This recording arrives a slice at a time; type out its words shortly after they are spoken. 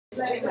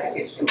Are you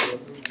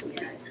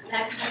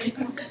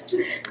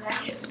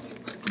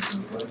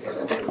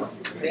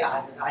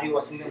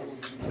watching the movie?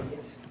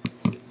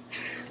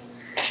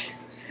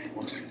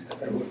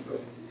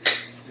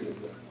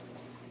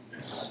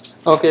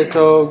 Okay,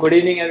 so good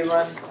evening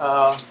everyone.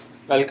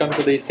 Welcome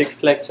to the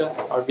 6th lecture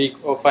or week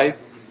 05.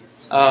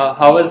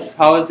 How was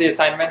the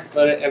assignment?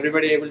 Were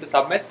everybody able to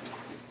submit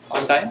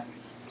on time?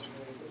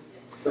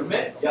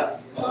 Submit?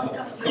 Yes.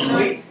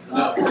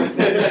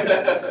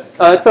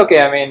 It's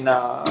okay. I mean,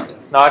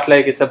 it's not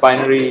like it's a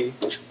binary,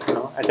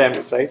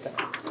 attempts, right?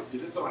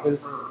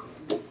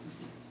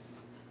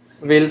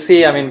 We'll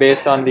see. I mean,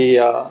 based on the,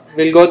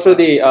 we'll go through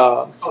the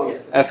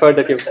effort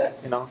that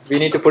we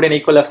need to put in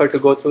equal effort to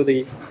go through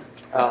the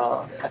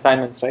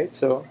assignments, right?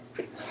 So,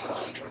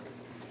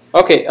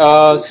 okay.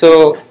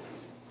 So,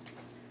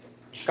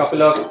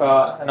 couple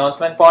of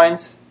announcement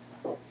points.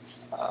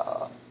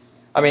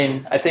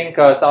 I think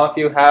some of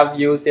you have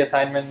used the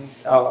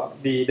assignment,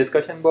 the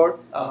discussion board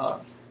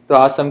to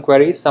ask some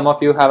queries. Some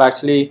of you have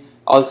actually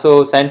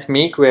also sent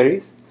me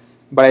queries,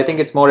 but I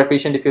think it's more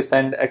efficient if you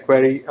send a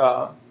query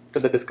to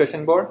the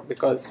discussion board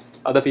because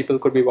other people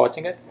could be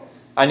watching it.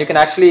 And you can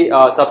actually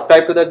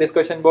subscribe to the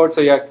discussion board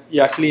so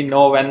you actually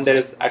know when there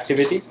is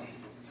activity,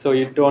 so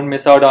you don't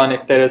miss out on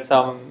if there is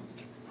some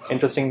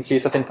interesting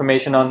piece of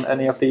information on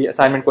any of the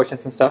assignment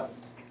questions and stuff.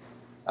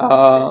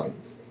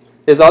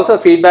 There's also a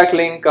feedback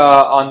link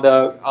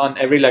on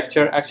every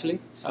lecture actually,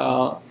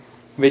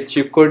 which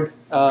you could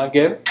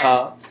give.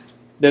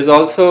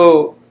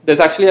 There's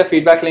actually a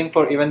feedback link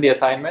for even the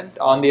assignment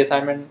on the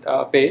assignment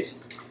page,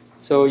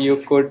 so you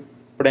could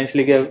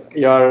potentially give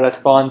your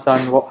response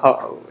on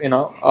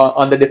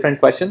on the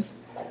different questions.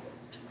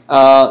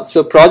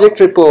 So project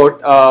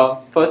report,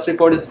 first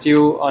report is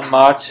due on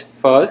March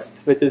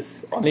 1st, which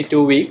is only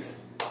 2 weeks.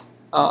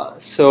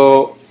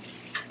 So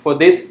for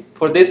this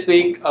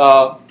week,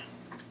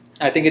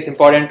 I think it's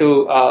important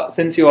to,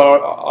 since you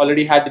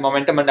already had the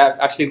momentum and have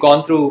actually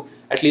gone through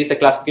at least a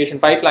classification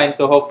pipeline,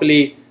 so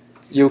hopefully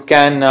you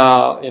can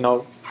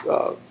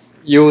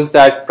use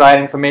that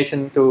prior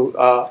information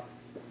to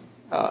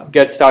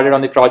get started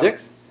on the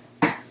projects.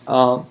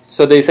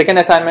 So the second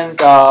assignment,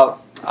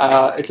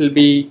 it will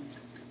be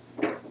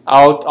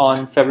out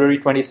on February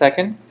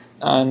 22nd,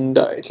 and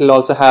it will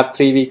also have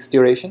 3 weeks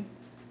duration,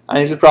 and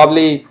it will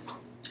probably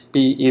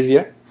be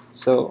easier.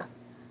 So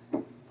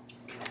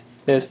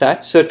there's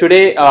that. So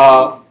today,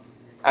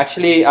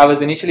 actually, I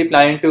was initially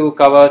planning to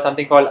cover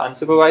something called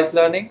unsupervised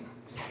learning,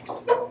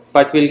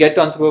 but we'll get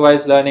to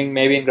unsupervised learning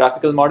maybe in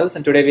graphical models,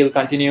 and today we'll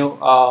continue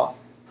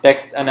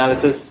text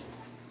analysis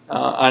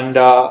and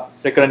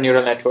recurrent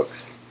neural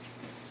networks.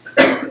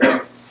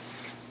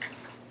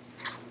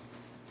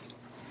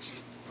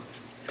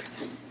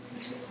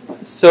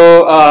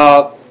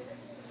 So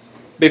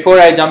before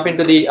I jump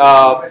into the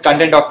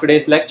content of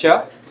today's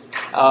lecture,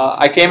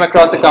 I came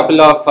across a couple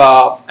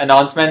of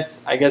announcements.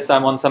 I guess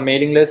I'm on some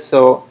mailing list,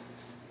 so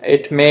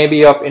it may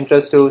be of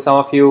interest to some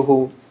of you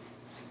who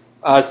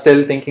are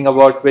still thinking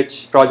about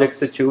which projects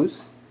to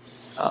choose.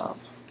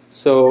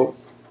 So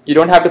you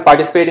don't have to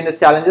participate in these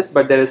challenges,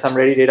 but there is some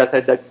ready data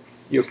set that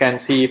you can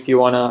see if you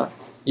want to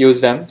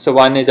use them. So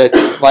one is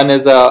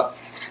a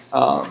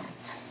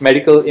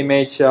medical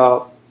image,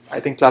 I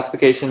think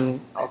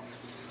classification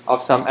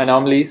of some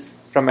anomalies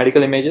from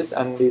medical images,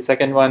 and the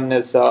second one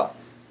is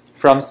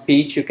from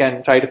speech. You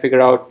can try to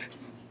figure out,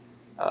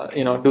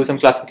 do some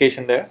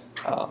classification there,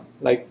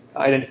 like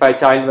identify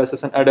child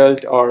versus an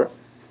adult, or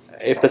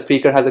if the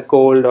speaker has a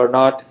cold or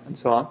not, and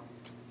so on.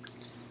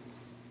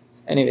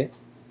 Anyway,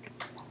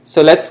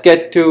 so let's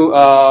get to,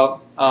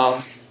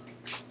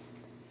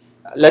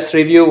 let's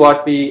review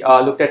what we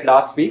looked at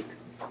last week.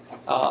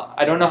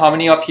 I don't know how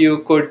many of you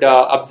could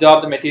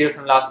absorb the material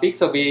from last week,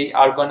 so we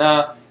are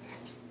gonna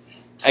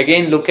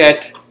again look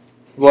at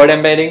word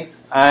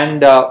embeddings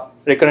and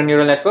recurrent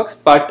neural networks,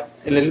 but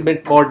a little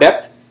bit more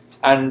depth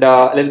and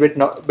a little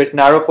bit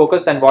narrow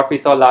focus than what we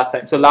saw last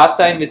time. So last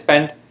time we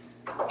spent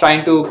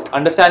trying to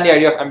understand the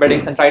idea of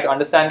embeddings and try to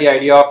understand the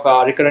idea of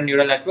recurrent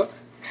neural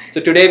networks. So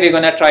today we're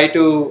going to try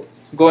to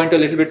go into a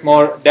little bit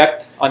more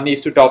depth on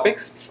these two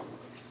topics.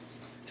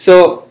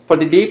 So for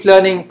the deep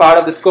learning part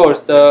of this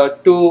course, the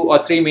 2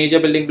 or 3 major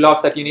building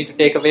blocks that you need to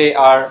take away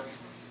are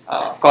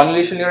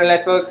convolutional neural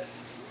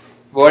networks,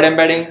 word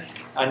embeddings,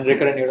 and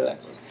recurrent neural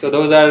networks. So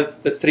those are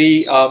the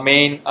 3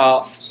 main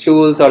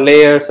tools or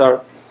layers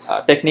or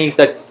techniques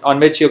on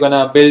which you're going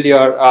to build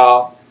your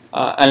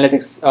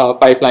analytics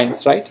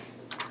pipelines, right?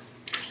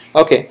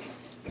 Okay,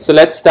 so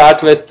let's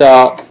start with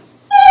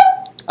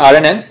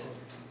RNNs.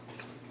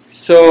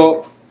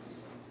 So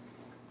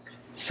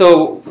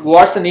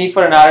what's the need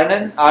for an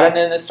RNN?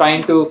 RNN is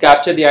trying to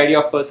capture the idea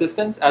of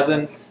persistence, as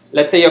in,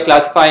 let's say you're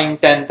classifying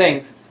 10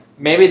 things.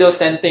 Maybe those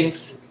 10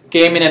 things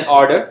came in an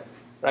order,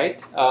 right?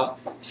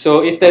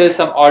 So if there is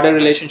some order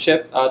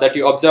relationship that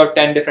you observe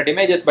 10 different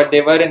images, but they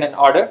were in an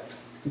order,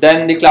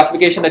 then the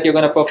classification that you're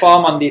going to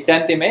perform on the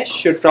 10th image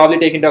should probably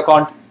take into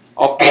account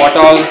of what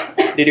all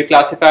did you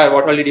classify or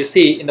what all did you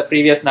see in the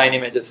previous 9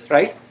 images,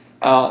 right?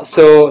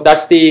 So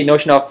that's the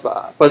notion of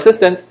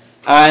persistence,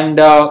 and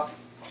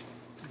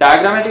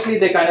diagrammatically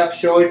they kind of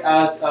show it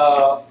as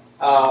a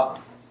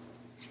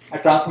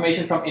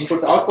transformation from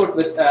input to output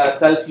with a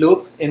self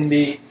loop in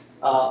the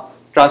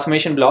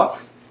transformation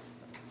block.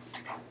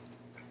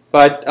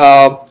 But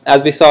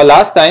as we saw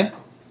last time,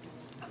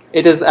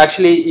 it is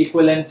actually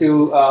equivalent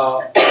to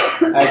a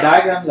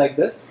diagram like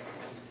this,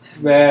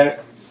 where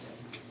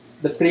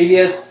the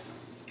previous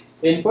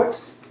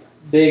inputs,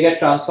 they get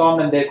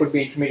transformed and there could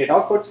be intermediate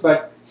outputs,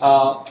 but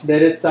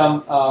there is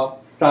some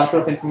transfer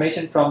of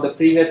information from the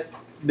previous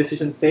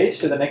decision stage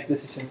to the next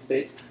decision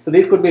stage. So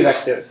these could be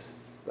vectors,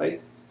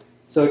 right?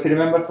 So if you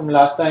remember from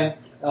last time,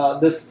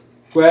 this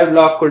square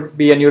block could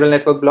be a neural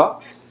network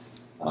block.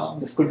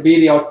 This could be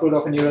the output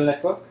of a neural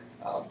network.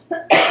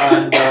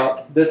 And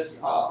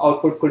this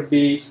output could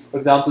be, for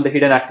example, the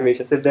hidden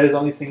activations if there is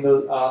only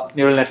single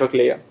neural network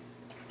layer.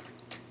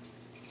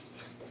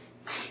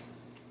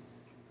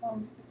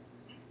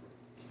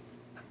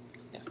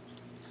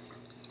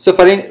 So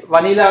for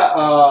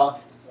vanilla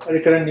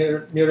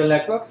recurrent neural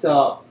networks,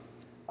 as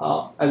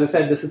I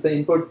said, this is the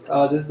input,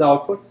 this is the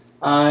output,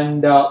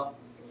 and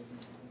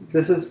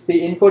this is the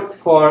input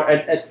for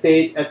at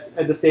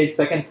the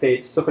second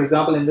stage. So for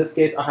example, in this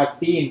case, I have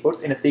t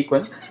inputs in a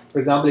sequence. For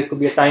example, it could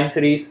be a time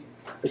series.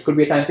 It could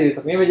be a time series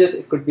of images.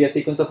 It could be a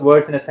sequence of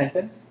words in a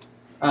sentence,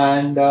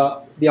 and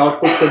the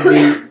output could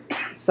be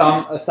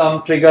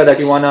some trigger that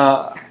you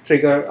wanna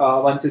trigger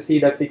once you see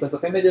that sequence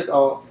of images,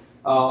 or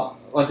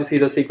once you see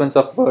the sequence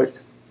of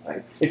words.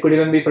 Right? It could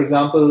even be, for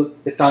example,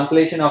 the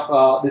translation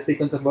of the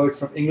sequence of words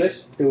from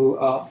English to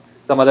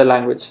some other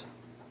language.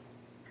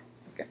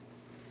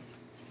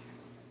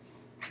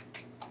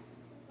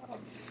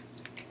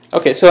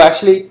 Okay, so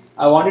actually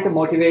I wanted to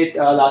motivate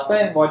last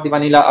time what the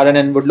vanilla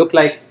RNN would look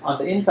like on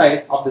the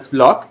inside of this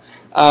block,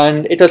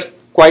 and it was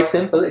quite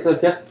simple. It was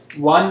just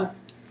one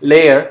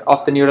layer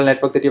of the neural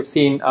network that you've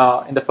seen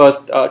in the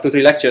first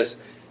 2-3 lectures.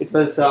 It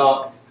was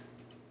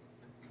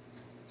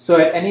so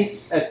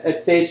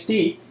at stage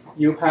t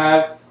you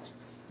have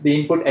the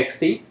input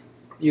xt,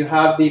 you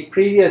have the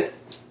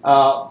previous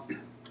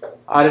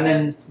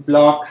RNN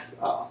blocks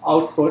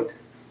output,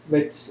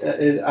 which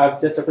is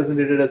I've just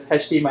represented it as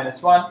ht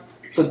minus 1.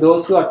 So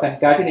those two are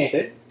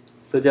concatenated.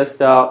 So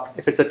just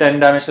if it's a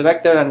 10-dimensional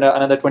vector and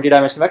another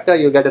 20-dimensional vector,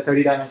 you get a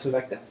 30-dimensional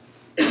vector.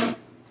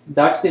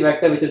 That's the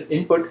vector which is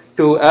input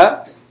to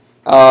a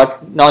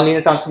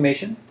nonlinear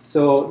transformation.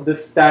 So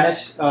this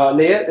Stanish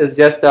layer is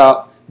just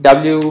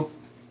w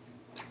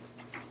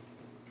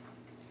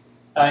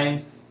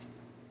times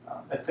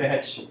let's say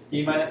h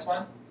t minus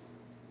 1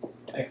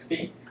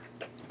 xt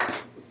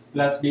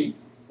plus b.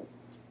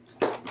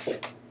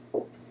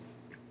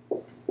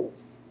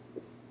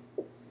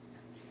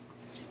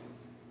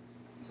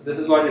 So this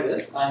is what it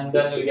is, and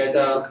then you'll get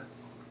a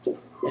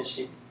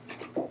HT.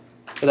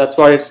 So that's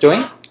what it's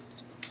doing.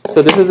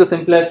 So this is the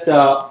simplest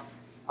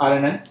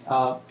RNN,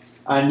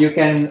 and you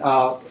can.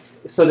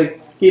 So the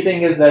key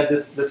thing is that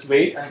this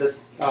weight and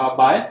this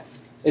bias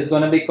is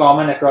going to be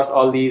common across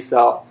all these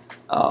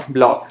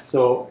blocks.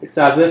 So it's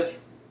as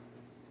if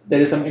there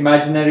is some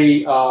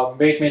imaginary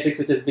weight matrix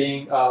which is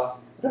being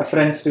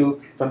referenced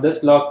to from this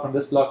block, from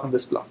this block, from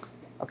this block.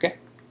 Okay,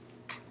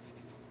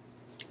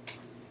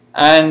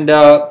 and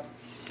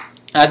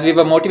as we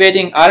were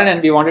motivating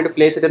RNN, we wanted to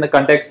place it in the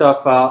context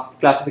of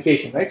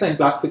classification, right? So in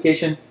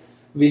classification,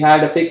 we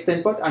had a fixed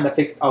input and a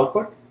fixed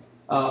output.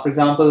 For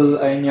example,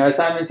 in your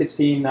assignments, you've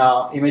seen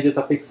images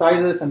of fixed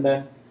sizes and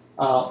then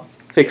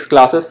fixed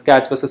classes,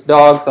 cats versus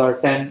dogs, or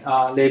 10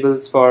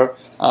 labels for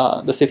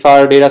the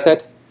CIFAR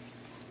dataset.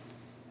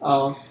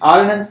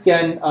 RNNs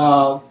can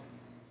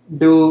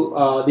do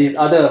these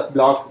other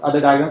blocks,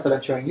 other diagrams that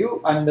I'm showing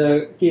you, and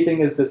the key thing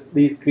is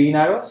these green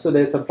arrows. So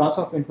there's some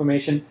transfer of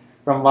information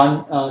from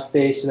one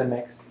stage to the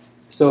next.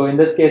 So in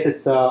this case,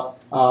 it's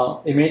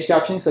image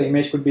captioning. So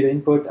image could be the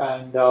input,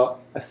 and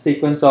a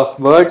sequence of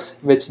words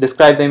which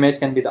describe the image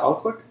can be the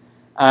output.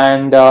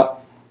 And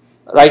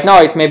right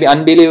now, it may be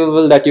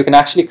unbelievable that you can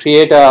actually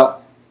create a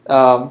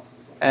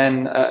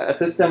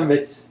system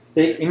which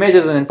takes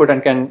images as an input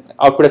and can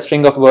output a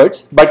string of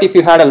words. But if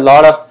you had a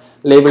lot of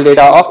label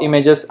data of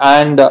images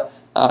and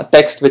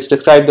text which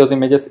describe those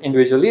images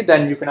individually,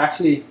 then you can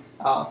actually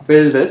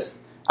build this.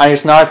 And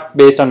it's not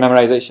based on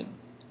memorization,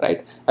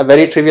 right? A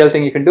very trivial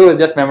thing you can do is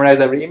just memorize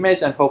every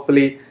image, and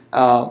hopefully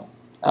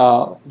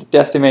the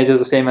test image is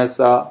the same as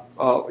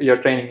your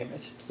training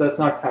image. So that's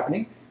not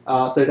happening.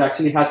 So it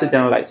actually has to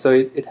generalize. So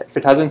if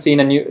it hasn't seen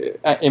a new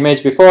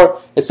image before,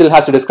 it still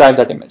has to describe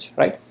that image,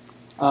 right?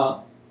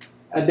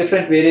 A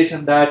different variation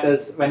of that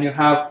is when you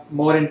have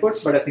more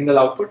inputs but a single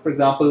output. For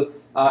example,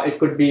 it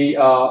could be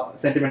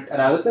sentiment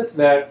analysis,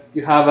 where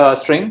you have a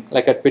string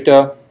like a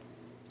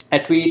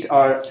tweet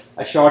or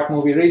a short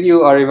movie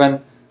review, or even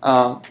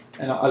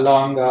a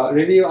long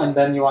review, and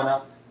then you want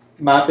to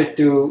map it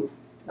to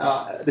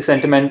the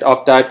sentiment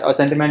of that, or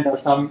sentiment or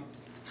some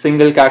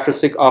single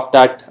characteristic of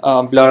that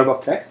blurb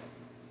of text,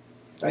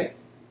 right?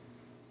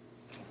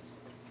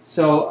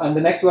 So, and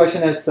the next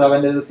version is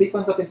when there is a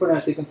sequence of input and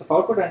a sequence of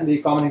output, and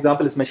the common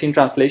example is machine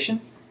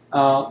translation,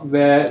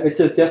 which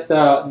is just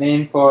a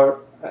name for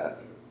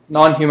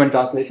non-human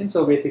translation.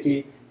 So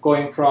basically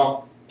going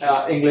from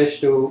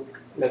English to,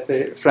 let's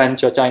say,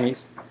 French or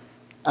Chinese.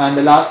 And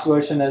the last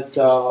version is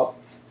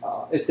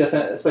just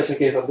a special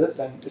case of this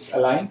when it's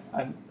aligned.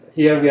 And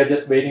here we are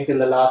just waiting till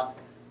the last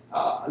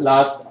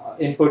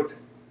input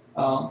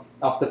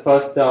of the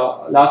first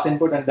last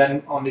input, and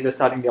then only we're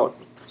starting the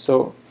output.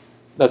 So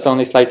that's the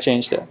only slight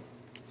change there.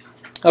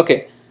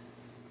 Okay,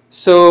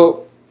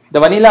 so the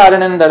vanilla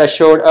RNN that I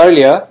showed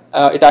earlier,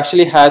 it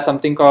actually has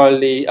something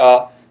called the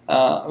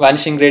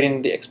vanishing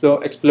gradient, the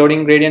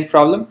exploding gradient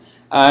problem,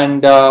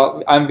 and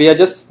we are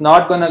just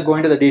not going to go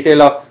into the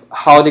detail of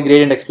how the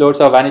gradient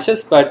explodes or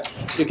vanishes, but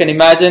you can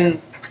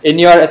imagine in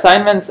your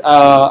assignments,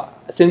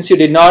 since you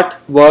did not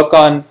work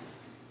on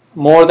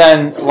more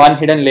than one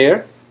hidden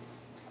layer,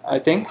 I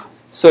think,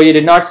 so you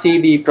did not see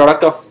the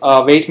product of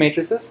weight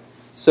matrices.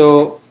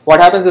 So what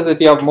happens is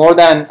if you have more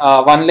than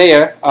one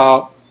layer,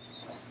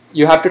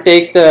 you have to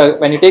take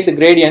when you take the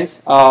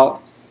gradients,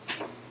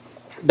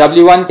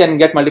 W1 can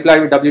get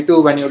multiplied with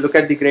W2 when you look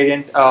at the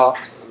gradient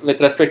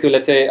with respect to,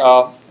 let's say,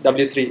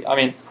 W3. I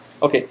mean,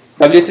 okay,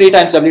 W3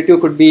 times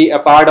W2 could be a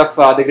part of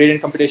the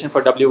gradient computation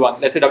for W1.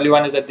 Let's say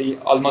W1 is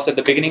almost at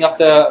the beginning of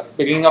your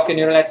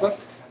neural network,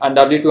 and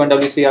W2 and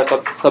W3 are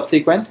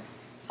subsequent.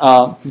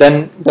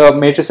 Then the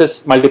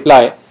matrices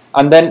multiply,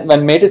 and then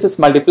when matrices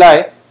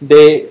multiply,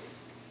 the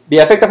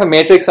effect of a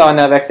matrix on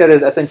a vector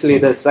is essentially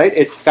this, right?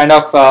 It kind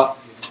of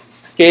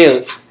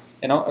scales.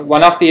 You know,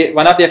 one of the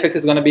effects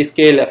is going to be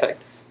scale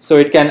effect. So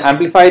it can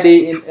amplify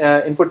the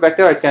input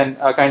vector. It can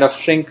kind of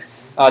shrink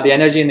the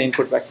energy in the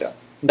input vector.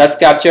 That's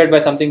captured by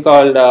something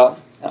called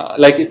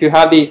like if you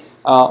have the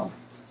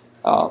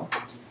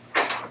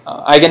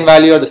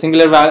eigenvalue or the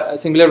singular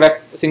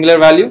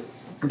value,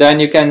 then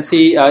you can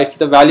see if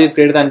the value is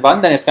greater than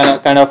 1, then it's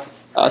kind of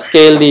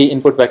scale the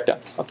input vector.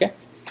 Okay.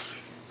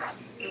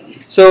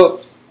 So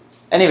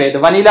anyway, the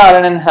vanilla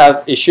RNN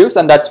have issues,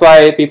 and that's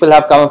why people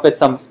have come up with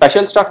some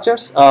special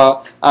structures.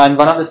 And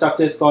one of the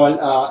structures is called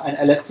an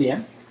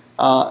LSTM,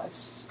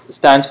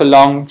 stands for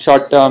long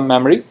short-term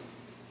memory.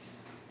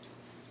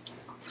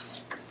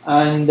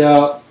 And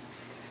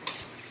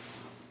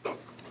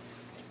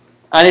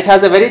it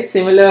has a very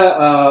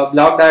similar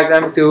block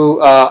diagram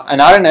to an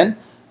RNN.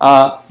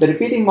 The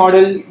repeating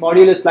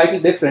module is slightly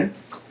different,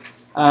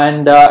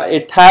 and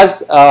it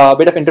has a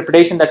bit of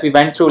interpretation that we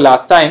went through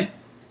last time.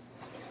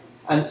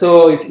 And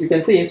so you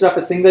can see instead of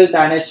a single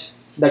tanh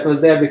that was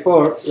there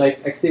before,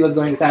 like xt was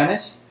going to tanh,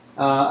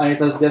 and it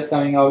was just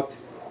coming out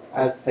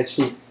as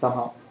ht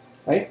somehow,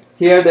 right?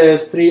 Here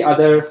there's 3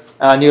 other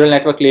neural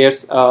network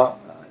layers,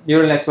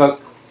 neural network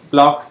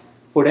blocks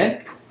put in,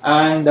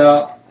 and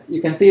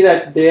you can see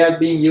that they are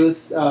being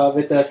used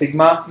with a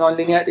sigma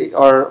nonlinearity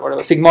or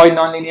whatever, sigmoid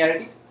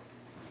nonlinearity.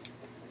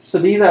 So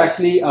these are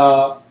actually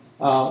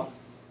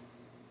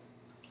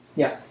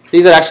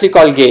these are actually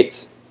called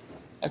gates.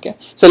 Okay,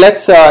 so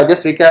let's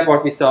just recap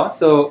what we saw.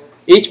 So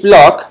each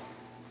block,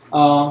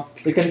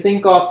 we can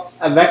think of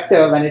a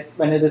vector when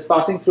it is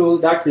passing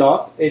through that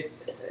block.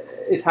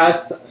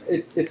 It's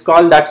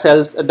called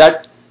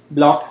that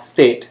block's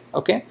state.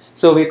 Okay,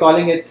 so we're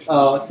calling it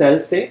cell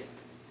state.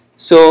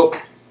 So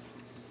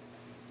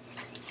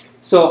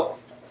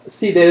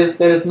see,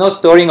 there is no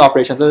storing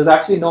operation. There is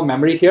actually no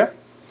memory here,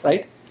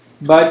 right?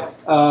 But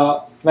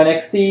when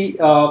xt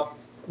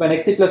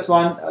plus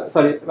 1,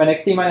 when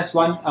xt minus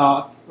 1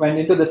 went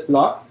into this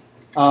block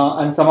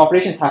and some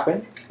operations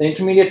happened, the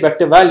intermediate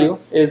vector value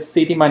is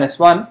ct minus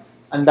 1,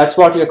 and that's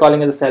what we are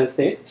calling as a cell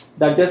state.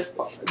 That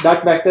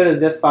vector is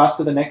just passed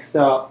to the next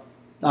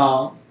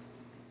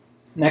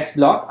next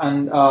block,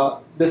 and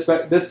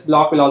this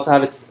block will also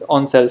have its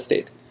own cell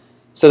state.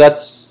 So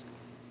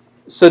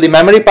the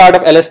memory part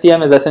of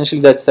LSTM is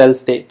essentially the cell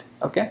state.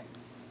 Okay.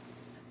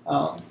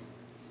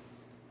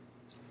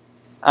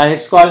 And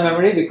it's called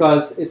memory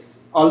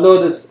because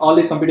although all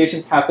these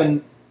computations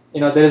happen,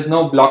 there is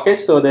no blockage,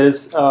 so there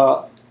is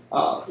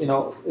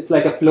it's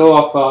like a flow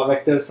of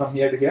vectors from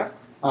here to here.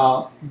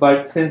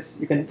 But since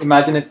you can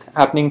imagine it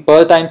happening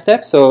per time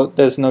step, so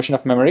there's notion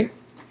of memory.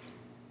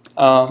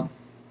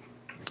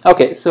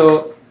 Okay,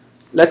 so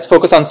let's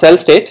focus on cell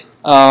state.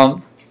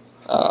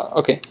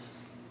 Okay,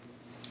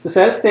 the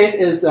cell state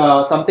is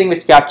something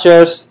which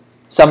captures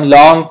some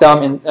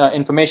long-term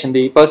information,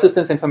 the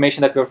persistence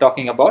information that we were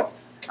talking about.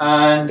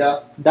 And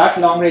that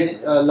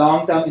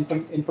long-term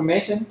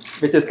information,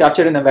 which is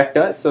captured in a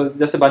vector, so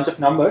just a bunch of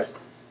numbers,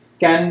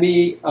 can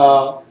be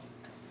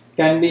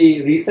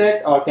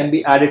reset or can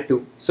be added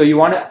to. So you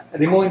want to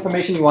remove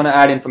information, you want to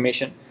add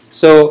information.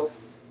 So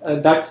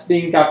that's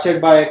being captured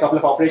by a couple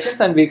of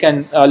operations, and we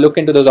can look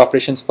into those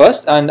operations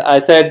first. And I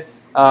said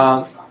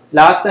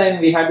last time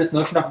we had this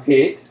notion of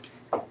gate,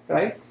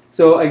 right?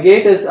 So a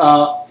gate is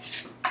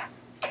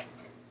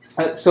there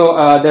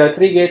are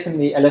 3 gates in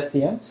the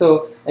LSTM.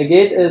 So a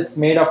gate is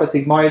made of a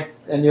sigmoid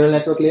neural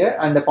network layer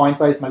and a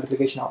pointwise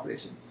multiplication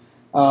operation.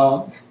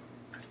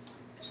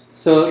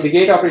 So the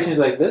gate operation is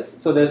like this.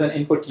 So there's an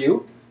input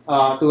u.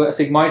 to a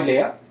sigmoid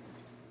layer,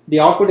 the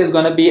output is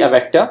going to be a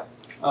vector,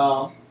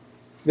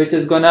 which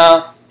is going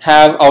to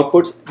have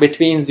outputs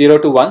between 0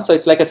 to 1. So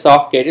it's like a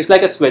soft gate. It's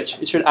like a switch.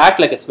 It should act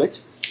like a switch.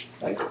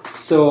 Right?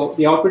 So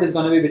the output is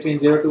going to be between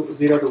 0 to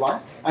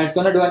 1, and it's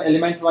going to do an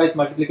element-wise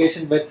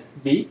multiplication with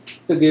V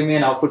to give me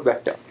an output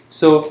vector.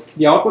 So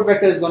the output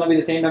vector is going to be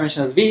the same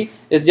dimension as V.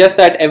 It's just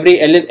that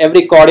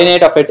every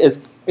coordinate of it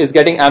is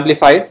getting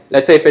amplified.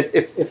 Let's say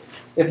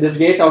if this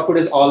gate's output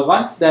is all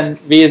ones, then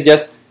V is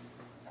just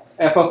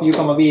f of u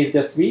comma v is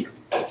just V.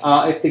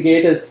 If the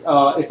gate's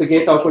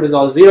output is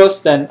all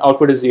zeros, then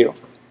output is 0.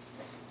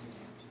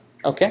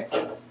 Okay.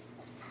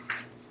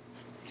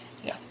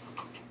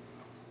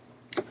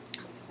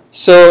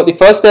 So the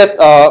first step,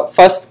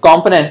 first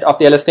component of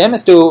the LSTM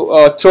is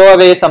to throw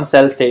away some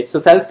cell state. So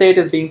cell state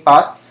is being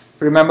passed.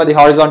 If you remember the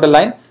horizontal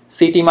line,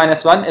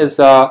 CT-1 is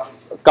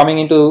coming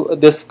into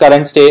this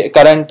current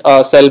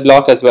cell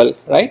block as well,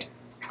 right?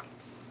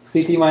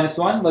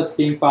 CT-1 was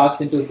being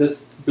passed into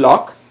this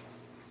block.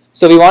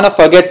 So we want to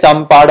forget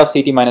some part of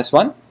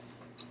CT-1,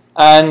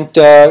 and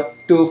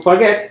to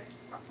forget,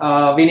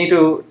 we need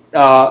to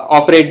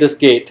operate this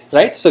gate,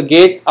 right? So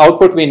gate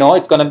output, we know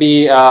it's going to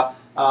be a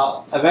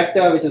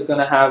vector which is going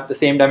to have the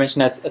same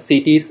dimension as a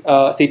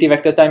CT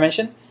vector's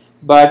dimension,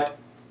 but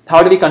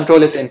how do we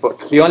control its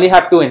input? We only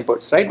have two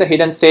inputs, right? The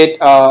hidden state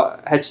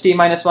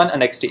HT-1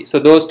 and XT. So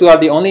those two are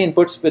the only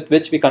inputs with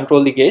which we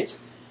control the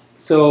gates.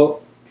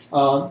 So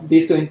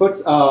these two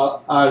inputs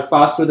are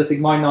passed through the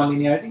sigmoid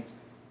nonlinearity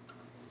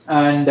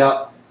and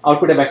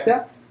output a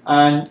vector,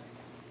 and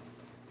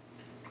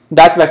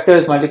that vector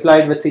is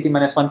multiplied with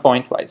CT-1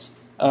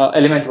 point-wise,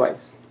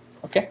 element-wise.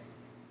 Okay.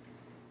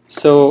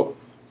 So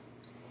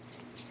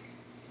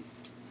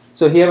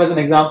here was an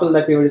example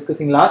that we were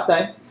discussing last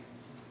time.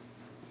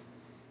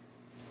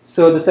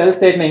 So the cell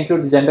state may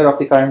include the gender of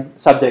the current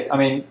subject. I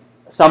mean,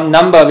 some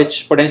number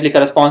which potentially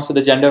corresponds to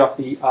the gender of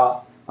the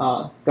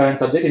current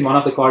subject in one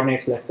of the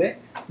coordinates, let's say.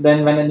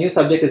 Then when a new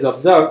subject is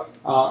observed,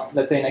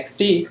 let's say in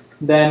XT,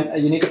 then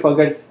you need to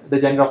forget the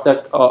gender of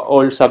that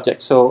old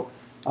subject. So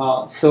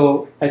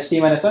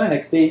HT-1 and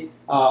XT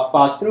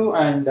pass through,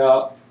 and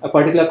a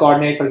particular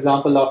coordinate, for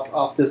example,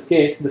 of this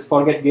gate, this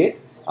forget gate,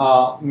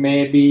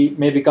 may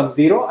become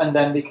 0, and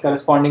then the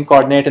corresponding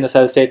coordinate in the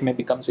cell state may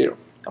become 0.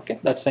 Okay,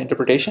 that's the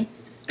interpretation.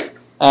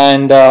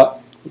 And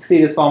you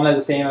see this formula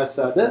is the same as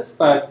this,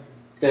 but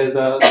there's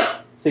a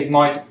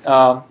sigmoid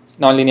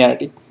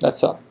nonlinearity.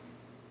 That's all.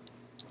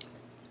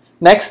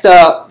 Next,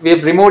 we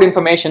have removed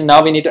information.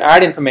 Now we need to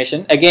add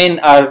information. Again,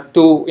 our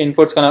two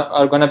inputs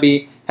are gonna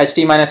be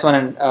HT-1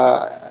 and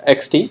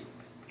XT.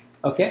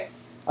 Okay.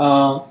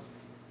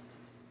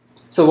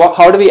 So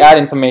how do we add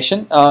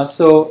information?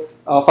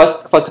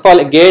 First of all,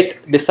 a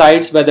gate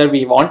decides whether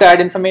we want to add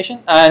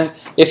information, and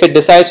if it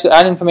decides to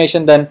add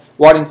information, then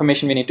what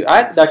information we need to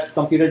add. That's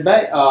computed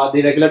by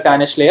the regular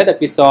TANH layer that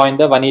we saw in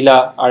the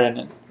vanilla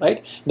RNN.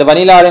 Right? The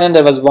vanilla RNN,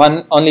 there was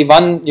only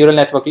one neural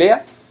network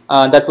layer.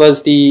 That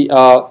was the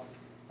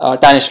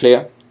TANH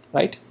layer.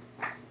 Right?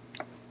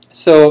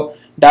 So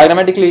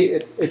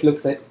diagrammatically, it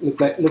looks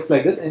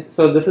like this. And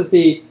so this is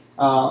the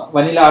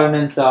vanilla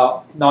RNN's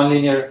the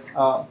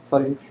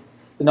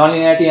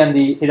nonlinearity and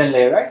the hidden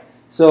layer, right?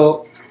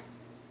 So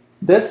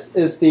this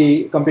is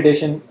the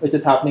computation which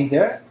is happening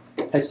here.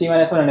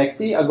 HT-1 and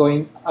XT are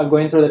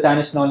going through the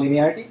TANH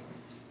nonlinearity.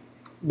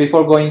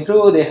 Before going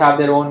through, they have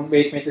their own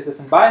weight matrices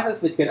and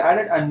biases which get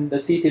added, and the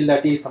C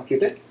tilde T is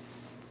computed.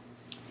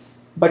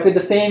 But with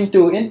the same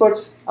two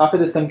inputs, after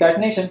this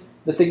concatenation,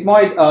 the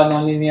sigmoid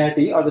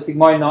nonlinearity or the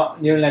sigmoid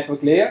neural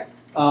network layer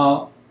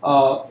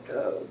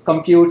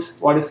computes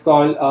what is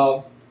called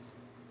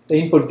the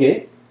input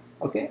gate.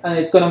 Okay, and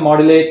it's going to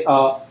modulate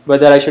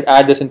whether I should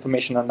add this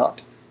information or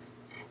not.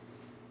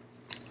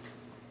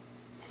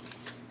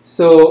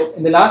 So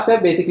in the last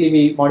step, basically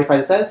we modify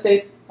the cell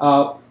state.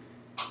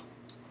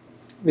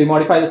 We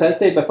modify the cell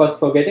state by first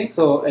forgetting,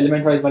 so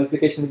element-wise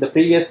multiplication with the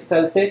previous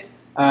cell state.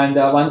 And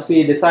once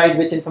we decide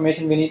which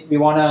information we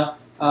want to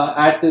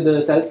add to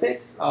the cell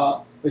state,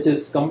 which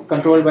is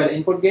controlled by the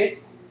input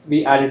gate,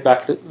 we add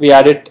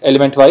it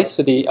element-wise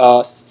to the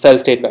cell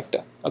state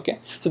vector. Okay,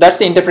 so that's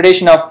the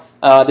interpretation of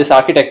this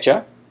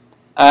architecture,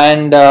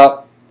 and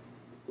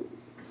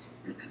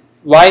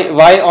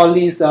why all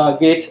these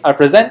gates are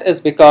present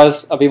is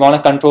because we want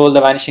to control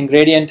the vanishing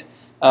gradient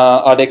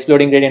or the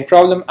exploding gradient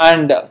problem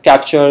and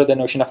capture the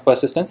notion of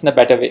persistence in a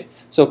better way.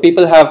 So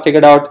people have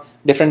figured out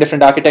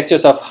different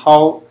architectures of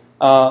how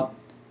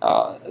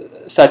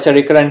such a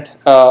recurrent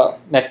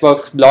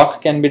network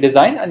block can be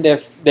designed, and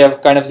they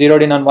have kind of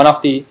zeroed in on one of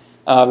the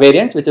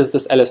variants, which is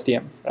this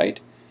LSTM,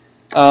 right?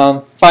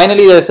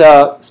 Finally, there's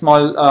a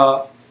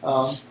small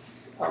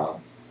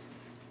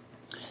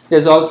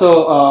there's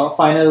also a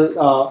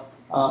final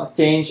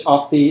change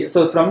of the,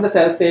 so from the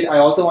cell state I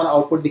also want to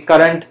output the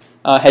current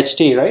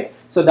HT, right?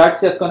 So that's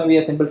just going to be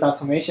a simple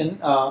transformation.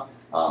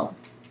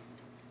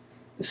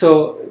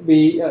 So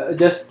we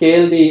just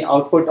scale the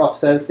output of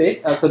cell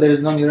state, so there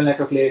is no neural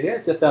network layer here.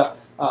 It's just a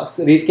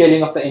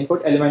rescaling of the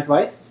input element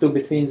wise to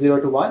between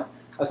 0 to 1,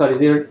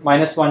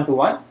 -1 to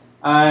 1,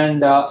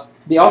 and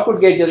the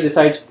output gate just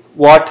decides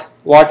what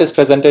is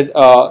presented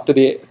to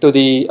the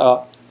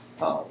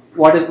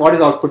what is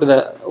output to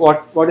the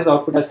what is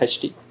output as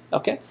HT.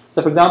 Okay,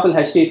 so for example,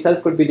 HT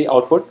itself could be the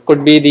output,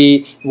 could be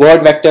the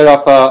word vector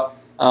of a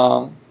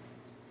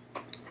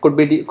could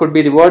be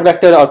the word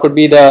vector, or could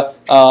be the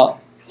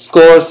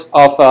scores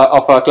of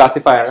a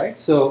classifier, right?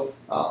 So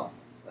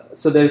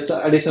so there's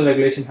additional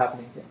regulation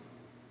happening here.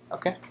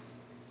 Okay.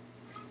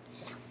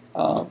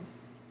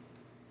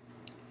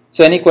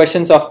 So any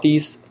questions of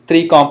these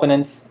three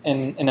components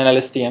in an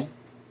LSTM?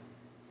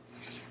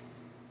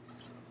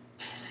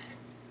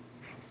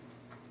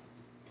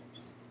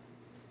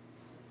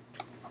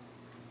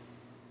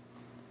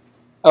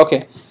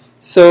 Okay,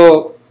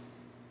 so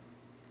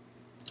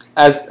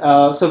as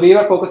so we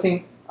were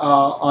focusing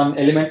on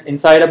elements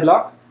inside a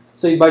block.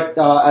 So, but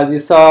as you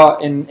saw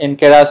in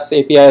Keras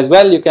API as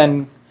well, you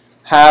can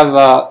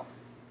have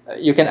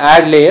you can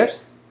add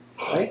layers,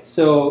 right?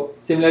 So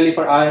similarly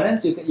for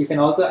RNNs, you can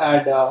also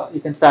add you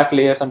can stack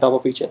layers on top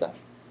of each other.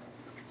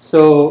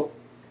 So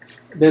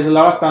there's a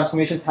lot of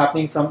transformations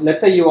happening from, let's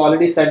say you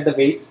already set the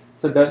weights,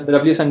 so the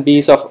W's and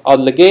B's of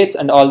all the gates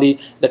and all the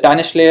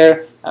tarnish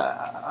layer.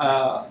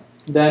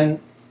 Then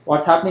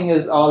what's happening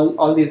is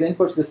all these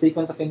inputs, the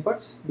sequence of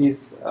inputs,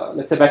 these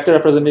let's say vector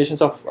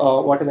representations of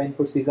whatever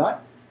inputs these are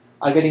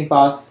getting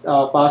passed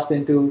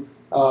into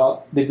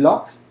the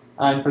blocks.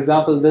 And for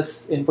example,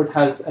 this input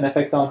has an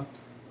effect on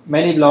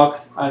many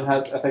blocks and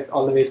has effect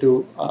all the way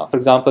to, for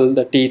example,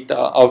 the teeth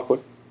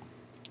output.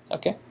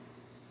 Okay,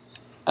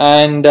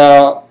 and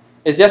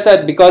it's just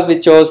that because we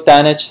chose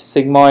tanh,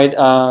 sigmoid,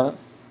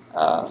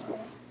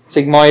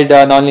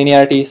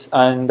 nonlinearities,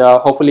 and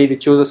hopefully we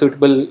choose a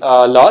suitable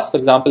loss. For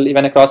example,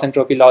 even a cross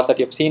entropy loss that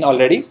you've seen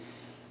already.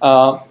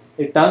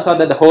 It turns out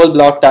that the whole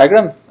block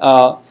diagram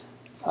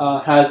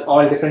has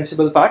all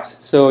differentiable parts.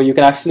 So you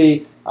can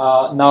actually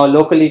now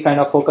locally kind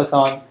of focus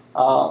on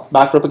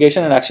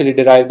backpropagation and actually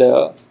derive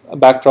the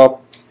backprop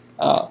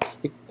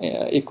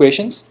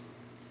equations.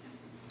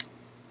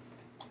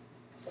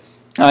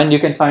 And you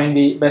can find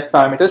the best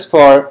parameters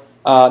for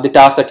the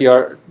task that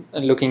you're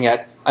looking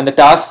at. And the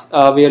task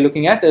we are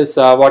looking at is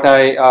what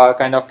I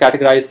kind of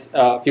categorized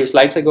a few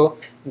slides ago: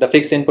 the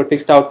fixed input,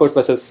 fixed output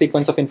versus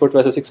sequence of input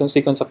versus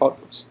sequence of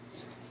outputs.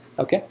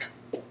 Okay.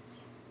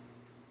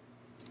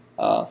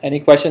 Any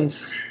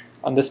questions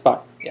on this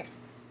part? Yeah.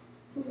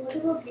 So what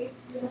about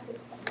gates you have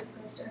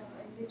discussed in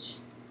which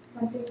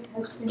something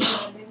helps in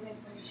remembering the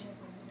information and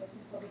something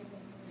doesn't forget the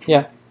information?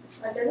 Yeah.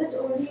 Does it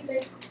only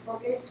like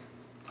forget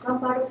some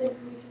part of the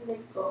information,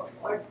 like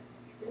or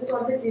is it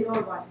always 0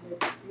 or 1?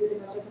 Like you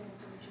remember some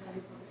information and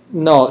you forget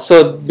something? No.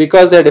 So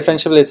because they're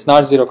differentiable, it's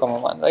not 0,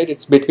 1, right?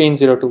 It's between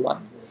 0 to 1. So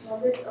it's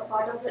always a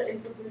part of the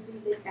input will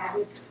be like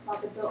added,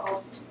 part of the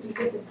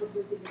previous input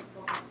will be like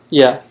forgotten.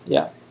 Yeah.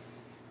 Yeah.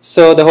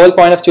 So the whole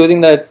point of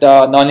choosing that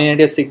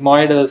nonlinearity as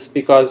sigmoid is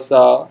because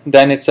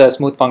then it's a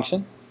smooth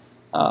function.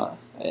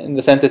 In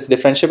the sense it's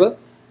differentiable.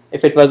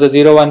 If it was a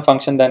 0, 1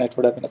 function, then it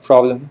would have been a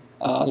problem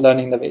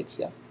learning the weights.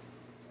 Yeah.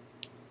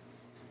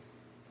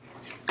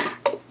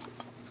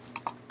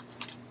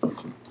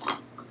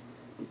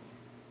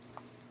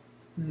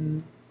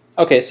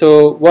 Okay,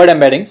 so word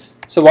embeddings.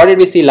 So what did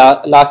we see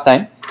last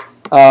time?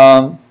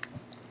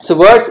 So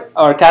words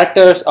or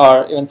characters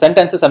or even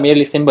sentences are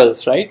merely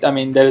symbols, right? I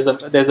mean, there's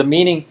a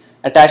meaning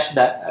attached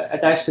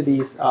to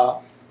these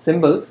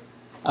symbols.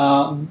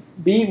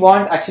 We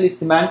want actually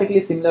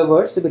semantically similar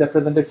words to be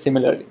represented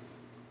similarly.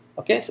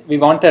 Okay, so we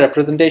want a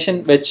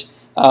representation which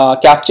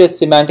captures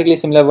semantically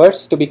similar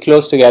words to be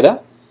close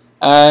together,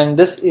 and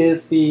this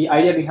is the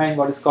idea behind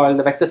what is called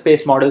the vector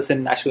space models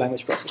in natural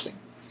language processing.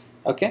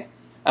 Okay,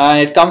 and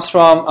it comes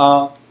from,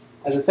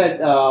 as I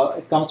said,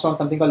 it comes from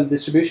something called the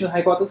distributional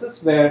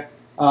hypothesis, where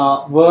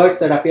words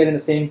that appear in the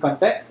same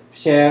context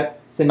share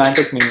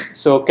semantic meaning.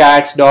 So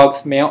cats,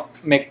 dogs may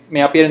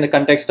appear in the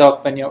context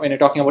of when you're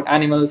talking about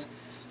animals.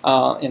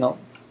 You know,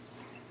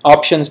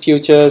 options,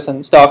 futures,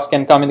 and stocks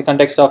can come in the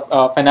context of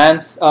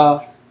finance.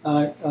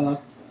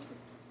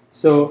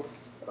 So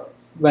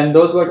when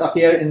those words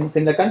appear in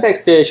similar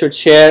context, they should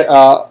share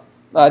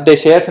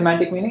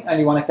semantic meaning, and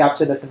you want to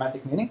capture the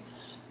semantic meaning.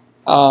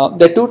 There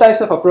are two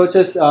types of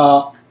approaches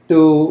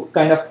to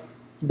kind of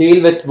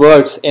deal with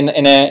words in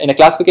a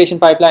classification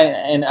pipeline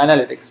in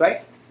analytics,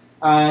 right?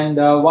 And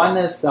one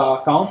is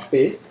count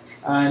based,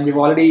 and you've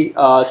already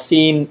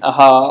seen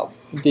I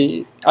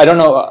don't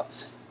know.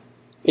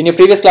 In your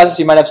previous classes,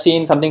 you might have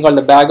seen something called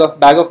the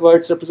bag of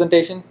words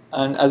representation,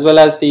 and as well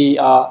as the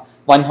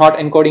one-hot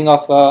encoding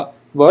of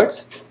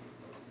words.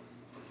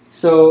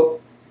 So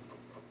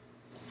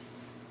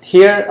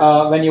here,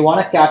 when you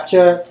want to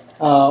capture,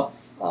 so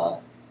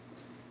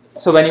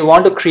when you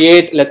want to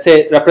create, let's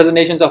say,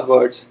 representations of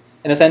words,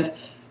 in a sense,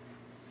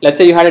 let's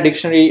say you had a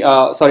dictionary.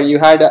 You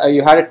had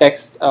a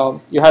text.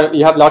 You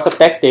have lots of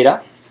text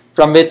data,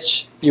 from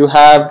which you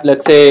have,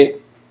 let's say,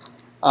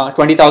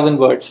 20,000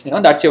 words. You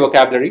know, that's your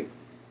vocabulary.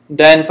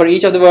 Then for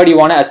each of the word, you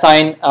want to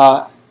assign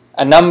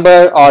a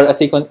number or a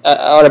sequence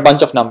or a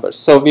bunch of numbers.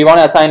 So we want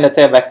to assign, let's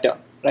say, a vector,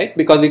 right?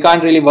 Because we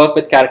can't really work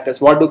with characters.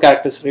 What do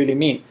characters really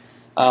mean?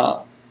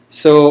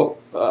 So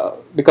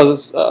we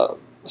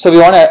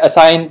want to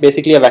assign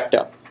basically a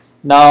vector.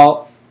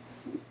 Now,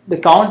 the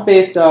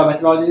count-based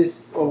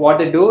methodologies, what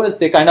they do is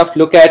they kind of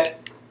look at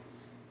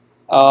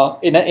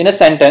in a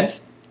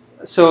sentence.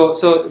 So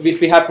if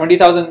we have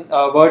 20,000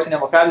 words in a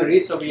vocabulary,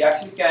 so we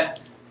actually can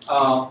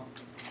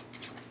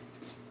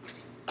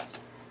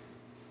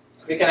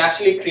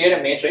create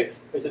a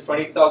matrix which is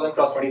 20,000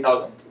 cross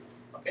 20,000.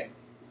 Okay.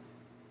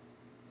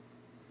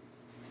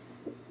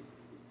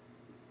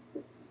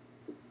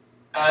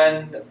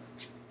 And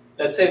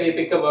let's say we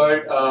pick a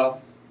word.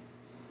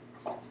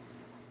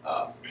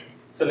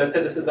 So let's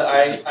say this is the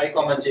I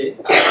comma j.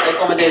 I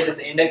comma j is just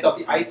the index of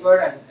the ith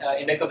word and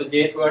index of the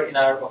jth word in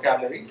our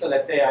vocabulary. So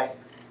let's say I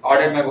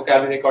ordered my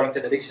vocabulary according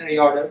to the dictionary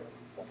order.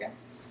 Okay.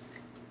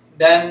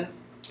 Then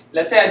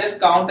let's say I just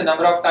count the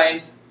number of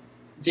times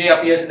j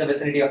appears in the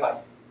vicinity of I.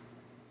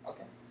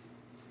 Okay.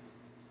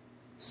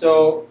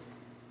 So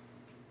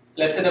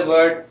let's say the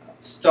word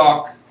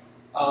stock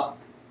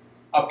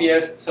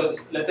appears. So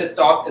let's say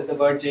stock is the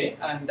word j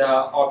and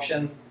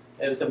option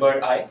is the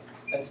word I.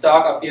 When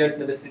stock appears in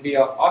the vicinity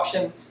of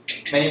option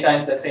many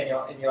times, let's say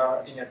in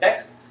your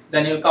text,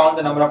 then you'll count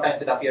the number of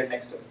times it appeared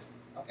next to it.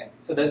 Okay.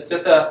 So there's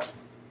just a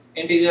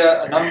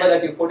integer, a number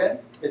that you put in,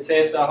 which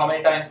says how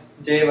many times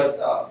j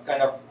was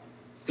kind of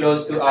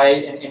close to I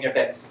in your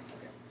text.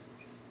 Okay.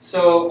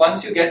 So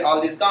once you get all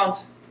these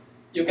counts,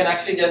 you can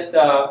actually just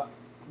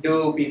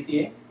do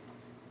PCA,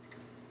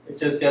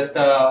 which is just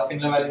a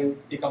singular value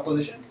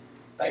decomposition,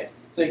 right?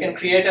 So you can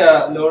create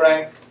a low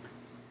rank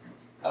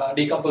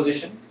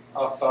decomposition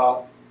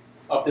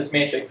of this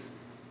matrix.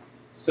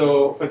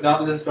 So for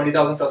example, this is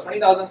 20,000 cross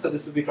 20,000, so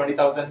this would be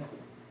 20,000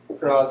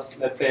 cross,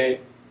 let's say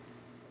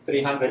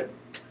 300.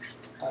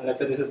 Let's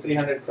say this is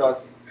 300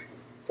 cross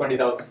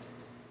 20,000.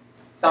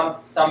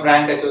 Some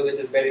rank I chose which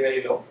is very,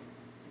 very low.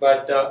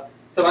 But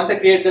so once I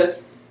create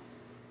this,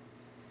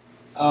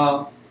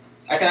 I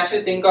can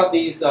actually think of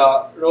these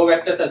row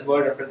vectors as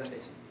word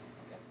representations.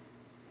 Okay.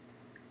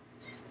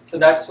 So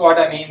that's what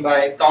I mean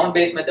by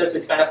count-based methods,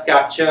 which kind of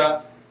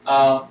capture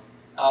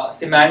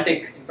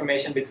semantic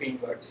information between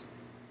words.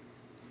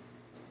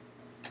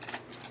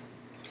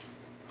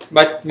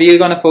 But we are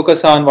going to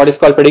focus on what is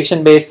called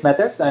prediction-based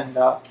methods, and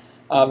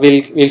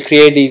we'll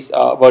create these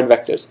word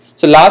vectors.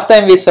 So last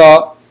time we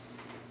saw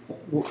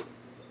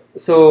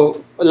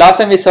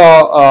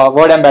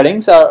word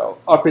embeddings,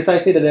 or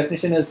precisely the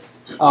definition is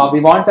we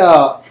want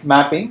a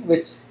mapping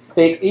which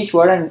takes each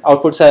word and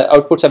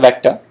outputs a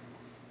vector,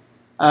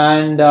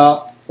 and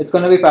it's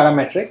going to be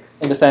parametric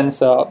in the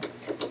sense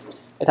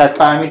it has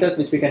parameters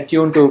which we can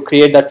tune to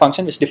create that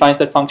function, which defines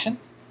that function.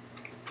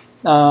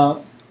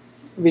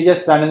 We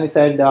just randomly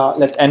said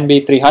let n be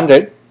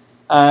 300,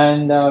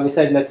 and we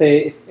said, let's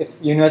say if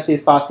university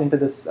is passed into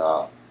this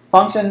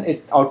function,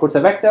 it outputs a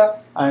vector,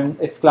 and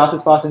if class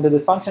is passed into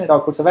this function, it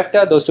outputs a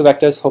vector. Those two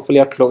vectors hopefully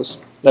are close,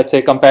 let's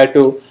say, compared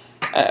to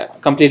a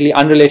completely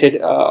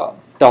unrelated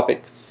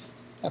topic.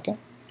 Okay,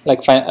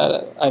 like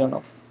I don't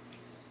know.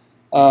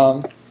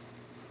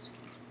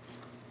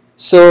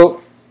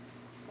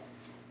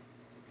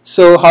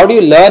 So how do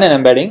you learn an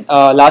embedding?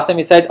 Last time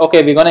we said,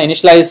 okay, we're going to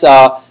initialize,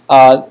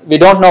 we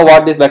don't know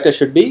what this vector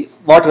should be,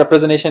 what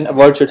representation a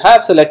word should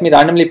have, so let me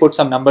randomly put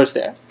some numbers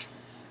there.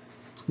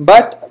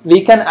 But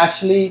we can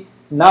actually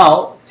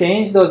now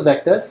change those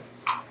vectors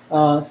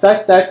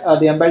such that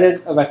the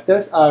embedded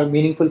vectors are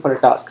meaningful for a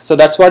task. So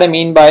that's what I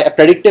mean by a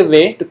predictive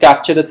way to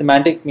capture the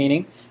semantic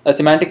meaning, a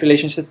semantic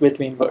relationship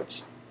between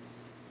words.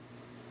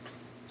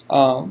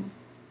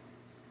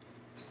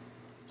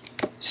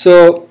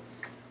 So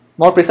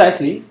more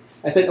precisely,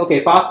 I said,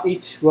 okay, pass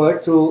each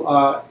word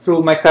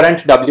through my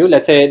current W.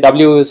 Let's say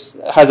W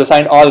has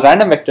assigned all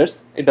random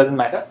vectors. It doesn't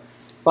matter.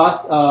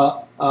 Pass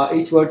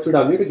each word through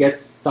W to get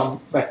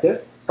some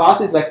vectors. Pass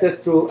these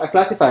vectors through a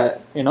classifier.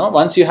 You know,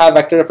 once you have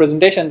vector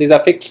representation, these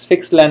are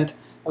fixed length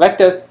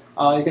vectors.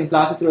 You can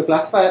pass it through a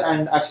classifier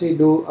and actually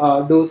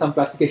do some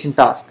classification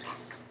task.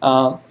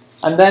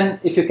 And then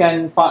if you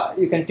can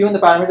tune the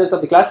parameters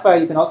of the classifier.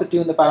 You can also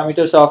tune the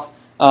parameters of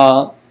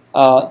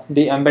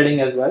the embedding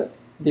as well,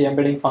 the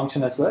embedding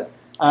function as well.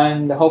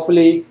 And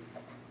hopefully,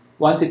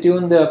 once you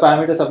tune the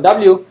parameters of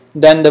W,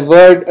 then the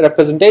word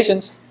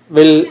representations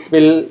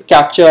will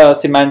capture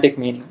semantic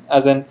meaning,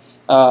 as in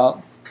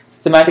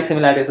semantic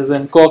similarities, as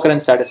in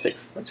co-occurrence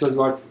statistics, which was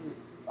what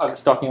I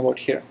was talking about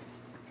here.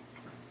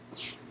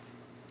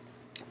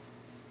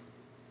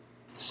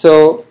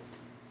 So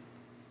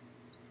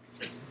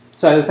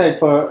as I said,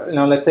 for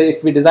let's say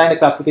if we design a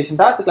classification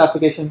task, the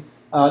classification,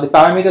 the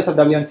parameters of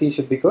W and C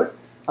should be good.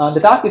 The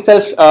task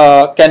itself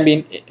can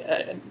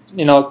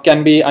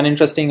be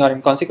uninteresting or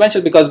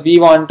inconsequential because we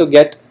want to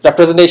get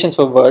representations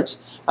for words,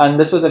 and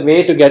this was a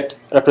way to get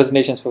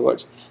representations for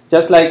words.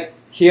 Just like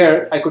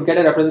here, I could get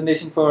a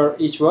representation for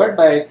each word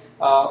by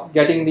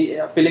filling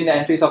the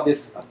entries of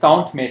this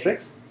count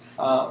matrix,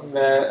 and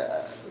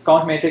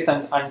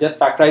just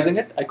factorizing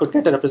it. I could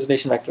get a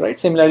representation vector, right?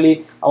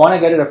 Similarly, I want to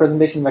get a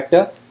representation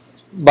vector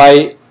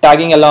by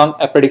tagging along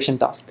a prediction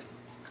task.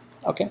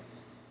 Okay.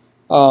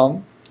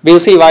 we'll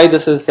see why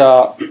this is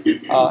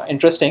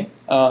interesting.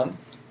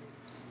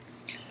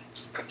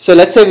 So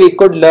let's say we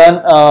could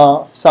learn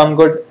some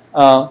good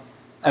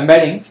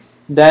embedding,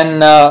 then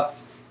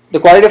the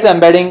quality of the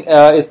embedding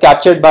is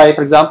captured by,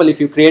 for example, if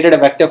you created a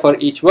vector for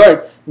each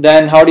word,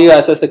 then how do you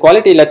assess the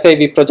quality? Let's say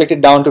we project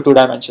it down to 2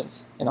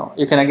 dimensions.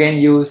 You can again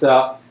use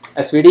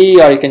SVD,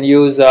 or you can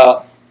use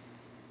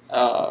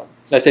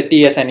let's say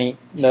TSNE,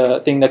 the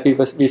thing that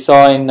we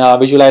saw in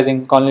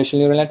visualizing convolutional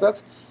neural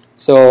networks.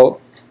 So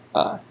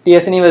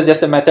TSNE was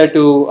just a method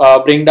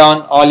to bring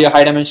down all your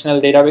high-dimensional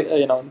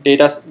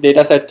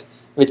data set,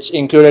 which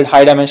included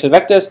high-dimensional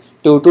vectors,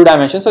 to 2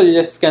 dimensions. So you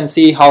just can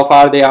see how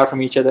far they are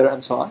from each other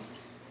and so on.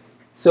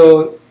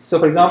 So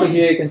for example,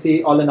 here you can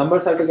see all the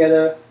numbers are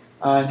together,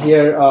 and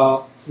here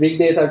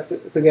weekdays are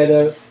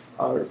together,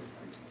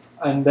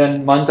 and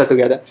then months are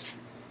together.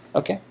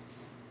 Okay.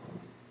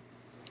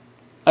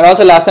 And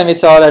also last time we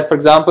saw that, for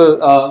example,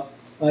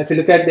 if you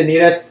look at the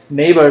nearest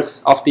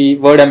neighbors of the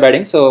word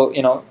embedding, so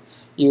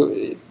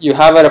you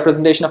have a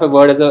representation of a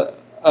word as a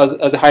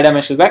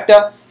high-dimensional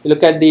vector. You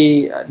look at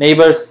the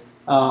neighbors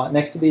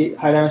next to the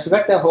high-dimensional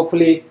vector.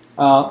 Hopefully,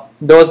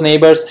 those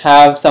neighbors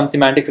have some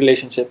semantic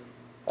relationship,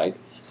 right?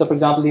 So, for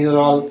example, these are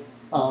all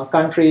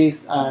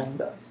countries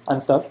and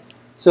stuff.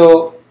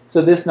 So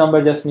this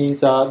number just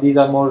means these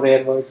are more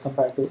rare words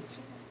compared to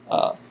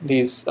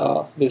this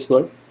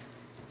word.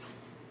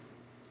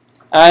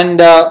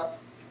 And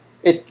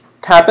it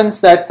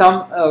happens that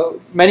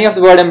many of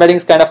the word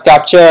embeddings kind of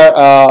capture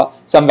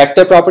some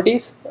vector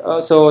properties.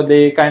 So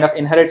they kind of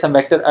inherit some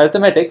vector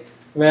arithmetic,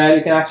 where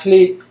you can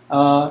actually,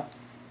 for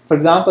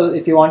example,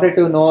 if you wanted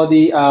to know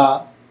the,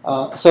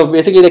 so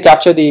basically they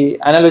capture the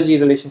analogy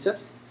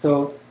relationships.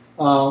 So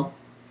for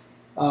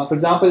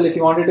example, if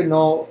you wanted to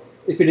know,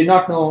 if you did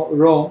not know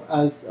Rome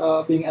as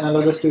being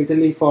analogous to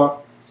Italy for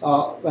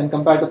when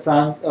compared to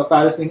France,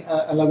 Paris being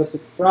analogous to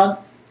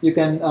France, you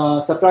can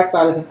subtract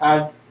Paris and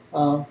add,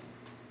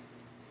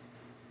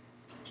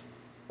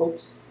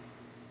 oops,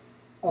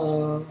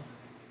 okay,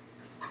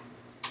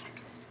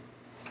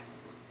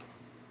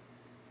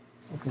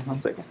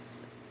 1 second.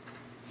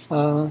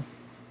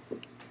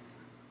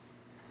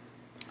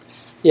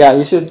 Yeah,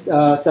 you should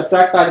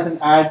subtract Paris and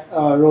add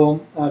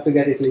Rome to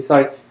get Italy.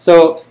 Sorry.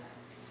 So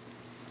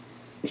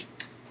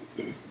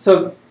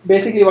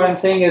basically what I'm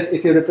saying is,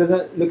 if you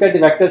look at the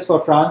vectors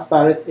for France,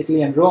 Paris,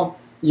 Italy, and Rome,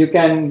 you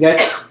can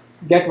get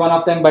one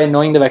of them by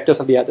knowing the vectors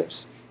of the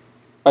others,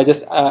 by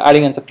just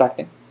adding and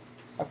subtracting.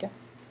 Okay.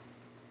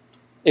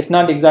 If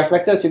not the exact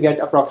vectors, you get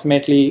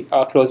approximately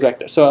close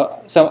vectors.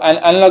 So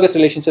analogous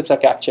relationships are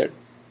captured.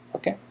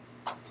 Okay.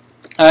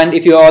 And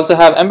if you also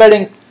have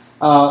embeddings,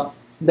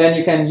 then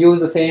you can use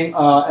the same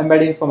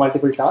embeddings for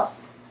multiple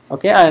tasks.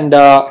 Okay. And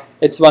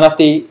it's one of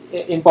the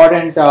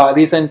important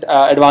recent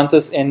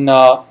advances in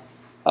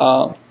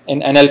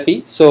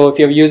NLP. So if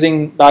you're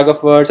using bag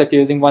of words, if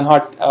you're using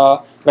one-hot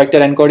vector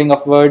encoding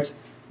of words,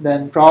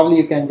 then probably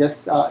you can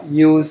just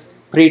use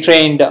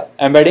pre-trained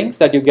embeddings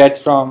that you get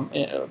from,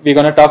 we're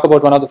going to talk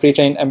about one of the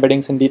pre-trained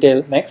embeddings in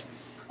detail next.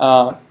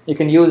 You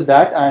can use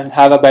that and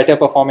have a better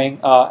performing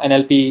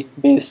NLP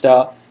based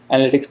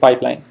analytics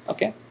pipeline.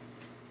 Okay.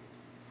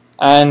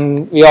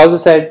 And we also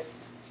said,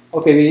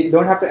 okay, we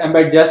don't have to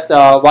embed just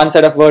one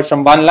set of words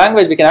from one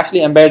language. We can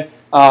actually embed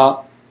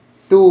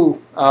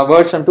 2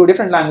 words from 2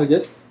 different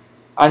languages,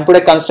 and put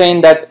a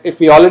constraint that if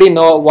we already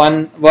know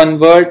one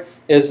word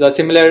is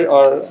similar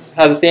or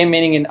has the same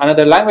meaning in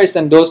another language,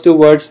 then those 2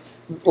 words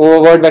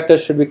or word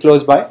vectors should be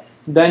close by.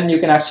 Then you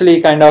can actually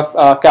kind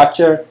of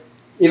capture,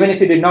 even if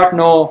you did not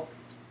know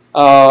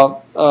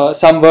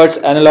some words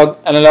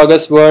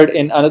analogous word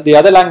in the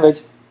other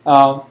language,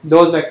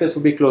 those vectors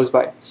would be close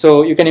by.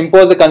 So you can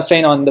impose the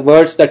constraint on the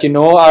words that you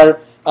know are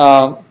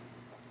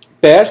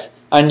pairs,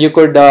 and you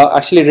could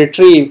actually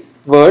retrieve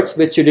words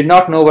which you did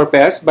not know were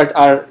pairs but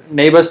are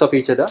neighbors of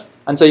each other,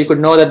 and so you could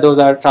know that those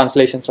are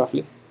translations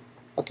roughly.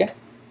 Okay.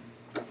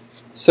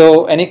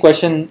 So any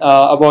question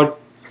about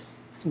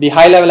the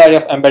high level area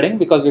of embedding,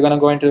 because we're going to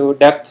go into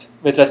depth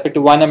with respect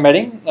to one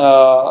embedding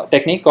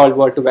technique called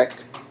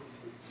Word2Vec.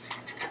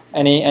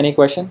 Any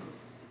question?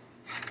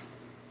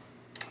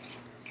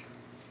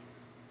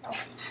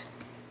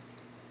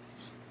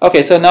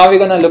 Okay, so now we're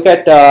going to look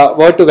at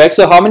Word2Vec.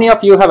 So how many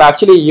of you have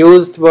actually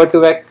used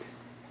Word2Vec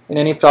in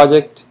any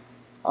project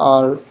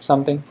or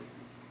something?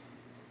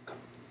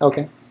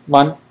 Okay,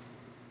 1.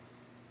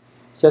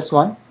 Just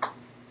 1.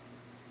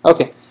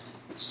 Okay,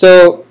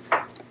 so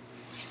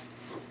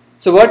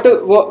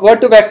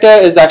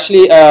Word2Vector is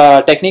actually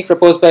a technique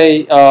proposed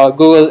by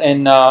Google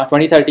in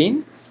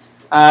 2013,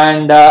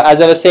 and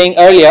as I was saying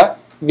earlier,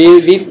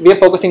 we are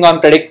focusing on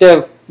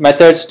predictive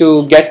methods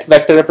to get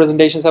vector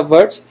representations of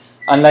words,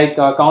 unlike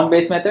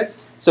count-based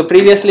methods. So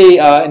previously,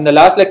 in the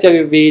last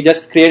lecture, we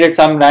just created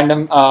some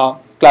random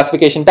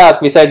classification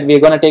task. We said we're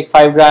going to take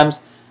 5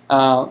 grams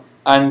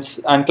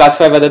and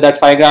classify whether that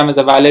 5 gram is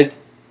a valid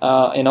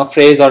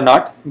phrase or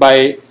not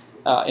by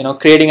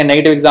creating a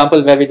negative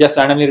example where we just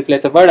randomly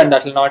replace a word, and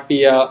that will not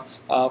be a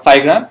 5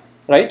 gram,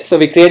 right? So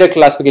we create a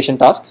classification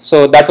task.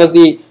 So that was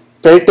the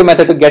predictive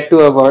method to get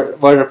to a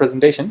word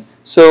representation.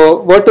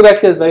 So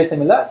Word2Vec is very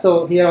similar.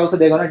 So here also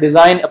they're going to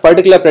design a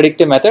particular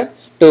predictive method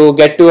to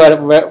get to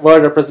a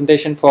word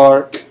representation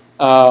for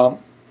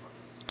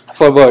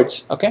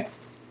words. Okay.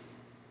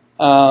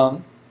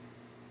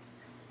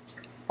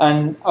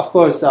 And of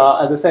course,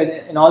 as I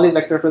said, in all these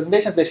vector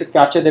representations, they should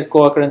capture their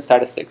co-occurrence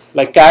statistics.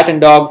 Like cat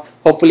and dog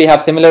hopefully have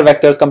similar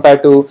vectors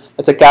compared to,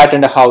 let's say, cat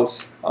and a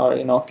house, or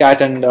cat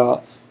and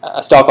a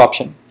stock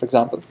option, for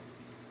example.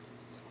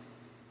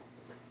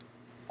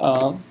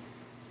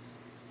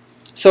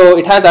 So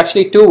it has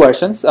actually two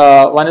versions.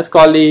 One is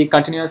called the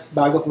continuous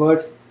bag of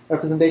words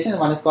representation,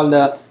 and one is called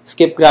the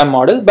skip-gram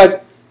model.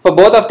 But for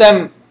both of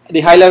them,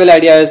 the high-level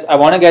idea is I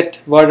want to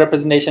get word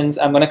representations.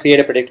 I'm going to create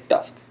a predictive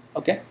task.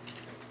 Okay.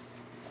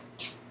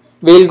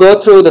 We'll go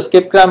through the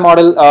skip-gram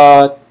model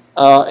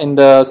in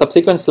the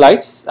subsequent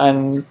slides,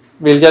 and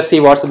we'll just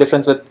see what's the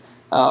difference with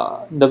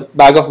the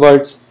bag of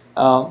words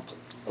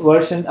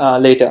version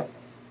later.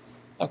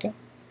 Okay.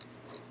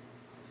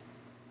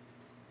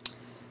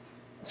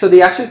 So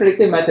the actual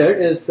predictive method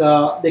is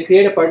they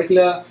create a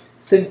particular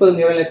simple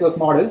neural network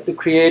model to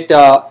create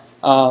that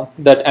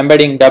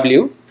embedding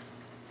W,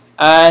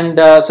 and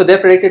so their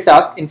predicted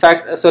task. In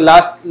fact, so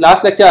last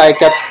lecture I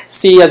kept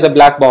C as a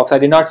black box. I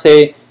did not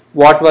say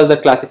what was the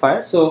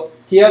classifier. So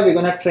here we're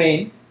going to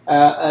train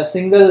a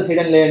single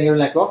hidden layer neural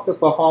network to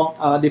perform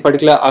the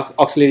particular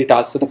auxiliary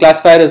task. So the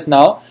classifier is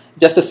now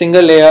just a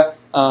single layer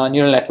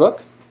neural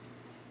network.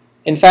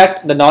 In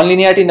fact, the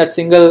nonlinearity in that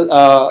single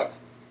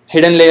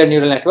hidden layer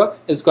neural network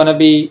is going to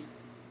be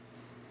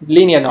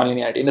linear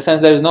nonlinearity, in the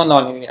sense there is no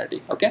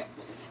nonlinearity. Okay.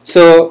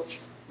 So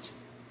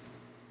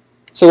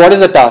what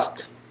is the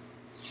task?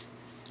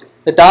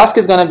 The task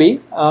is going to be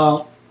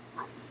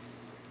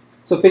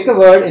so pick a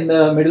word in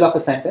the middle of a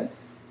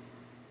sentence,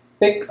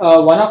 pick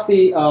one of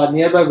the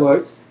nearby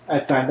words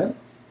at random,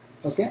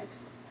 okay,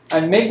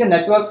 and make the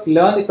network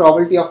learn the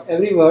probability of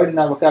every word in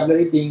our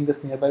vocabulary being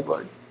this nearby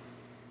word.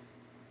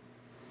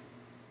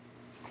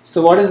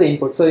 So what is the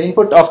input? So the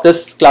input of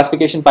this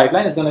classification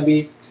pipeline is going to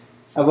be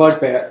a word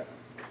pair,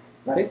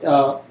 right?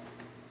 I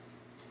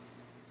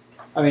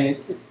mean,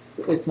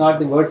 it's not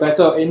the word pair.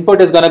 So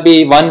input is going to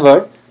be one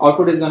word,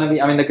 output is going to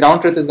be, I mean, the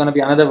ground truth is going to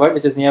be another word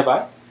which is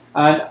nearby.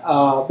 And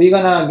we're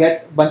gonna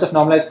get a bunch of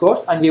normalized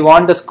scores, and we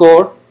want the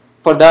score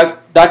for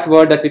that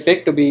word that we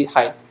pick to be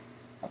high.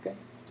 Okay.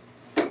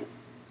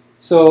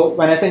 So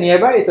when I say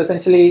nearby, it's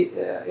essentially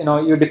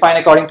you define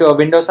according to a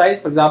window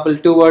size. For example,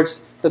 2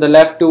 words to the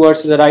left, 2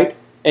 words to the right.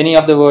 Any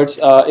of the words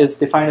is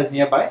defined as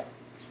nearby.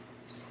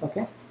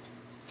 Okay.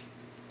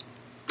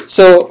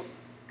 So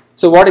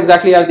what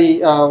exactly are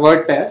the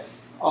word pairs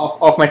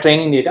of my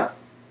training data?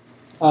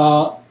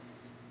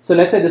 So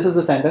let's say this is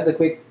the sentence: a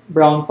quick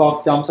brown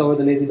fox jumps over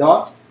the lazy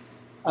dog,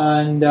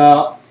 and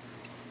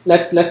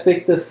let's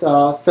pick this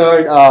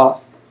third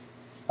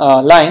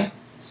line.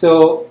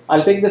 So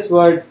I'll pick this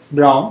word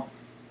brown,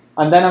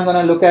 and then I'm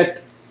going to look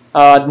at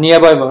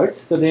nearby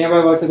words. So the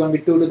nearby words are going to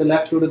be 2 to the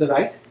left, 2 to the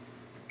right,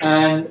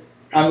 and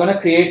I'm going to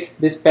create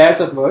these pairs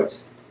of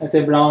words. Let's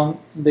say brown,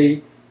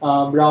 the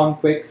brown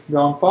quick,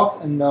 brown fox,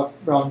 and the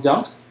brown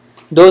jumps.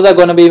 Those are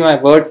going to be my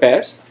word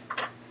pairs,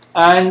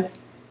 and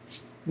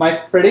my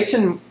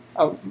prediction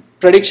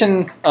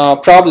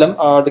problem,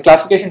 or the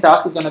classification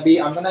task, is going to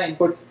be I'm going to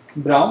input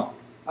brown,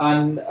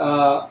 and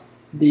at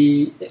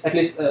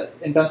least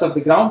in terms of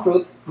the ground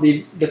truth,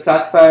 the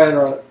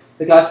classifier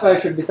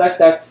should be such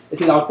that it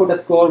will output a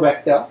score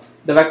vector.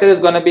 The vector is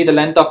going to be the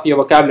length of your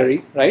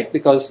vocabulary, right?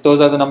 Because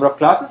those are the number of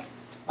classes.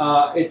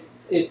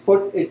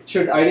 It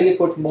should ideally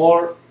put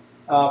more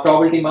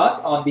probability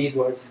mass on these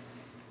words.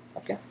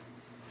 Okay,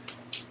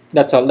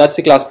 that's all. That's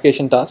the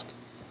classification task.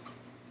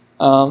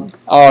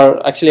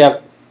 Or actually,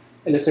 I've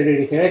illustrated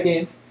it here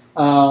again.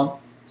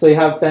 So you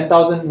have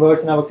 10,000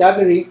 words in our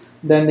vocabulary.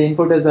 Then the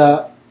input is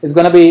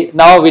going to be,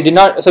 now we did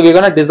not. So we're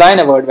going to design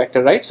a word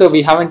vector, right? So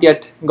we haven't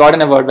yet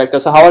gotten a word vector.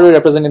 So how are we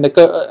representing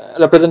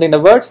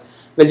the words?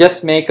 We'll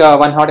just make a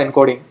one-hot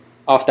encoding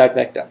of that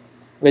vector,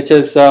 which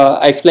is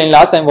I explained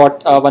last time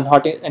what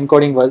one-hot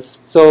encoding was.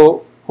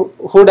 So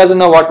who doesn't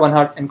know what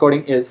one-hot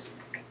encoding is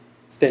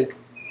still?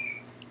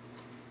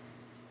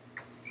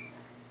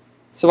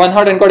 So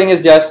one-hot encoding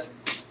is just,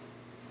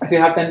 if you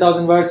have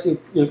 10,000 words,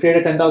 you'll create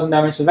a 10,000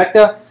 dimensional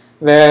vector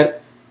where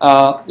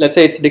let's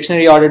say it's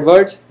dictionary ordered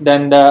words,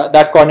 then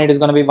that coordinate is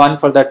going to be 1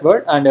 for that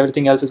word, and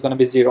everything else is going to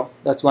be 0.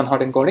 That's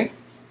one-hot encoding.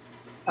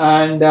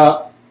 And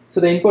so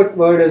the input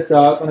word is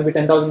going to be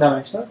 10,000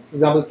 dimensional. For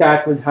example,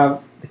 cat would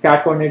have the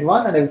cat coordinate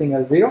 1 and everything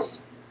else 0.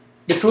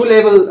 The true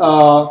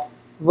label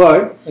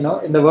word,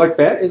 in the word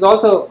pair, is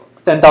also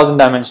 10,000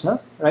 dimensional,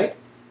 right?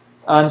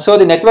 And so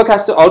the network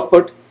has to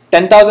output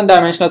 10,000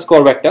 dimensional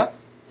score vector.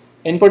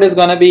 Input is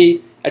going to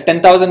be a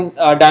 10,000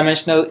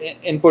 dimensional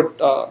input,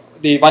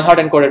 the one-hot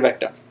encoded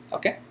vector.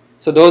 Okay,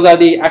 so those are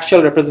the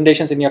actual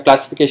representations in your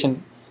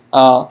classification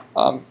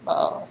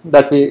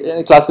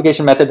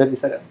classification method that we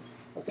set up.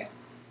 Okay,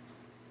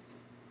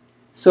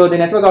 so the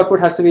network output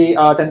has to be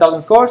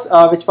 10,000 scores,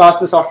 which pass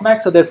through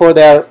softmax. So therefore,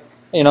 their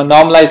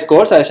normalized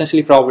scores are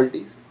essentially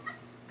probabilities.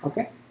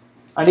 Okay,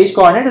 and each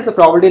coordinate is the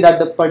probability that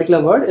the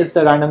particular word is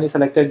the randomly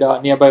selected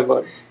nearby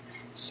word.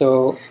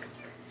 So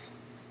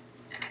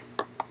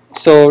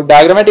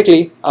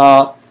diagrammatically,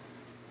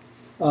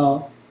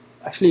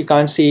 actually you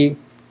can't see.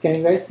 Can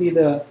you guys see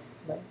the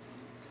lines?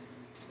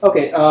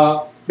 Okay.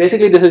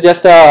 Basically, this is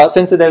just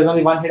since there is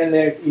only one hidden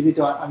layer, it's easy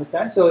to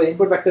understand. So the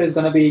input vector is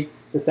going to be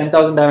this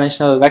 10,000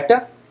 dimensional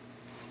vector.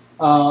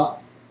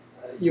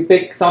 You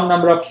pick some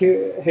number of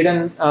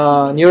hidden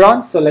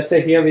neurons. So let's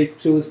say here we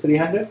choose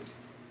 300.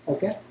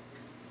 Okay,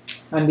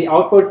 and the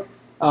output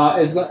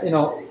is,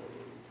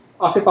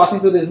 after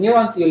passing through these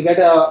neurons, you'll get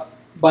a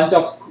bunch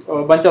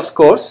of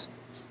scores,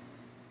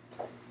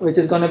 which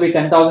is going to be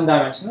 10,000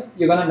 dimensional.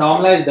 You're going to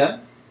normalize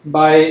them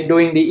by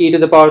doing the e to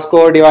the power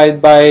score divided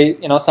by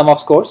sum of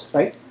scores,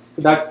 right?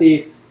 So that's the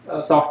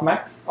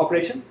softmax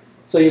operation.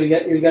 So you'll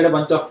get a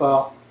bunch of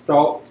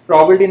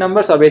probability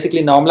numbers, or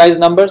basically normalized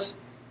numbers,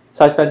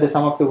 such that they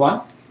sum up to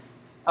 1.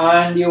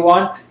 And you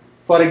want,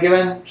 for a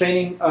given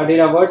training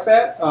data word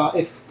pair,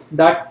 if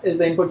that is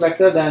the input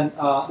vector, then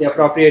the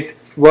appropriate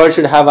word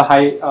should have a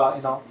high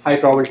high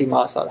probability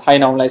mass or high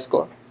normalized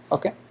score.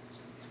 Okay.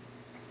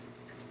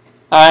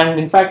 And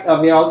in fact,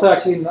 we are also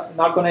actually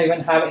not going to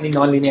even have any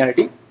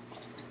nonlinearity.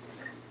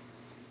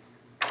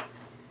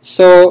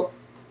 So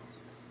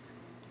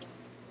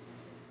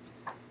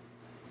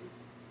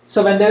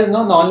when there is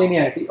no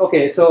nonlinearity,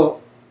 okay,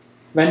 so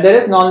when there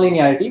is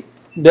nonlinearity,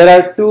 there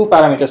are two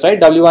parameters, right?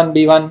 W1,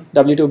 B1,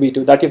 W2,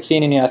 B2 that you've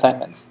seen in your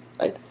assignments,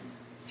 right?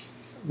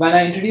 When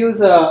I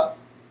introduce a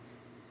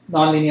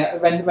nonlinear,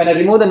 when I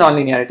remove the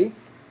nonlinearity,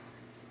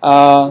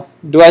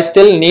 do I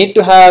still need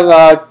to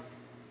have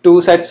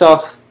two sets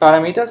of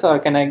parameters, or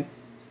can I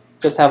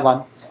just have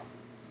one?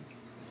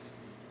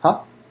 Huh?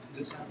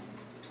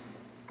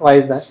 Why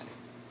is that?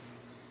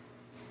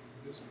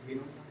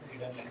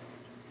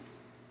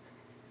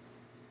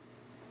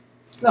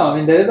 No, I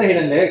mean there is a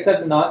hidden layer,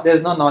 except there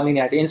is no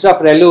nonlinearity. Instead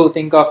of ReLU,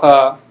 think of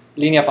a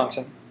linear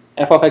function.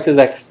 F of x is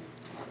x.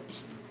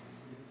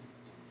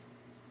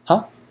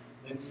 Huh?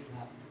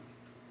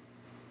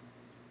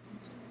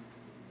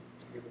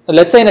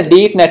 Let's say in a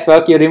deep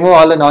network, you remove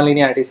all the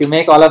nonlinearities. You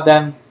make all of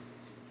them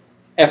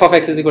f of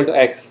x is equal to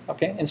x.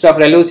 Okay. Instead of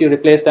ReLUs, you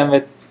replace them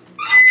with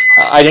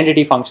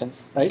identity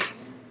functions, right?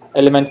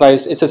 Element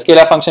wise, it's a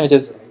scalar function which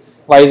is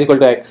y is equal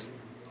to x.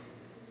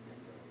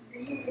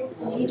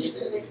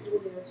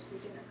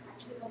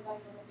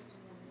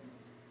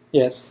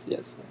 Yes.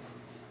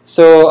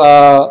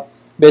 So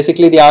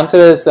basically, the answer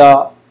is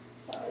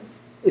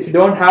if you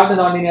don't have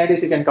the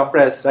nonlinearities, you can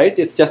compress, right?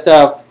 It's just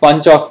a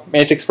bunch of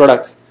matrix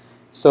products.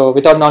 So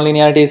without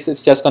nonlinearities,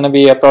 it's just going to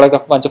be a product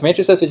of a bunch of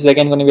matrices, which is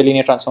again going to be a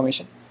linear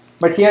transformation.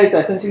 But here it's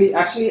essentially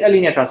actually a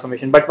linear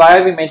transformation. But why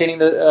are we maintaining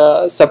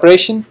the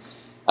separation?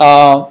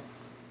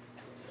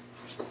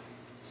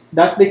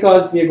 That's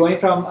because we are going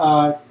from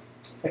a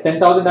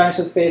 10,000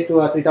 dimensional space to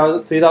a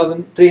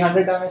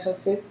 3,300 dimensional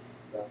space,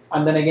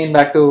 and then again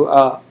back to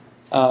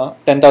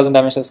 10,000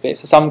 dimensional space.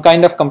 So some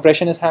kind of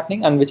compression is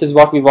happening, and which is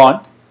what we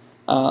want.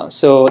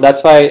 So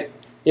that's why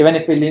even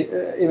if we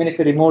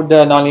remove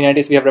the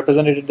nonlinearities, we have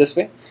represented it this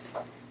way.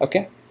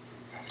 Okay.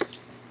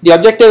 The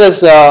objective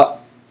is,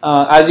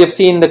 as you have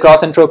seen, the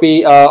cross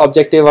entropy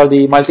objective, or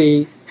the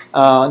multi-class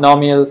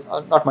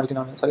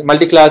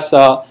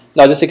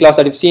logistic loss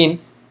that you've seen.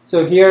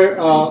 So here,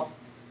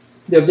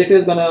 the objective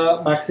is going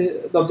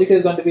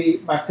to be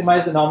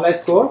maximize the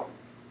normalized score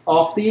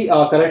of the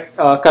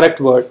correct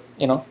word.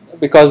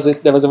 Because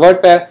there was a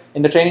word pair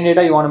in the training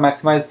data, you want to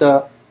maximize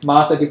the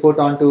mass that you put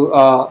onto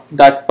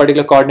that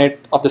particular coordinate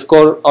of the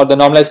score, or the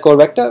normalized score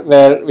vector,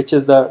 which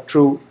is the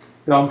true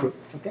ground truth.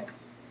 Okay.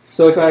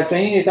 So if our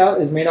training data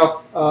is made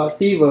of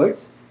t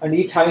words, and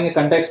each having a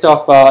context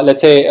of let's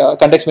say a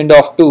context window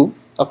of 2,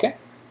 okay,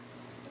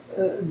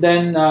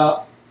 then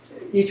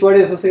each word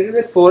is associated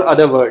with 4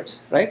 other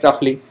words, right?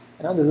 Roughly,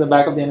 this is the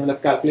back of the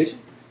envelope calculation.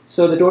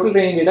 So the total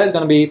training data is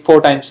going to be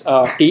 4 times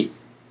t,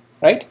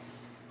 right?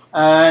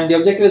 And the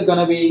objective is going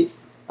to be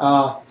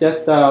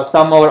just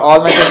sum over all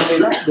my training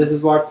data. This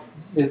is what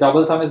this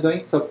double sum is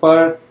doing. So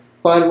per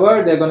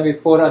word, there are going to be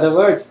 4 other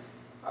words.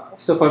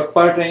 So for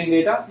per training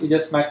data, you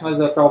just maximize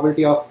the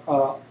probability of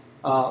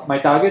my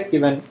target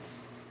given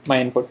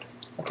my input.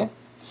 Okay.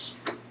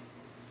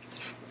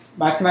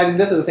 Maximizing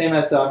this is the same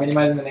as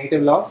minimizing the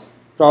negative log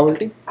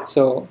probability.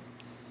 So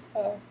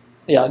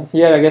yeah,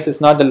 here I guess it's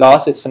not the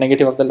loss; it's the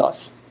negative of the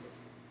loss.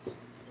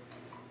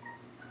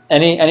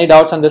 Any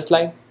doubts on this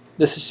slide?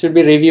 This should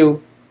be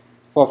review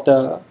of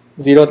the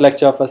 0th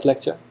lecture, first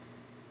lecture.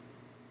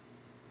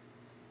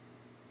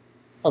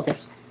 Okay.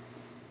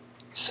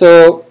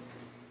 So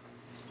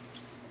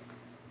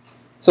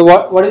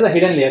what is the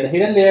hidden layer? The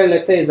hidden layer,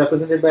 let's say, is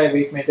represented by a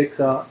weight matrix.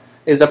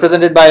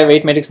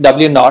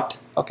 W naught.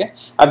 Okay.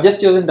 I've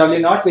just chosen W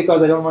naught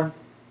because I don't want.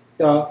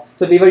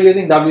 So we were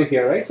using W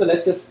here, right? So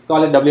let's just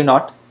call it W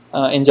naught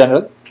in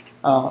general.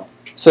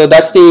 So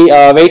that's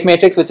the weight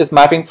matrix, which is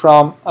mapping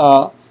from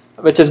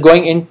which is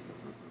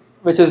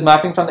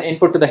mapping from the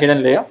input to the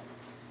hidden layer.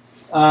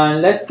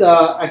 Let's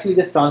actually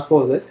just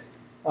transpose it,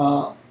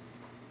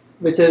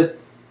 which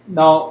is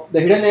now the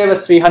hidden layer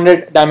was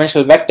 300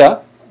 dimensional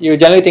vector. You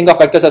generally think of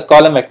vectors as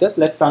column vectors.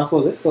 Let's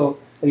transpose it. So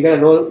we'll get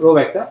a row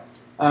vector,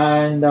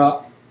 and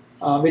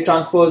we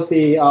transpose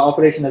the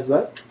operation as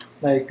well.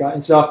 Like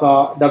instead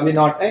of W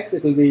naught X,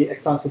 it will be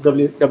X transpose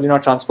W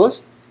naught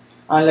transpose.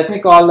 And let me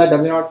call that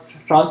W naught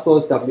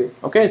transpose W.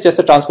 Okay, it's just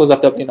a transpose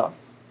of W naught.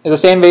 It's the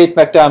same weight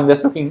vector. I'm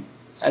just looking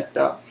at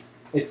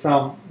it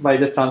from by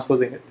just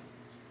transposing it.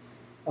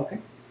 Okay.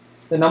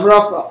 The number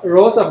of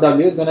rows of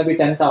W is going to be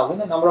 10,000.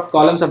 The number of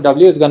columns of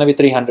W is going to be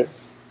 300.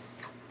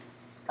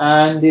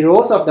 And the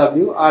rows of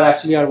W are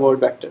actually our word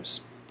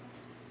vectors.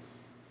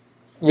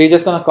 We're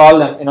just going to call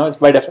them. It's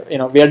by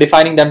we are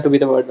defining them to be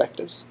the word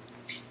vectors.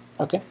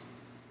 Okay.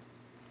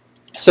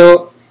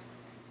 So,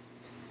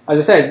 as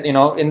I said,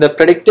 in the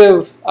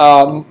predictive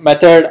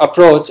method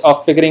approach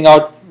of figuring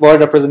out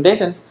word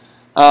representations,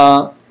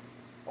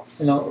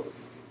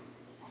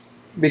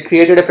 we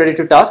created a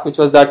predictive task, which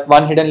was that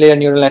one hidden layer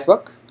neural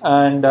network,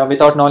 and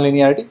without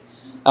nonlinearity,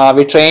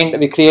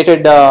 we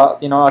created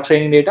our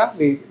training data.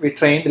 We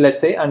trained, let's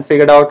say, and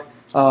figured out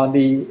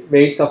the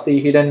weights of the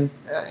hidden,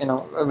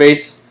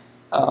 weights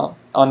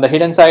on the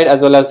hidden side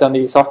as well as on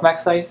the softmax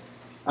side,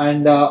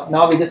 and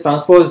now we just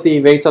transpose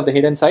the weights of the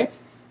hidden side,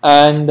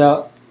 and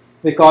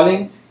we're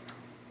calling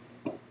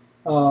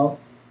the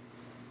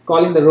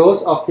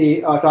rows of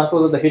the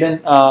transpose of the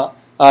hidden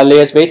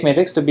layers weight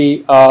matrix to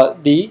be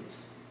the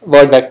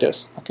word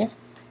vectors. Okay.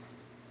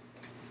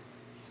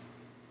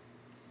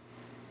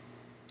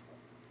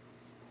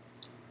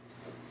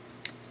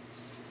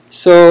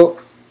 So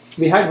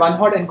we had one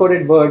hot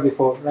encoded word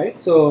before,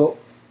 right? So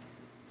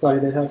sorry,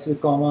 there has to be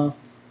comma.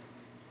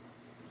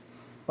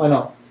 Oh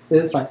no,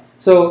 this is fine.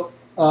 So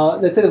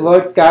let's say the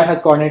word cat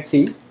has coordinate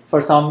C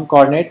for some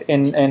coordinate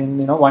in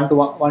 1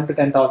 to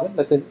 10,000.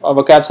 Let's say our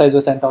vocab size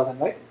was 10,000,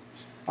 right?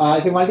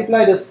 If you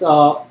multiply this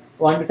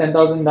 1 to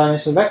 10,000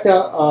 dimensional vector,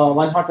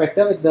 one hot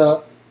vector with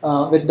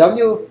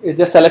W, it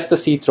just selects the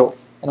C throw.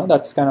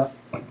 That's kind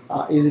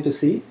of easy to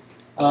see.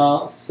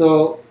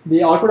 So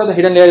the output of the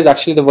hidden layer is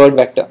actually the word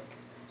vector,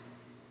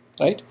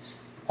 right?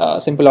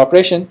 Simple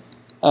operation,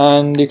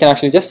 and you can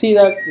actually just see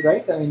that,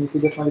 right? I mean, if you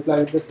just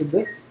multiply this with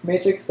this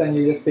matrix, then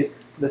you just pick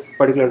this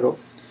particular row.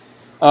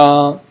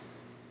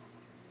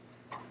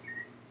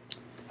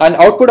 And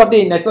output of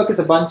the network is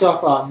a bunch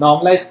of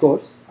normalized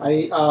scores,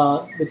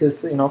 which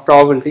is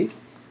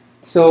probabilities.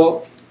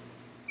 So,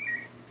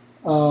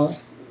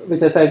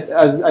 which I said,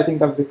 as I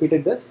think I've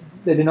repeated this,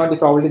 they denote the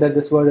probability that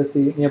this word is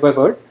the nearby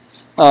word.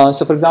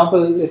 So, for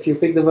example, if you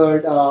pick the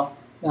word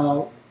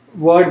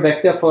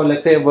vector for,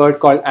 let's say, a word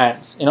called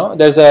ants,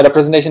 there's a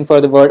representation for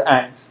the word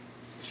ants,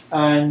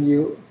 and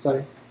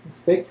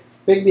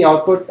pick the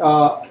output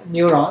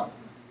neuron.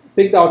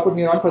 Pick the output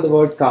neuron for the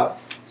word car.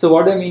 So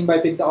what do I mean by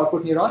pick the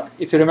output neuron?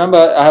 If you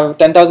remember, I have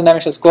 10,000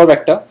 dimensional score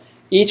vector.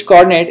 Each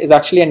coordinate is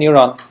actually a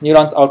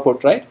neuron's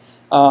output, right?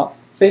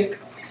 Pick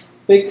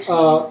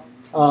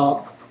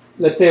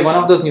let's say one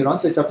of those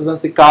neurons, which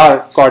represents the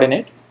car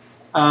coordinate.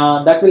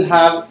 That will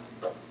have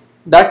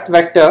that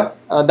vector,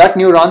 that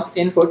neuron's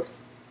input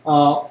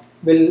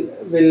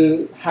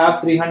will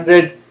have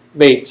 300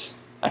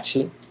 weights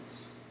actually,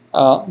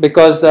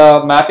 because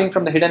mapping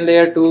from the hidden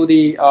layer to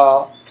the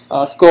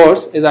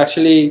scores is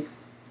actually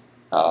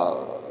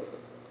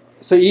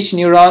so each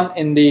neuron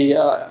in the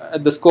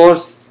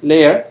scores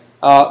layer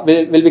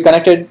will be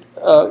connected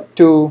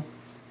to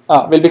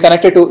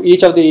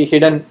each of the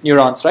hidden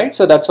neurons, right?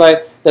 So that's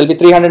why there will be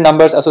 300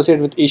 numbers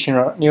associated with each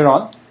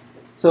neuron.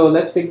 So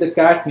let's pick the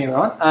cat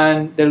neuron,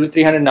 and there will be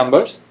 300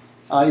 numbers.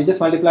 You just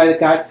multiply the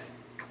cat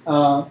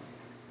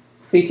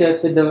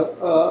features with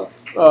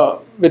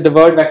the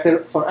word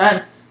vector for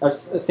ants.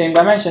 That's the same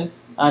dimension.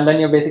 And then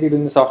you're basically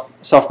doing the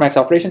softmax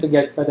operation to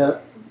get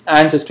whether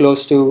ants is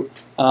close to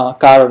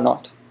car or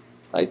not,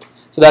 right?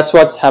 So that's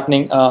what's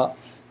happening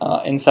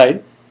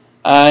inside.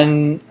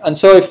 And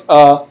so if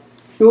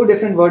two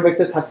different word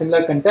vectors have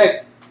similar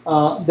context,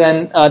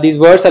 then these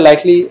words that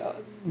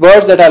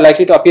are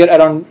likely to appear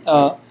around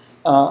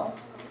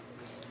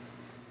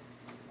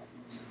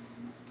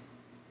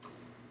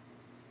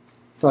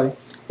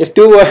if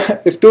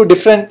two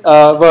different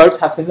words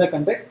have similar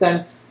context,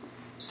 then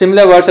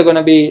similar words are going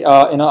to be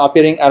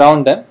appearing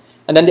around them,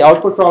 and then the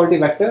output probability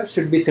vector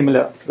should be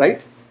similar,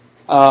 right?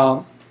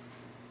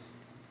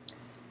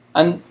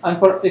 And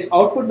for if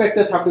output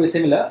vectors have to be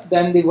similar,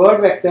 then the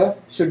word vector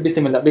should be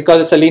similar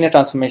because it's a linear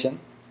transformation,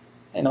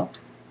 and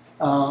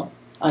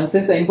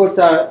since the inputs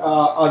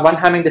are one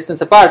Hamming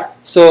distance apart,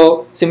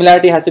 so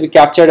similarity has to be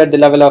captured at the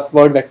level of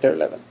word vector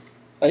level,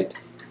 right?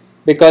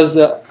 Because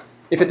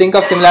if you think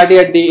of similarity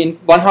at the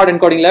one hot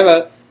encoding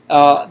level,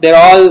 they're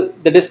all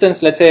the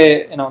distance. Let's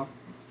say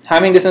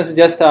Hamming distance is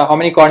just how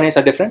many coordinates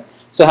are different.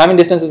 So Hamming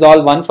distance is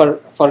all one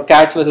for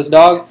cats versus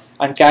dog,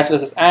 and cats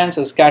versus ants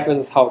versus cat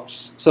versus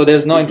house. So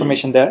there's no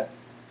information there.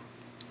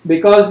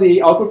 Because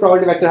the output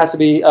probability vector has to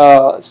be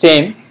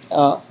same,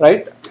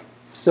 right?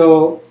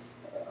 So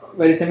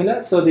very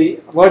similar. So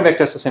the word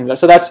vectors are similar.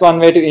 So that's one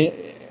way to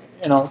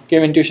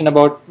give intuition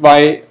about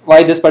why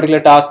this particular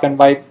task and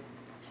why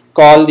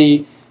call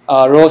the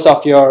rows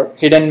of your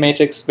hidden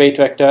matrix weight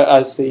vector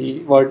as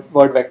the word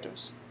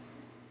vectors.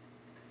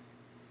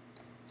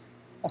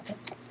 Okay.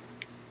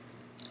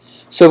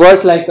 So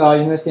words like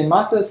university and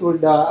masters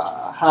would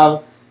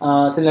have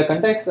similar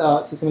context,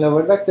 so similar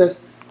word vectors,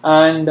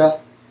 and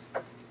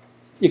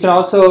you can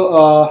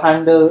also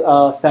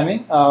handle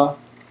stemming,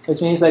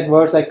 which means like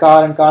words like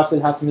car and cars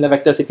will have similar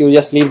vectors if you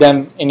just leave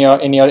them in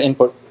your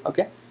input.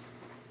 Okay.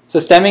 So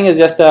stemming is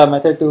just a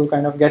method to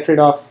kind of get rid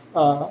of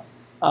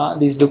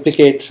these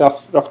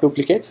rough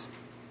duplicates.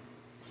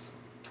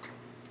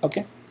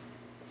 Okay.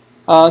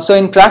 So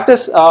in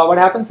practice, what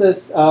happens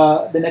is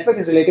the network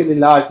is relatively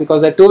large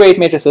because there are 2 weight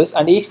matrices,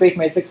 and each weight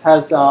matrix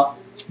has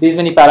these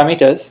many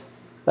parameters,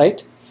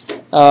 right?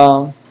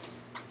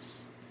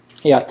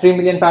 Yeah, 3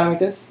 million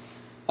parameters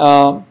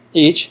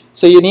each.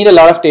 So you need a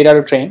lot of data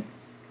to train,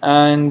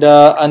 and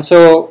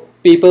so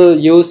people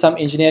use some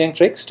engineering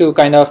tricks to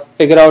kind of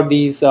figure out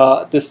these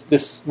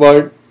this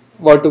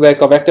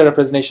Word2Vec or vector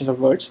representations of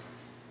words.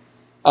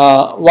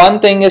 One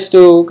thing is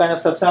to kind of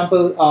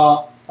subsample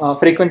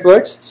frequent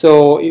words.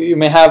 So you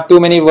may have too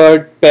many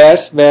word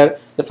pairs where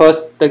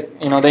the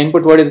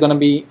input word is going to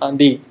be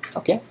the.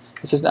 Okay,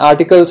 this is an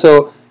article.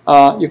 So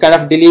you kind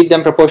of delete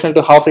them proportional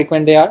to how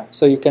frequent they are.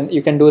 So you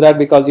can do that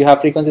because you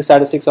have frequency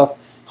statistics of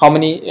how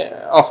many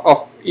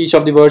of each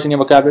of the words in your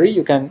vocabulary.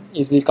 You can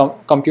easily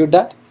compute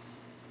that.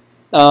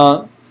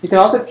 You can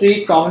also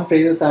treat common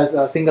phrases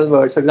as single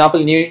words. For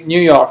example, New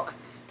York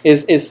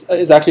is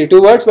actually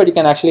 2 words, but you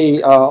can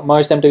actually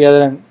merge them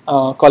together and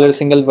call it a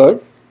single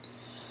word.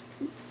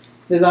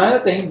 There's another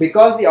thing,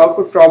 because the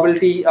output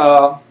probability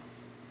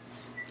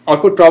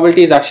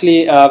is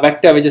actually a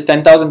vector which is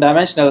 10,000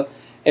 dimensional.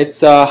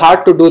 It's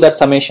hard to do that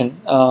summation.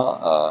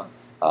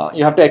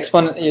 You have to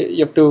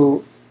you have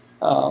to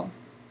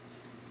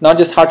not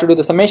just hard to do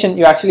the summation.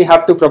 You actually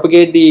have to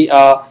propagate the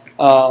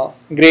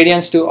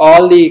gradients to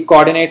all the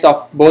coordinates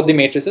of both the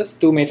matrices,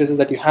 2 matrices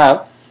that you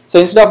have. So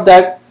instead of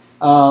that,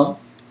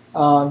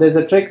 there's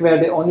a trick where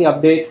they only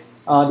update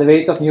the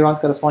weights of neurons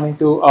corresponding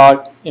to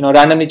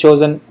randomly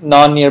chosen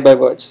non-nearby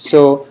words.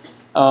 So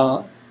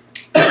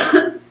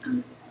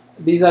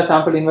these are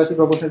sampled inversely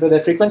proportional to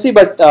their frequency,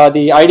 but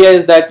the idea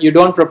is that you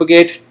don't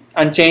propagate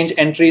and change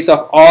entries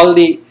of all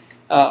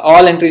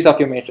entries of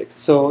your matrix.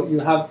 So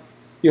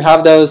you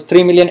have those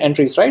 3 million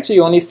entries, right? So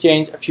you only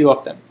change a few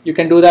of them. You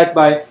can do that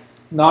by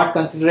not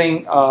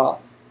considering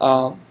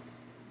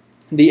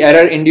the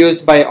error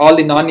induced by all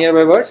the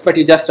non-nearby words, but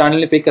you just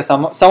randomly pick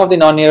some of the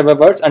non-nearby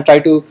words and try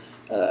to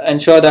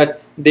ensure that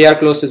they are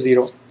close to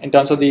 0 in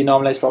terms of the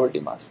normalized probability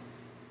mass.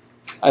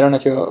 I don't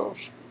know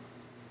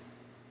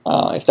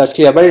if that's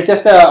clear, but it's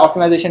just an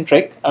optimization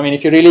trick. I mean,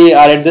 if you really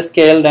are at this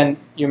scale, then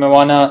you may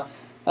want to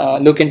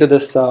look into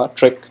this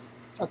trick.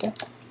 Okay.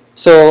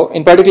 So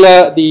in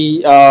particular,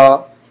 the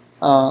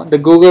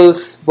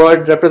Google's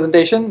word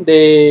representation,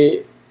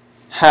 they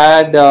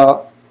had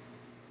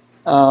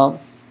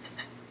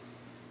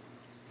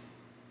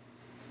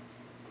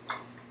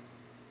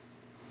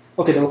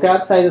okay, the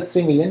vocab size is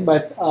 3 million,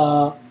 but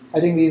I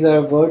think these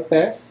are word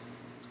pairs.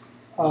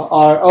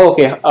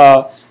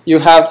 You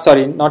have,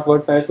 sorry, not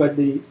word pairs, but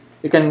you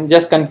can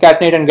just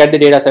concatenate and get the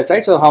data set,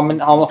 right? So how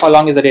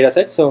long is the data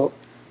set? So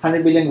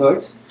 100 billion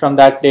words from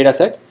that data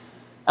set,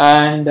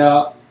 and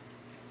the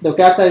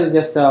vocab size is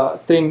just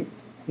 3,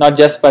 not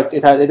just, but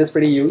it is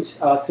pretty huge,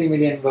 3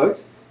 million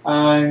words,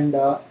 and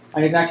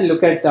you can actually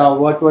look at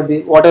what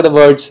are the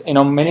words.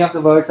 Many of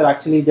the words are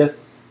actually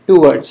just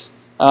 2 words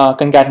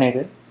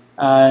concatenated.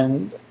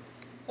 And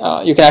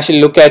you can actually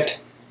look at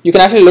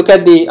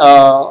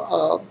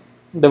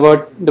the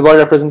word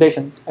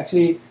representations.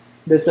 Actually,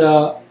 there's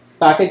a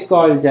package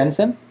called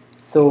Jensen.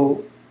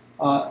 So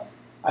I'll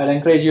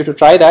encourage you to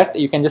try that.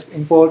 You can just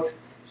import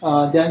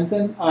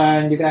Jensen,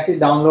 and you can actually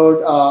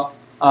download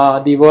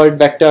the word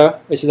vector,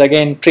 which is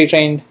again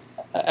pre-trained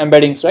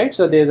embeddings, right?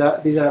 So these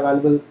are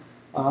available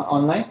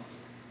online.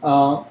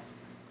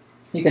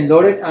 You can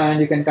load it, and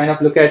you can kind of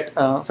look at,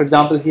 for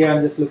example, here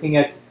I'm just looking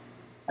at.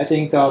 I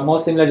think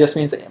most similar just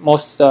means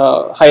most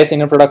highest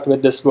inner product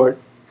with this word.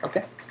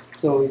 Okay,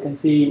 so you can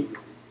see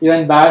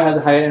even bad has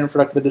a higher inner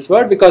product with this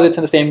word because it's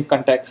in the same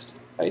context,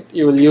 right?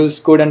 You will use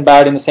good and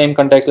bad in the same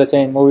context, let's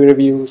say in movie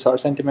reviews or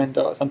sentiment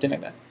or something like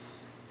that.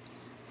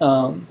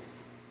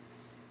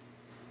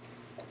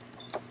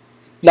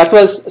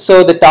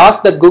 So the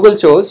task that Google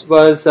chose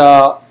was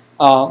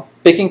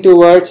picking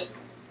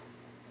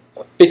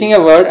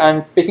a word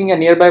and picking a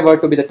nearby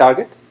word to be the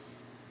target.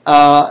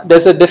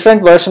 There's a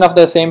different version of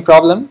the same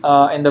problem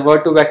in the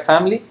Word2Vec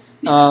family,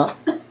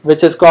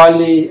 which is called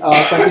the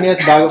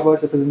continuous bag of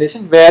words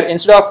representation, where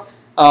instead of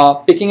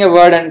picking a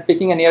word and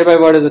picking a nearby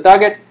word as a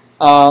target,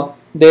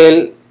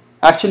 they'll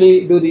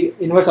actually do the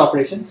inverse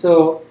operation.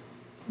 So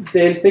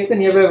they'll pick the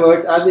nearby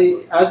words as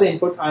the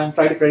input and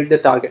try to predict the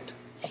target.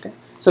 Okay.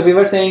 So we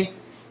were saying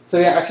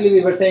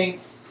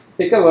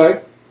pick a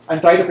word and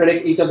try to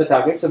predict each of the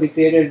targets. So we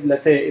created,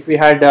 let's say, if we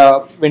had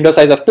a window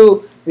size of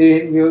 2,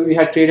 we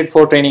had created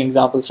 4 training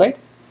examples, right?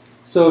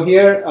 So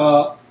here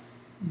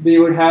we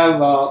would have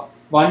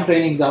one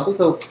training example.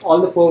 So all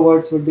the 4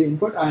 words would be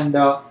input, and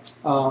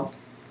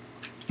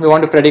we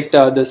want to predict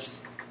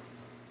this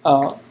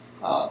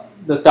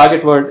the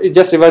target word. It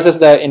just reverses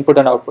the input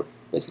and output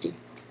basically.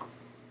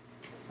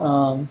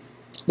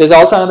 There's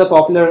also another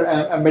popular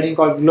embedding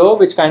called Glow,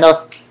 which kind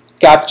of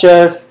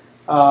captures,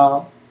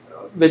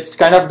 which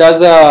kind of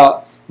does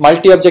a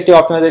multi-objective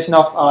optimization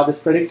of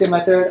this predictive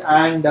method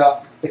and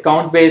the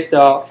count-based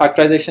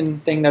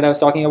factorization thing that I was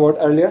talking about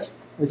earlier,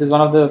 which is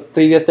one of the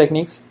previous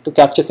techniques to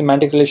capture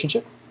semantic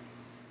relationship.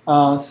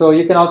 So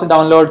you can also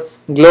download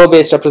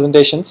Glow-based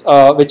representations,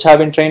 which have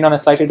been trained on a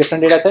slightly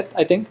different data set,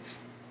 I think.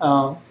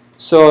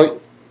 So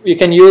you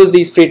can use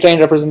these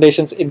pre-trained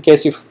representations in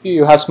case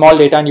you have small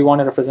data and you want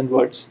to represent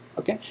words.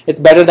 Okay, it's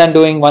better than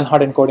doing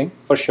one-hot encoding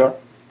for sure.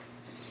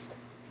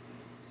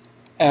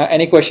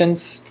 Any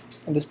questions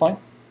at this point?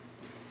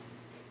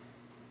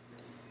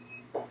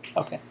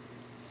 Okay.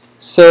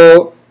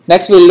 So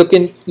next we'll look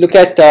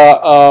at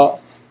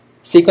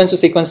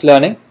sequence-to-sequence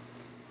learning.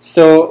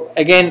 So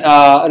again,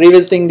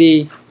 revisiting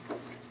the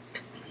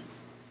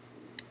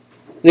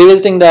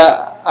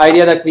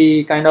idea that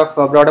we kind of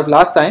brought up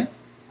last time.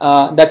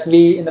 That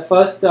we, in the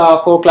first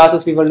 4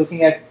 classes, we were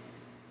looking at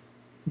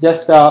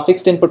just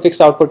fixed input,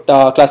 fixed output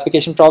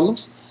classification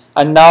problems,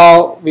 and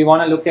now we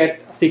want to look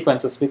at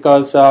sequences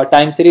because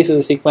time series is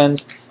a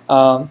sequence,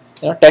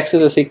 text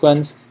is a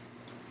sequence,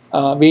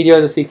 video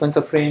is a sequence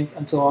of frames,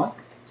 and so on.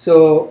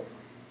 So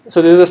this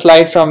is a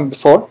slide from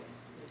before.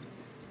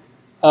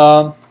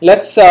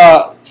 Let's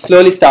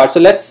slowly start.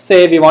 So let's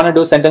say we want to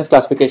do sentence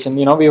classification.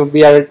 We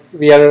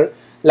are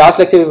last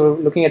lecture we were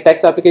looking at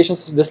text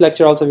applications. This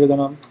lecture also we're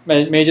going to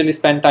majorly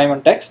spend time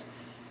on text.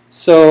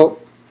 So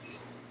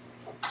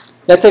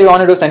let's say we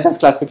want to do sentence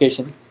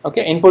classification.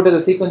 Okay, input is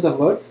a sequence of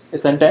words, a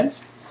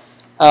sentence,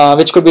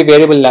 which could be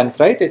variable length,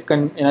 right? It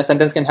can, a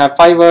sentence can have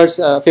 5 words,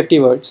 50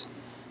 words,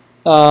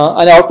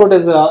 and the output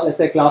is let's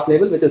say class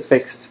label, which is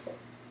fixed.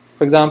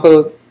 For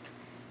example,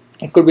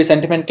 it could be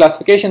sentiment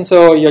classification.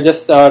 So you're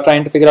just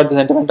trying to figure out the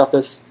sentiment of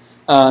this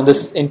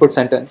this input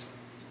sentence.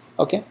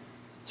 Okay,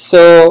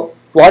 so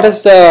what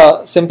is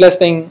the simplest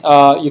thing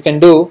you can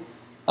do,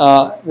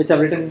 which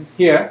I've written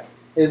here,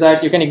 is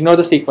that you can ignore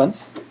the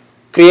sequence,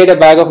 create a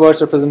bag of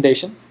words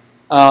representation,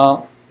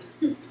 and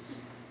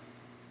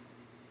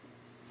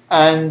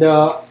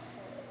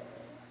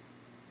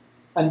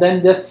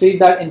then just treat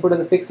that input as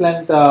a fixed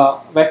length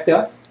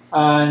vector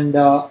and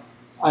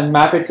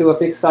map it to a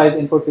fixed size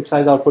input, fixed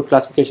size output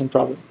classification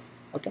problem.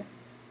 Okay.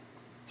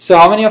 So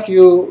how many of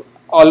you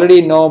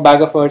already know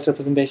bag of words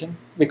representation?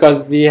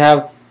 Because we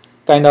have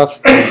kind of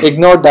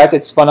ignored that.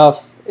 It's one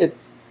of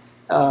the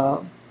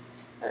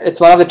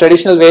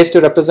traditional ways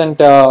to represent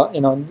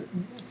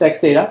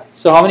text data.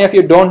 So how many of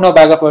you don't know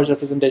bag of words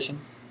representation?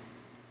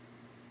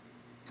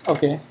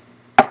 Okay.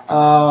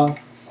 So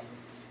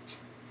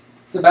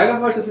bag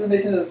of words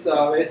representation is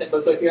very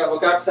simple. So if you have a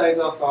vocab size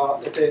of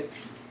let's say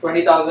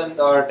 20,000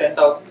 or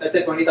 10,000, let's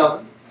say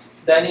 20,000,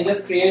 then you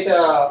just create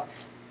a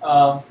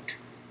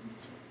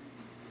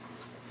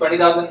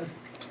 20,000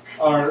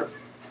 or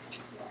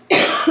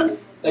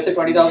let's say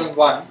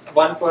 20,001,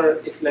 one for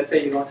if let's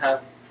say you don't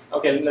have,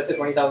 okay, let's say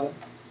 20,000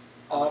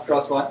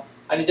 cross 1,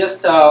 and you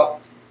just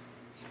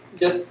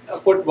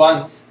put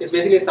ones. It's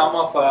basically a sum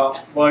of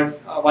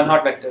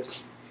one-hot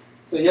vectors.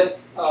 So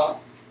just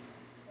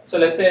so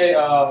let's say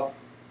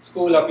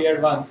school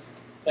appeared once,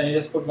 then you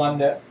just put 1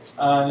 there.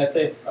 Let's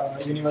say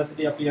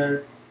university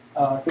appeared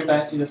 2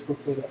 times, you just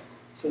put 2 there.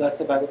 So that's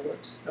a bag of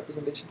words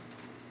representation.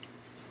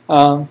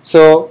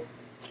 So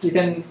you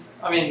can,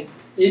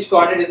 each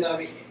coordinate is going to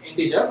be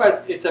integer,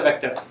 but it's a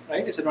vector,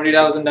 right? It's a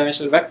 20,000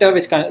 dimensional vector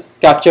which kind of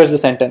captures the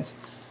sentence.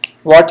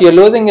 What you're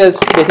losing is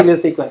basically the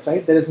sequence,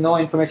 right? There is no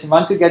information.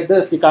 Once you get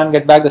this, you can't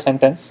get back the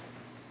sentence.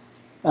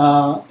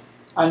 And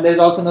there's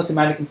also no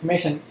semantic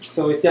information.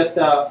 So it's just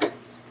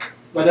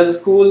whether the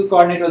school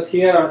coordinate was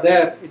here or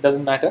there, it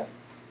doesn't matter.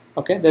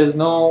 Okay, there's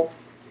no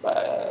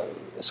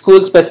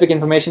school specific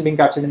information being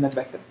captured in that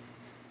vector.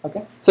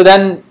 Okay, so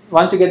then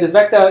once you get this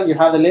vector, you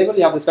have the label,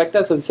 you have this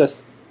vector, so it's a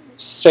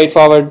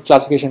straightforward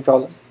classification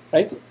problem,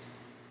 right?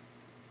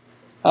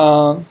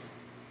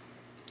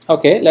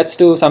 Okay, let's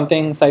do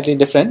something slightly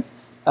different.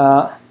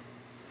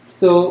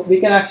 So we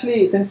can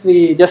actually, since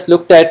we just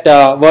looked at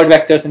word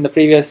vectors in the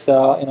previous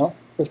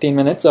 15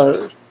 minutes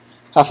or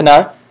half an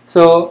hour,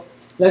 so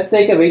let's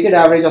take a weighted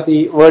average of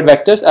the word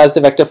vectors as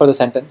the vector for the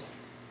sentence.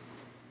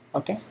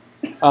 Okay,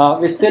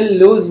 we still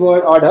lose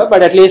word order,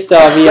 but at least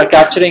we are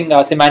capturing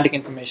semantic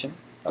information.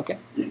 Okay,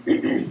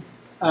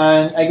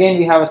 and again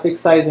we have a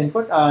fixed size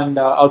input and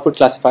output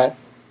classifier,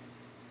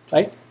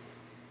 right?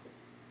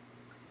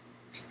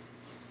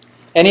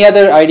 Any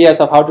other ideas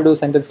of how to do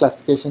sentence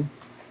classification?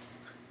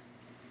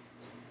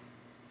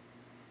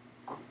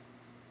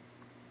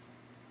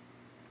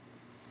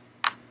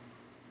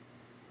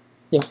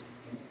 Yeah. Can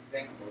you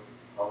explain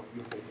how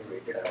you take a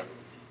weighted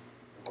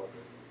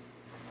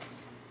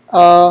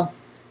average?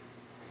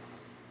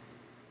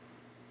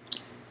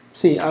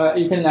 See,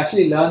 you can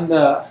actually learn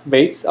the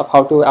weights of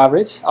how to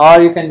average,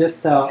 or you can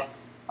just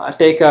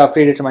take a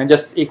predetermined,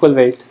 just equal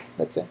weight,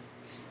 let's say.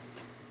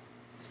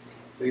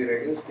 So you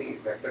reduce the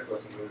vector to a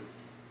single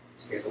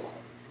scalar.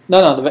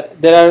 No,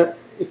 there are,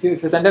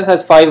 if a sentence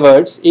has 5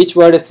 words, each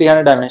word is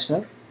 300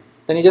 dimensional,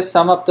 then you just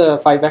sum up the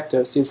 5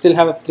 vectors. You still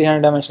have a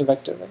 300 dimensional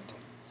vector, right?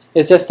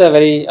 It's just a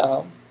very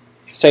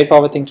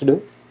straightforward thing to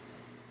do.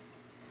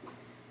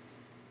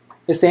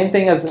 The same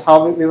thing as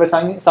how we were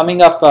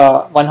summing up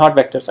one hot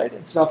vectors, right?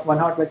 Instead of one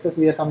hot vectors,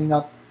 we are summing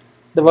up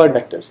the word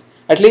vectors.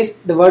 At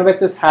least the word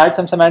vectors had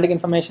some semantic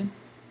information,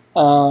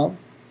 but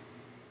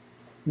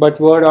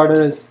word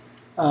order is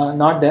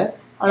not there.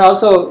 And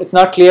also, it's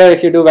not clear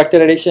if you do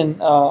vector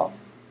addition,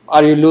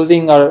 are you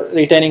losing or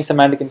retaining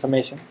semantic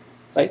information,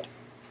 right?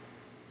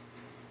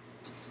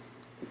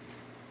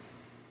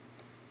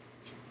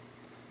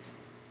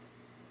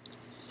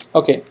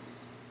 Okay,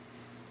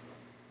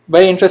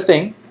 very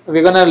interesting.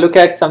 We're going to look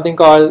at something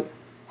called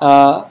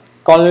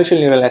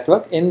convolutional neural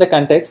network in the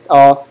context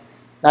of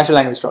natural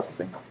language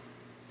processing.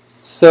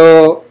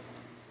 So,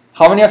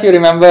 how many of you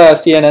remember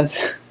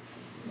CNNs?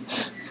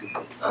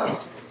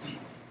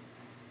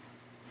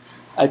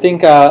 I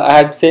think I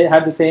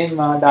had the same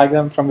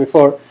diagram from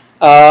before.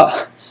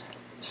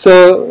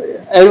 So,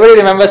 everybody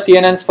remembers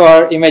CNNs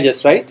for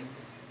images, right?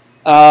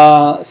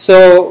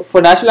 So,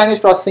 for natural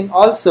language processing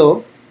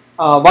also,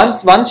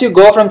 once you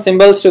go from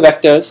symbols to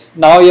vectors,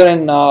 now you're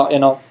in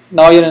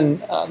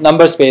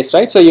number space,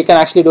 right? So you can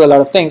actually do a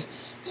lot of things.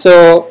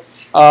 So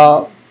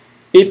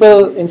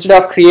people,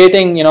 instead of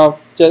creating,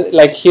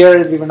 like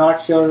here we were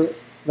not sure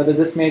whether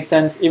this made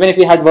sense. Even if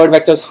we had word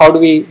vectors, how do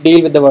we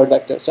deal with the word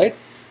vectors, right?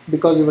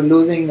 Because we were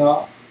losing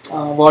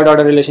word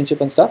order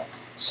relationship and stuff.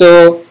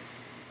 So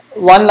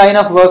one line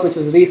of work which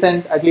was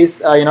recent, at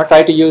least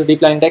try to use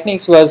deep learning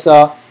techniques, was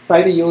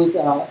try to use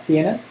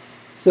CNNs.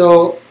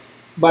 So,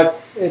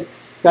 but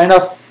it's kind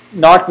of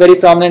not very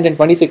prominent in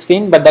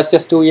 2016, but that's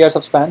just 2 years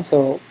of span,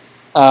 so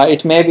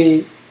it may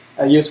be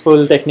a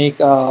useful technique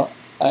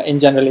in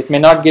general. It may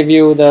not give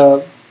you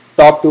the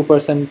top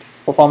 2%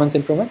 performance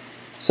improvement.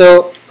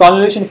 So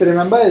convolution, if you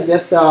remember, is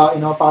just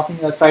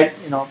passing a slide,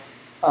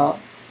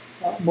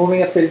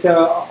 moving a filter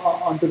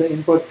onto the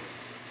input.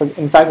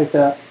 In fact,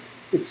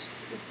 it's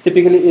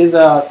typically is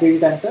a 3D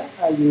tensor.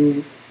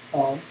 You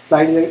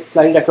slide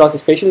it across a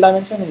spatial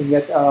dimension, and you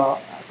get a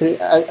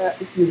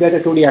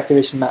 2D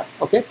activation map,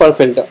 okay, per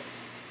filter,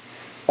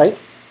 right?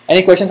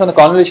 Any questions on the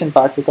convolution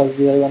part, because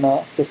we are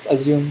gonna just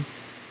assume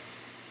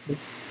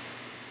this.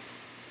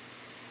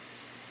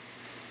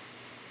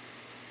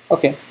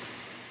 Okay,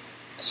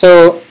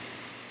 so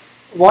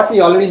what we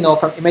already know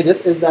from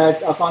images is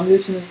that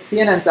convolution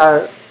CNNs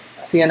are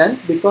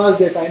CNNs because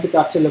they are trying to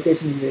capture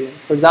location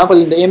invariance. For example,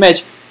 in the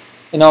image,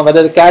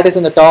 whether the cat is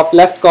in the top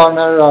left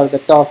corner or the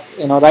top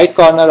right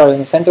corner or in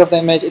the center of the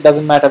image, it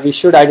doesn't matter. We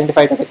should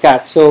identify it as a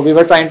cat. So we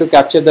were trying to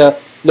capture the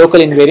local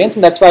invariance,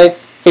 and that's why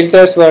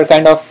filters were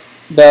kind of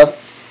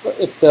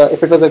if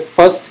it was a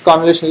first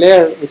convolution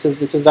layer, which is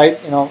right,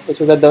 which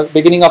was at the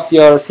beginning of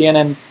your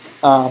CNN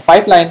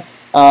pipeline,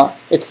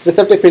 its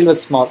receptive field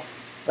was small,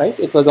 right?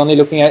 It was only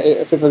looking at,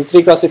 if it was a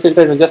 3x3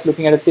 filter, it was just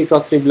looking at a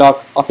 3x3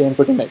 block of your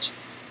input image,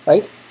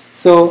 right?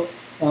 So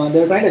they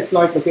were trying to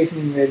exploit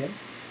location invariance.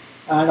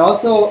 And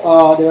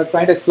also they were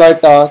trying to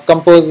exploit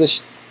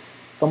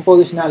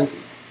compositionality,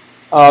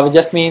 which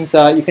just means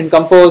you can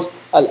compose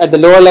at the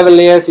lower level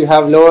layers. You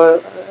have lower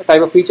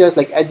type of features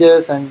like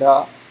edges and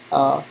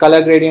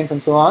color gradients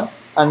and so on.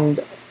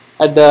 And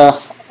at the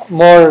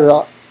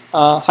more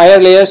higher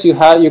layers,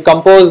 you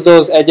compose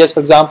those edges, for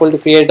example, to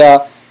create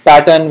a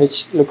pattern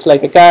which looks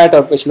like a cat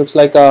or which looks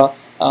like a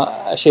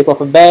shape of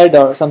a bed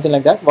or something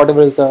like that.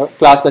 Whatever is the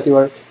class that you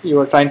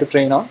were trying to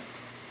train on.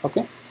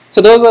 Okay,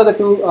 so those were the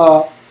two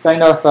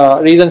kind of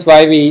reasons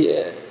why we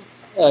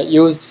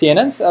used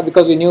CNNs,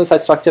 because we knew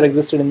such structure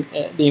existed in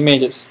the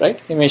images, right?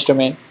 Image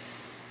domain.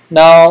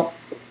 Now,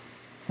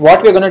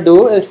 what we're going to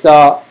do is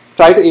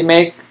try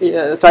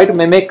to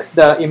mimic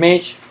the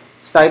image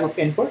type of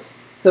input.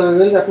 So we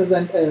will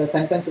represent a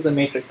sentence as a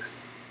matrix,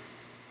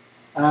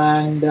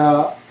 and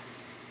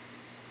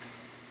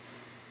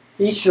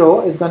each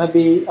row is going to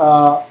be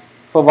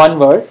for one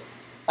word,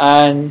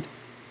 and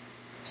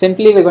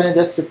simply we're going to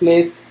just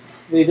replace.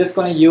 We're just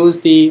going to use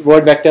the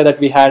word vector that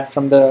we had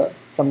from the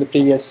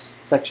previous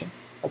section.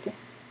 Okay,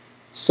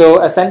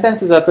 so a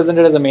sentence is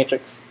represented as a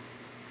matrix.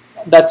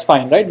 That's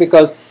fine, right?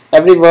 Because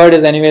every word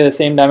is anyway the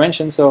same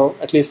dimension, so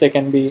at least they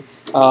can be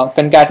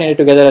concatenated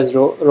together as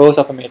rows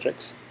of a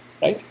matrix,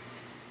 right?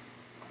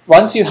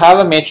 Once you have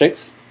a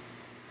matrix,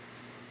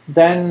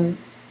 then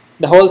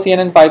the whole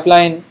CNN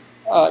pipeline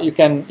you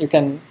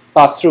can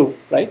pass through,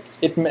 right?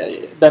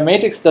 The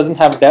matrix doesn't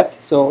have depth,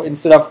 so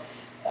instead of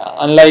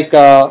unlike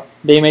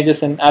the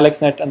images in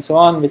AlexNet and so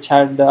on, which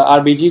had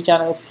RBG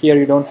channels, here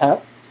you don't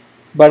have.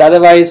 But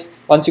otherwise,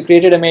 once you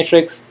created a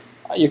matrix,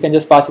 you can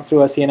just pass it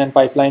through a CNN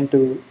pipeline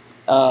to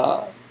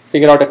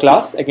figure out a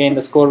class. Again,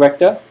 the score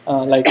vector,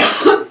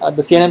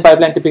 the CNN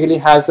pipeline typically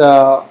has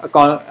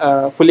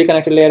a fully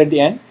connected layer at the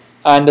end,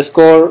 and the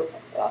scores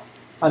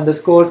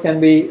can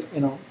be,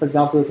 for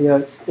example,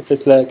 here if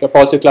it's like a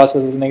positive class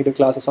versus a negative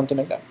class or something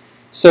like that.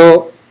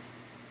 So,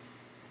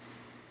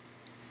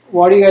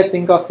 what do you guys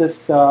think of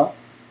this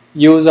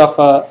use of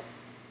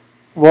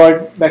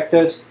word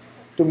vectors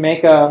to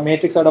make a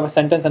matrix out of a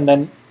sentence and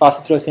then pass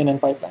it through a CNN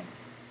pipeline.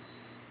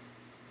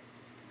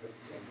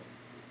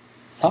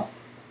 Huh?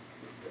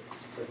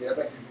 So the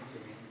other sentence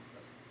will mean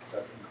a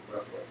certain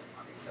number of words,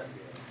 not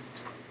exactly,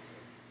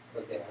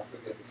 but they have to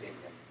get the same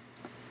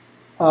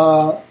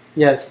length.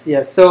 Yes,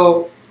 yes.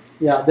 So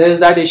yeah, there is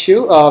that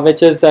issue,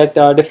 which is that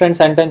different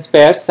sentence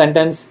pairs,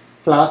 sentence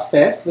class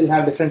pairs will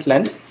have different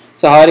lengths.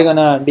 So how are you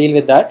gonna deal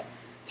with that?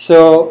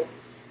 So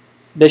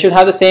they should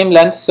have the same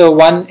length. So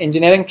one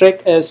engineering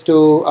trick is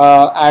to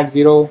add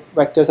 0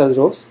 vectors as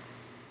rows.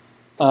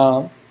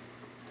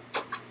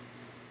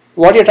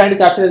 What you're trying to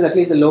capture is at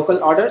least the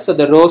local order. So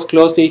the rows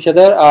close to each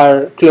other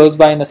are close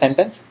by in the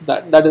sentence.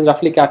 That is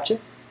roughly captured,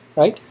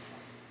 right?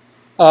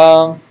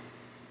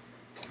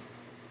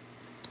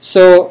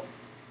 So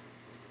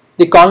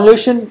the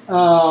convolution.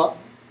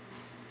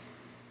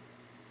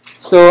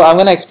 So I'm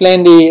going to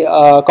explain the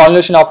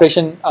convolution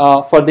operation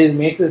for this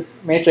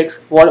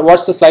matrix.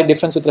 What's the slight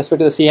difference with respect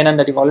to the CNN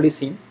that you've already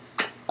seen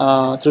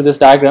through this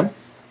diagram?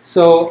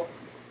 So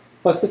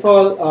first of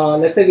all,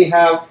 let's say we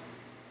have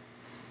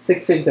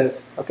 6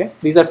 filters. Okay,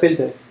 these are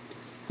filters.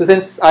 So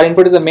since our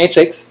input is a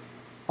matrix,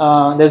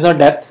 there's no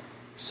depth,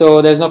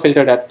 so there's no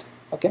filter depth.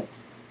 Okay,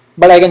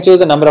 but I can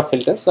choose a number of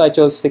filters. So I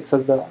chose 6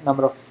 as the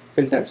number of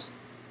filters.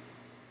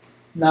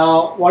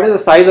 Now, what is the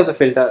size of the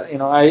filter?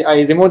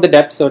 I removed the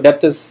depth, so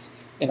depth is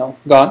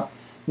gone.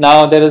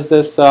 Now there is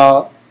this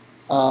or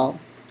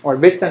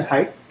width and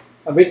height,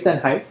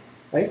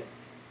 right?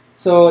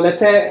 So let's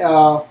say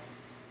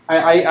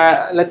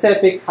let's say I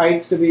pick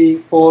heights to be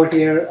 4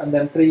 here, and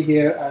then 3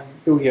 here, and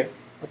 2 here.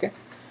 Okay,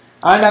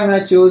 and I'm going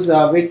to choose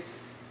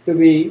widths to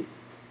be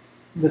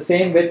the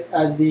same width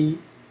as the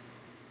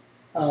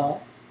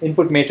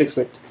input matrix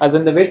width, as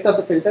in the width of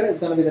the filter is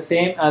going to be the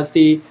same as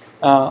the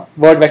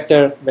word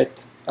vector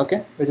width,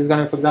 okay, which is going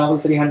to be, for example,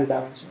 300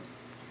 dimensional.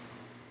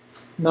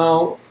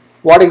 Now,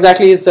 what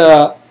exactly is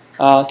the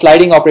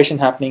sliding operation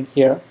happening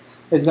here?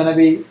 It's going to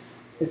be,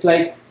 it's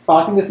like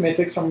passing this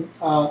matrix from,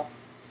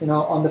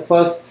 on the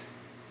first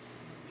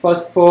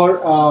 4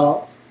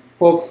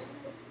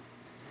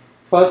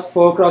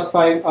 cross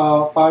 5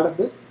 part of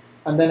this,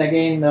 and then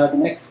again the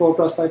next 4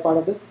 cross 5 part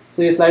of this.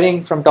 So you're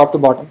sliding from top to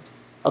bottom,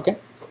 okay.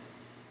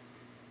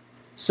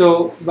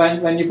 So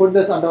when you put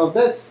this on top of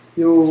this,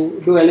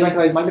 you do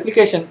element-wise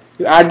multiplication.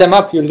 You add them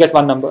up, you'll get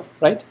one number,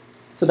 right?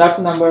 So that's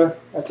the number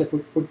that I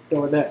put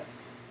over there.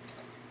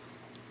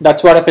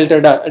 That's what a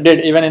filter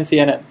did even in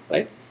CNN,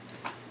 right?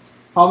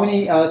 How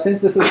many?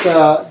 Since this is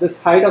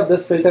this height of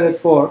this filter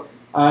is 4,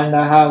 and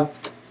I have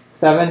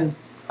 7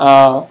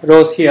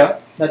 rows here.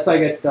 That's why I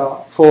get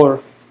 4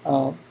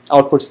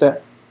 outputs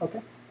there.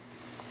 Okay.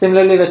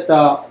 Similarly with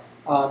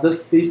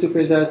these 2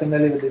 filters.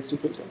 Similarly with these 2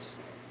 filters.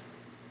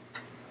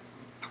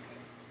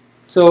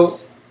 So,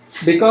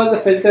 because the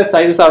filter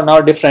sizes are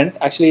now different,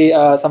 actually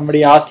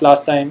somebody asked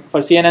last time, for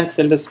CNNs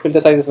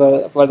filter sizes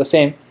were the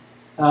same.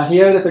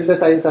 Here the filter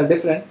sizes are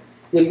different.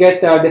 You'll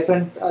get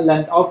different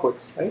length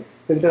outputs, right?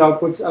 Filter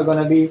outputs are going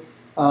to be,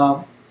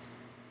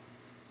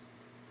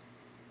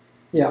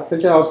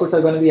 filter outputs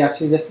are going to be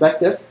actually just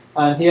vectors.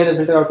 And here the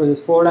filter output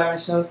is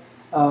 4-dimensional.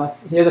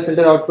 Here the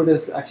filter output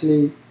is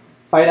actually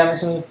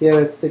 5-dimensional.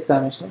 Here it's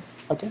 6-dimensional.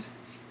 Okay.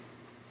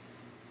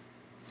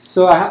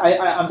 So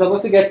I'm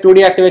supposed to get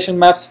 2D activation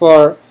maps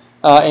for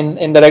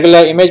in the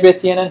regular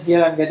image-based CNN.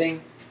 Here I'm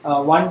getting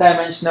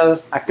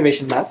 1-dimensional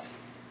activation maps,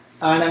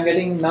 and I'm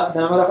getting the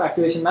number of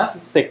activation maps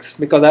is 6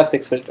 because I have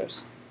 6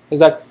 filters. Is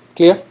that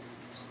clear?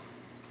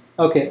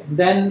 Okay.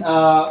 Then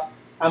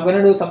I'm going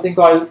to do something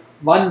called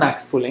 1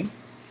 max pooling.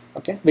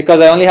 Okay, because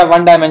I only have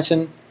 1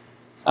 dimension.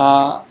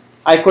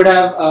 I could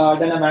have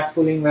done a max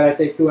pooling where I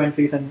take 2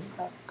 entries and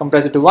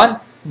compress it to 1,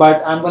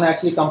 but I'm going to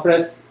actually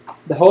compress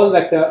the whole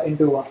vector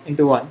into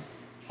one.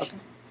 Okay.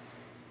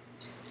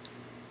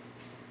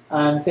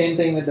 And same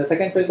thing with the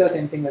second filter,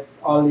 same thing with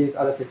all these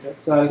other filters.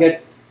 So I'll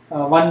get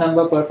 1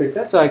 number per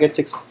filter, so I get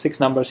 6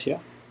 numbers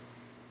here.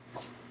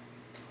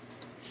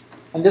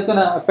 I'm just going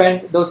to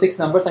append those 6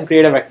 numbers and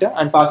create a vector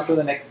and pass it to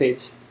the next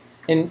stage.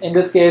 In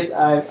this case,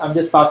 I'm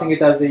just passing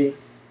it as a,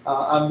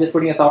 I'm just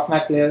putting a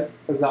softmax layer,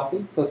 for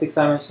example. So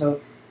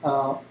 6-dimensional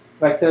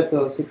vector,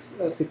 so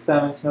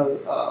 6-dimensional,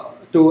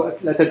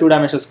 let's say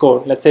 2-dimensional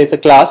score. Let's say it's a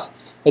class.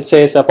 It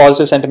says a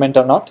positive sentiment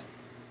or not.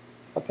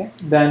 Okay.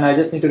 Then I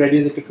just need to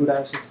reduce it to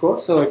 2-dimensional score.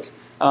 So it's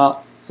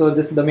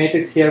the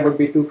matrix here would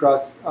be 2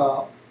 cross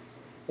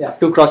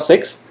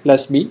 6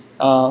 plus b,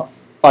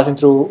 passing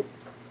through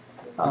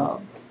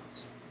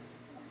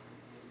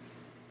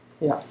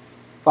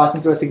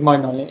passing through a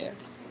sigmoid nonlinear.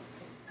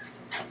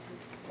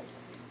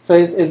 So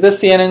is this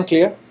CNN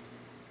clear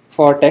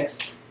for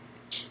text?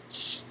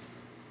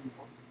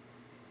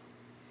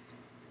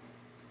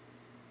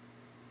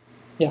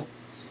 Yeah.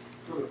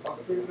 So the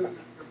possibility is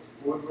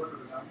that word to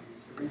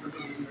dynamic,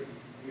 second filter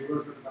will be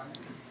word to dynamic.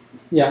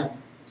 Yeah.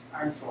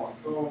 And so on.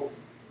 So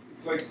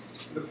it's like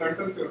in the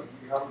sentence you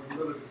have a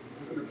window that is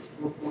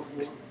 4, 4,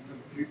 4, and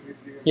 3, 3,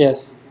 3.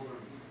 Yes. 4, 4.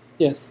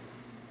 Yes.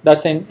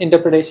 That's an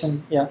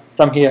interpretation, yeah,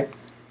 from here.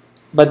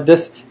 But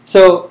this,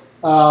 so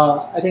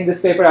I think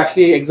this paper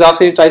actually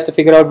exhaustively tries to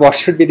figure out what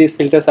should be these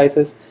filter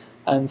sizes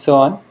and so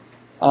on.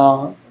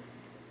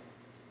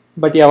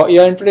 But yeah,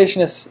 your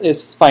interpretation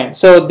is fine.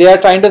 So they are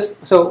trying to.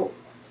 So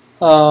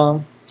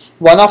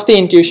one of the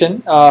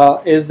intuition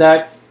is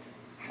that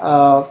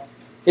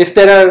if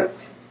there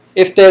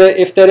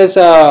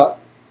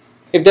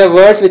are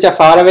words which are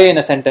far away in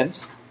a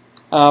sentence,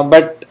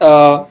 but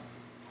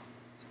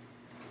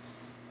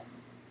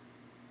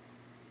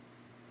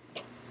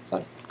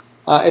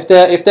if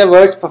there are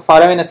words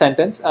far away in a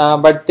sentence,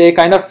 but they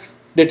kind of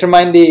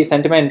determine the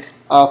sentiment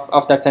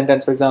of that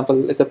sentence. For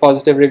example, it's a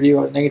positive review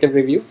or negative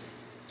review.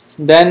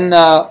 Then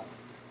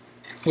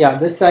yeah,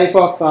 this type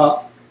of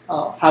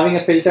having a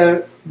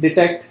filter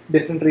detect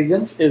different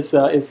regions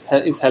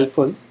is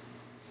helpful.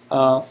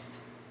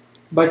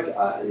 But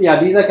yeah,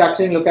 these are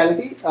capturing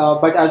locality.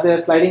 But as they are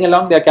sliding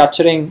along, they are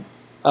capturing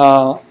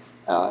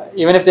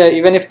even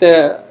if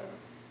the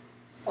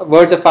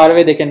words are far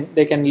away, they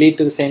can lead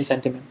to the same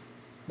sentiment.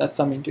 That's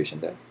some intuition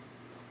there.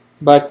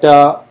 But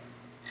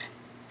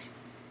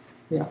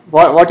yeah,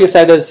 what you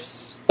said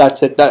is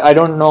that's it. I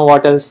don't know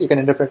what else you can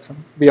interpret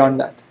from beyond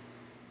that.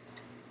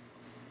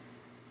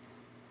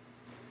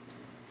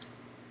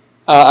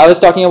 I was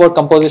talking about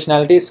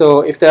compositionality.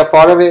 So if there are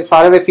far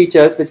away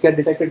features which get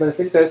detected by the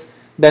filters,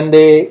 then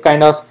they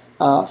kind of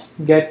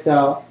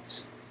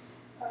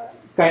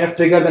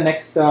trigger the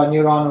next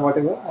neuron or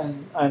whatever,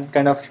 and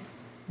kind of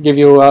give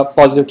you a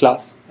positive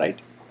class,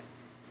 right?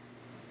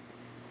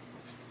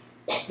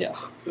 Yeah.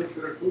 So if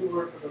there are two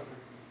words,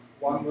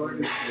 one word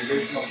is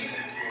negation of the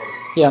next word.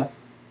 Yeah.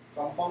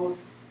 Somehow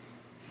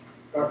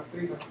that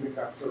thing has to be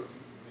captured.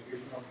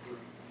 Negation of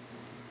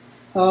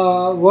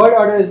the word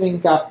order is being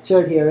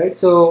captured here, right?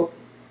 So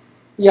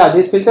yeah,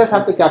 these filters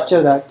have to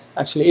capture that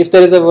actually. If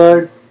there is a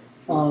word,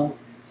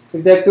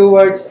 if there are two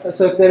words,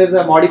 so if there is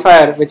a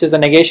modifier which is a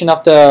negation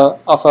of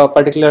a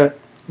particular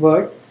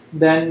word,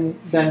 then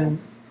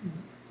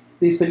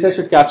these filters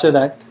should capture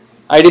that.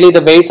 Ideally,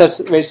 the weights are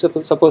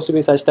supposed to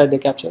be such that they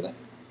capture that.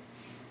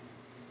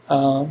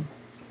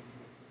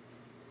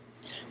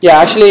 Yeah,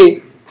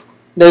 actually,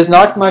 there's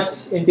not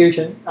much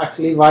intuition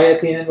actually why a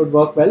CNN would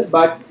work well,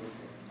 but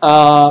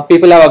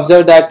people have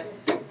observed that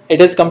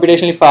it is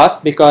computationally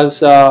fast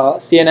because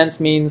CNNs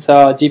means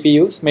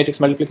GPUs, matrix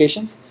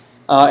multiplications.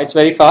 It's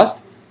very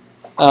fast.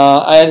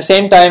 At the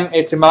same time,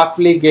 it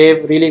remarkably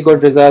gave really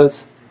good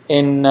results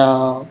in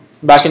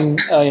back in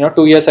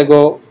 2 years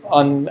ago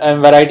on a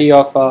variety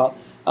of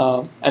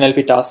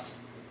NLP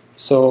tasks.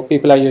 So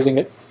people are using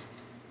it.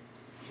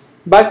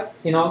 But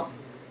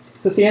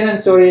so CNN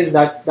story is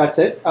that's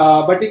it.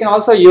 But we can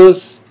also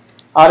use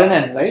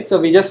RNN, right? So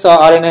we just saw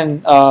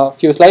RNN a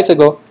few slides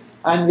ago,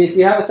 and if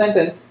we have a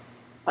sentence,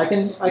 I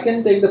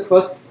can take the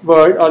first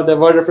word or the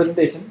word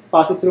representation,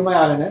 pass it through my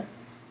RNN,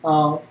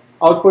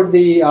 output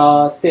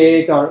the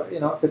state, or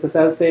if it's a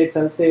cell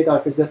state, or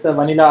if it's just a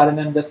vanilla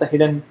RNN, just a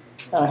hidden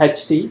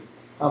HT,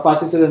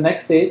 pass it to the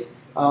next stage,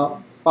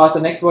 pass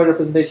the next word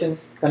representation,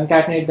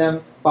 concatenate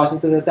them, pass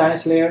it to the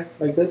Tannish layer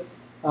like this,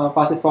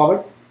 pass it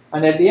forward,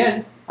 and at the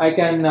end I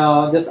can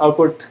just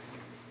output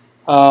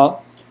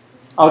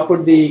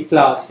the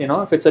class.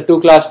 If it's a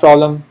two-class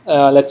problem,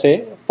 let's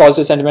say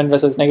positive sentiment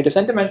versus negative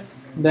sentiment,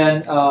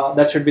 then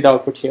that should be the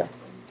output here.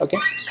 Okay.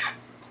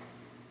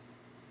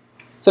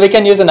 So we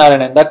can use an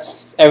RNN.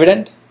 That's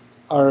evident,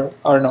 or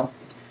no?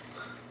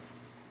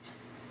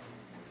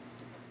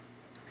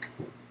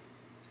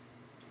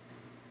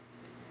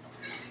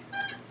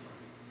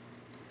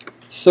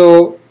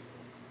 So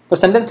for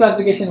sentence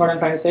classification, what I'm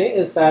trying to say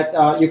is that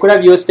you could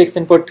have used fixed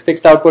input,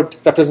 fixed output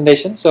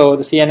representation, so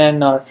the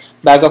CNN or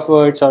bag of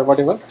words or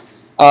whatever.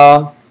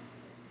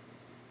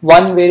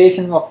 One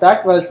variation of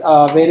that was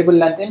variable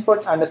length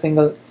input and a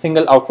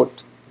single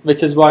output,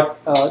 which is what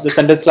the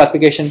sentence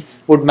classification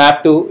would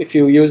map to if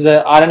you use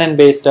the RNN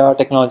based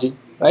technology,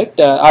 right?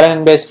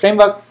 RNN based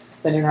framework,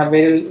 then you have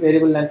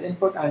variable length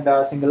input and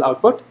a single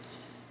output.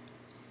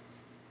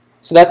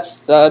 So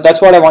that's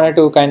what I wanted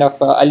to kind of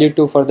allude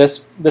to for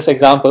this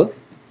example.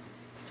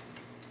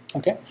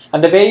 Okay,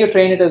 and the way you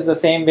train it is the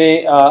same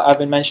way I've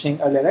been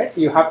mentioning earlier, right?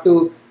 You have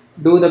to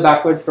do the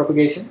backwards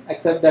propagation,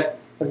 except that,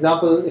 for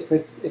example, if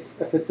it's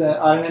an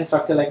RNN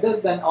structure like this,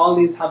 then all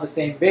these have the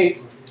same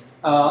weights,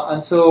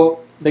 and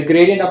so the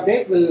gradient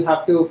update will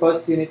have to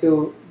first you need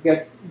to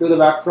do the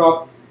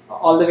backprop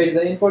all the way to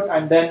the input,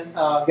 and then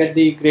get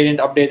the gradient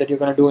update that you're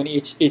going to do in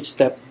each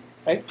step,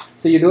 right?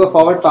 So you do a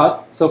forward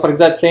pass. So for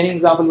example, training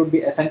example would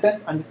be a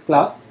sentence and its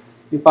class.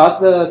 You pass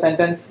the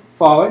sentence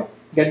forward,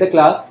 get the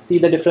class, see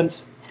the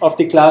difference of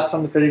the class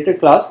from the predicted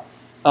class.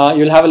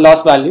 You'll have a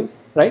loss value,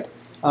 right?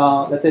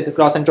 Let's say it's a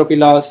cross entropy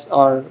loss,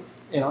 or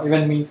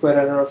even mean square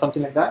error or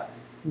something like that.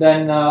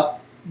 Then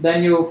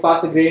you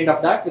pass the gradient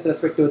of that with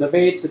respect to the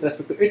weights, with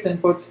respect to its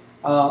inputs.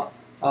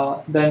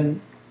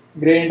 Then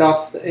gradient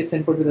of its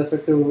input with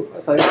respect to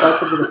its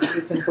output with respect to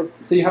its input.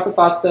 So you have to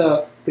pass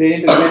the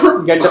gradient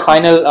to get the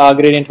final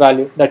gradient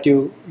value that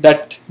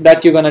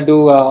you're gonna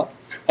do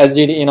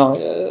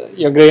SGD,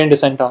 your gradient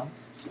descent on.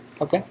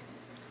 Okay,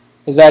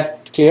 is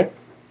that clear?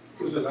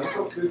 Is the length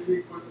of this be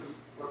equal to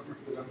approximately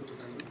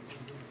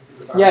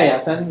Yeah,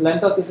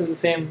 length of this is the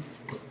same.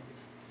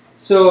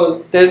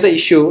 So there's the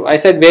issue. I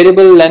said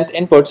variable length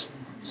inputs.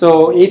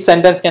 So each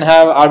sentence can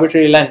have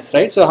arbitrary lengths,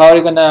 right? So how are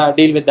you gonna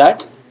deal with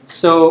that?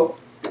 So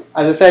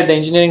as I said, the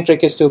engineering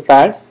trick is to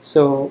pad.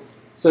 So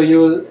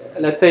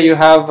let's say you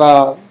have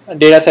a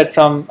data set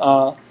from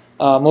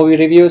movie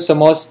reviews. So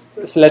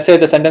let's say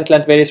the sentence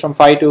length varies from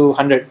 5 to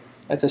 100.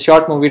 That's a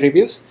short movie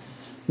reviews.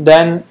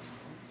 Then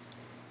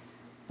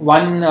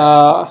one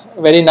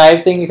very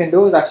naive thing you can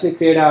do is actually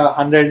create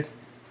 100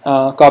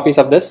 copies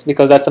of this,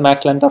 because that's the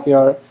max length of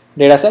your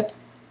data set,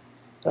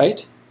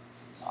 right?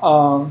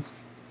 Or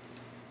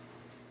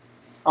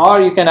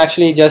you can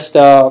actually just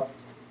create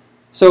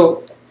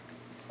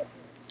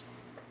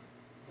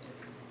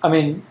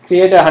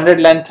a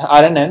 100 length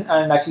RNN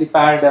and actually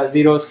pad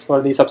zeros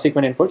for the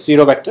subsequent inputs,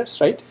 zero vectors,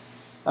 right?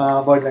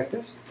 Word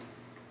vectors.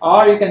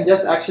 Or you can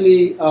just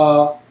actually,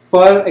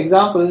 per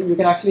example, you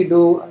can actually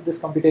do this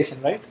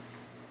computation, right?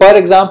 Per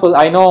example,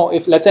 I know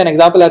if let's say an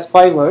example has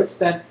 5 words,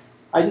 then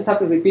I just have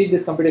to repeat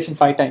this computation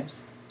 5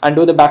 times and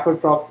do the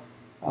backward prop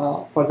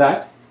for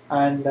that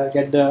and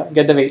get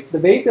the weight. The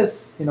weight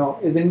is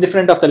is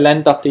indifferent of the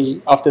length of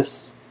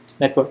this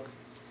network,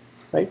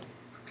 right?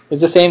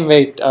 It's the same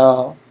weight.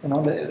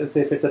 Let's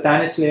say if it's a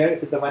tanh layer,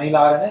 if it's a vanilla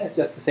RNN, it's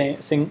just the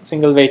same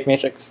single weight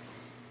matrix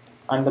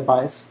and the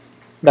bias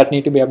that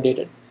need to be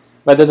updated.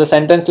 Whether the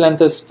sentence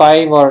length is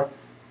 5 or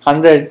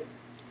 100,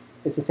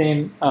 it's the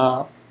same.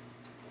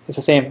 It's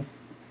the same.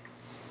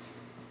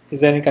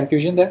 Is there any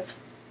confusion there?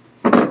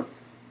 I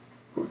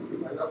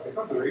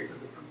thought the rates are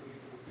different for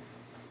each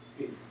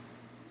piece.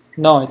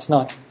 No, it's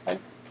not.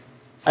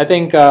 I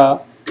think in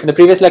the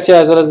previous lecture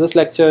as well as this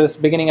lecture's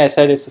beginning, I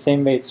said it's the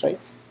same weights, right?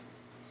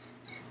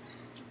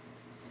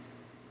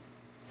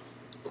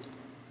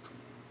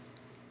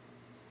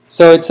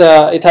 So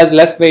it has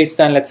less weights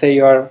than, let's say,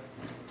 your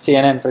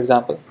CNN, for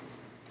example.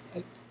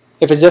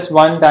 If it's just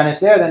one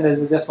Danish layer, then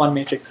there's just one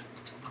matrix.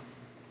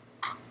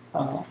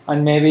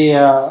 And maybe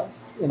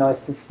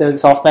if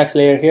there's a softmax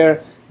layer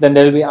here, then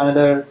there will be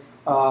another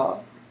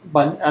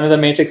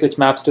matrix which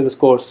maps to the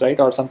scores, right,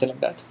 or something like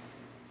that.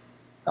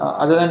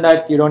 Other than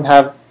that, you don't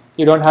have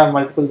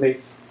multiple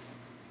weights.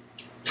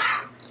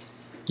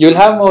 You'll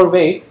have more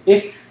weights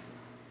if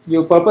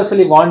you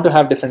purposely want to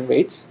have different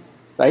weights,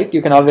 right?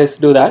 You can always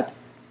do that.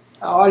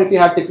 Or if you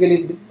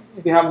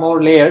have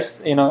more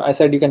layers, I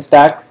said you can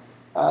stack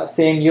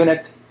same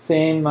unit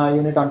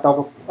on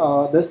top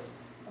of this,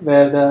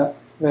 where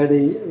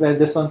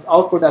this one's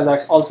output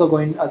is also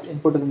going as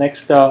input to the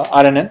next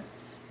RNN.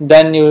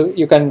 Then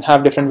you can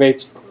have different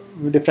weights,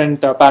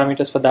 different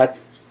parameters for that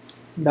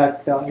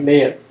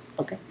layer.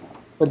 Okay,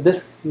 but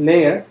this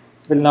layer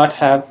will not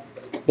have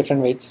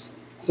different weights.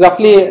 So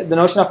roughly, the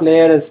notion of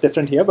layer is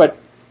different here, but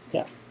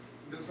yeah.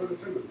 Just to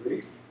understand the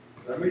weight,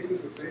 the dimension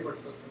is the same, but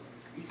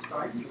each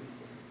time the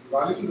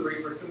values in the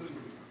weight vector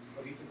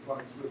for each is one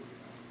extra.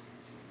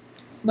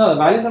 No, the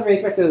values of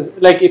weight vectors,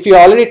 like if you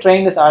already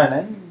trained this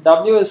RNN,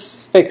 W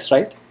is fixed,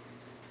 right?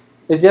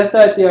 It's just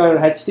that your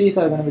HTs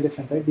are going to be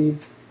different, right?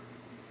 This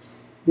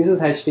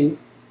is HT,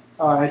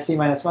 or HT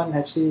minus 1,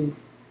 HT,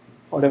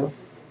 whatever.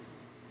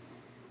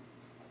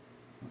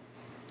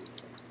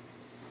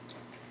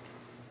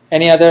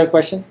 Any other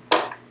question?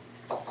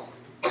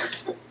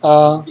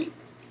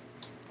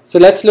 So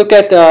let's look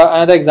at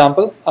another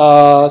example.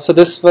 So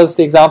this was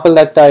the example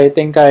that I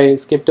think I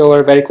skipped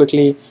over very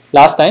quickly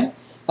last time.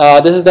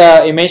 This is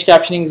the image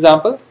captioning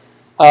example.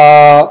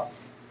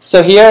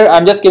 So here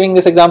I'm just giving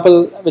this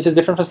example, which is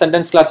different from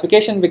sentence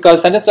classification,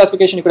 because sentence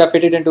classification you could have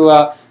fitted into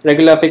a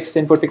regular fixed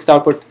input, fixed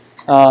output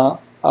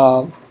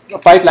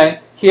pipeline.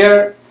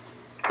 Here,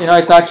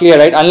 it's not clear,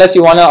 right? Unless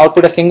you want to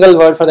output a single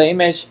word for the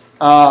image,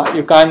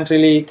 you can't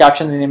really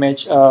caption an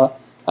image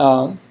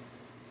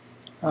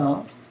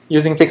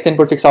using fixed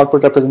input, fixed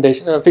output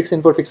representation, fixed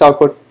input, fixed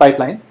output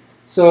pipeline.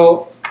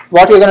 So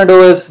what we're going to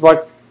do is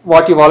what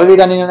you've already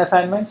done in an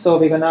assignment. So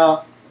we're going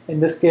to, in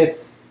this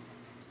case,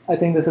 I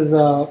think this is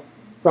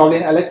probably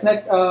an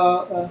LXNet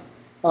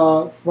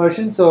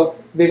version. So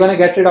we're going to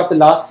get rid of the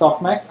last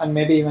softmax and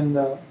maybe even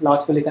the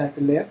last fully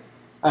connected layer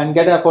and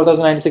get a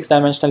 4096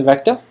 dimensional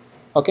vector.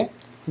 Okay,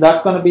 so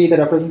that's going to be the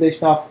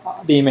representation of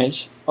the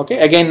image. Okay,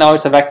 again now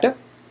it's a vector.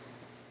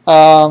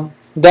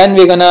 Then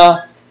we're going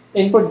to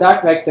input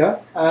that vector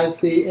as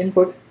the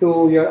input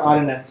to your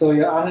RNN. So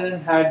your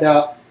RNN had,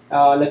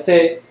 let's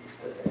say,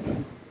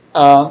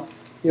 your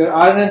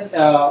RNN's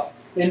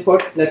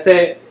input, let's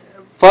say,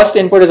 first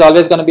input is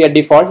always going to be a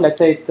default. Let's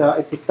say it's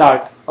a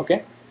start.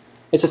 Okay,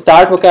 it's a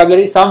start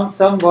vocabulary, some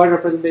word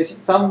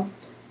representation,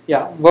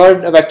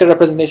 word vector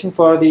representation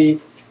for the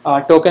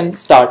token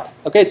start.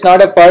 Okay, it's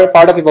not a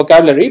part of your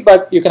vocabulary,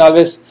 but you can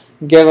always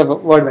give a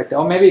word vector,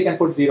 or maybe you can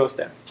put zeros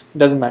there. It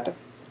doesn't matter.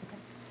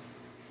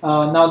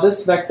 Now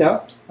this vector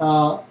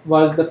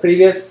was the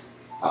previous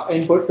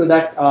input to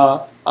that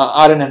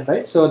RNN,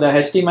 right? So the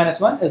HT minus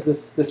 1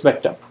 is this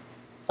vector.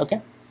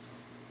 Okay,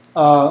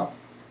 and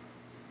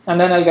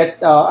then I'll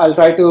get I'll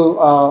get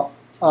a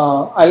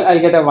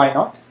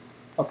Y0.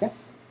 Okay,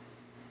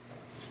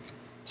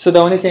 so the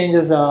only change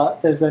is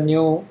there's a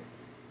new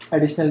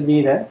additional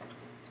v there,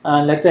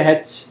 and let's say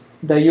h,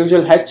 the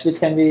usual h, which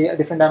can be a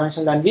different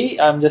dimensional than v,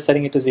 I'm just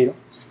setting it to 0.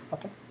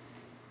 Okay.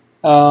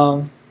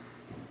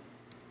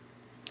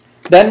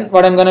 Then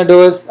what I'm going to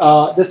do is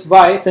this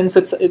y, since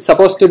it's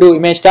supposed to do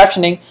image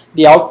captioning,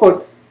 the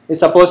output is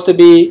supposed to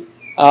be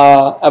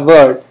a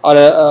word, or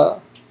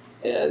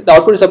the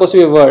output is supposed to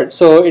be a word.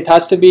 So it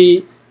has to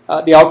be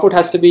the output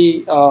has to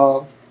be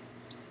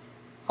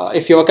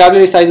if your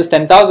vocabulary size is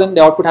 10,000,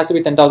 the output has to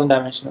be 10,000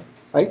 dimensional,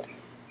 right?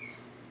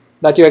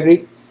 That you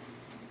agree?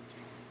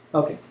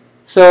 Okay.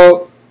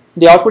 So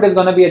the output is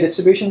going to be a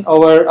distribution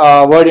over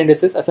word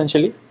indices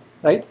essentially,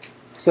 right?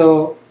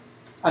 So,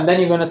 and then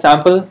you're going to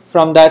sample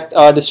from that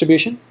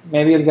distribution.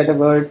 Maybe you'll get a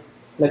word,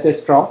 let's say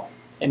straw,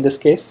 in this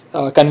case,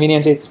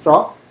 conveniently it's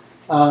straw.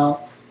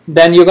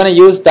 Then you're going to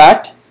use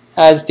that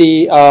as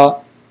the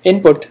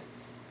input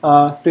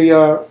to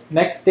your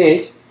next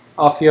stage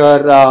of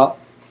your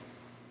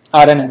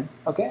RNN.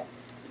 Okay,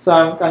 so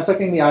I'm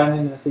constructing the RNN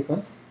in a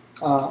sequence.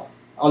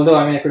 Although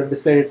I could have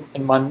displayed it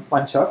in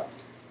one shot.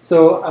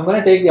 So I'm going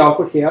to take the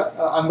output here.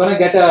 I'm going to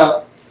get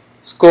a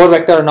score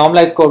vector, a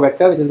normalized score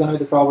vector, which is going to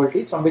be the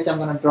probabilities, from which I'm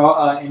going to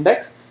draw an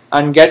index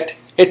and get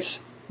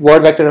its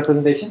word vector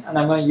representation, and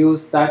I'm going to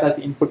use that as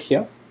the input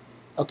here.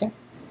 Okay,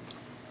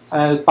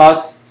 and I'll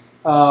pass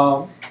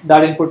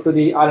that input to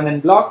the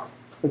RNN block.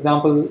 For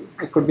example,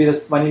 it could be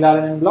this vanilla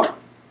RNN block.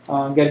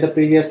 Get the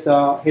previous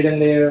hidden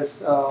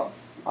layers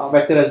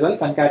vector as well,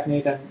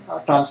 concatenate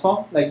and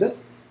transform like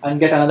this, and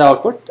get another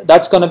output.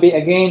 That's going to be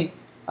again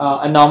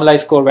a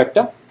normalized score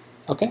vector.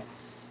 Okay,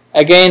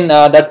 again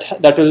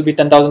that will be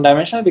 10,000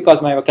 dimensional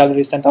because my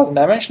vocabulary is 10,000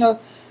 dimensional.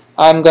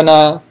 I'm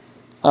gonna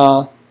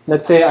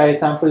let's say I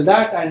sample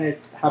that and it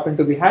happened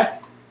to be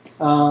hat.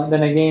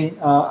 Then again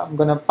I'm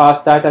gonna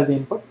pass that as the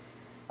input.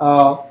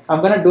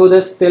 I'm gonna do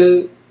this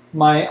till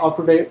my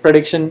output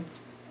prediction.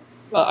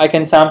 I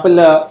can sample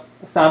a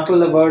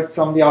word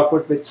from the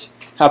output which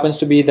happens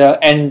to be the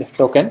end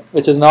token,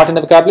 which is not in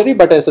the vocabulary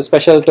but is a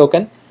special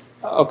token.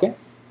 Okay.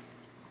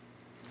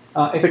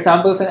 If it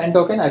samples an end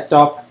token, I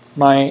stop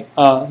my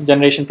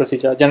generation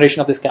procedure, generation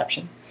of this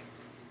caption.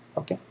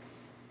 Okay.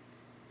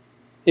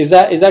 Is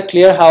that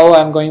clear how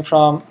I'm going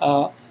from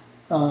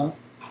a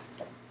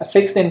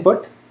fixed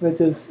input, which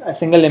is a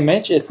single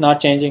image, it's not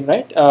changing,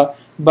 right?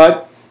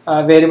 But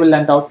a variable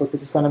length output,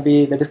 which is going to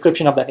be the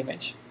description of that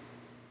image.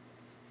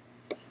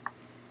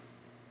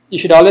 You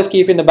should always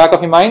keep in the back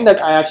of your mind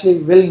that I actually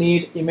will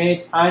need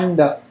image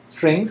and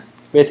strings,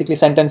 basically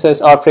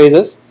sentences or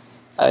phrases,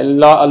 a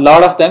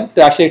lot of them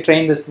to actually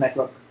train this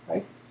network,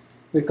 right?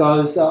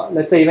 Because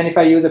let's say even if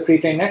I use a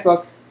pre-trained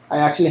network, I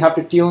actually have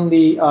to tune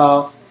the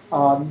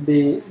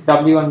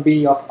W and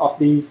B of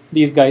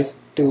these guys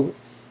to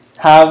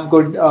have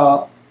good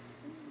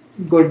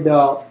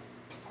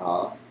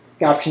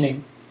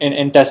captioning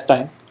in test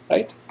time,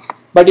 right?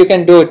 But you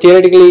can do it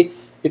theoretically.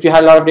 If you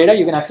have a lot of data,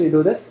 you can actually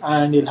do this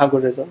and you'll have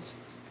good results.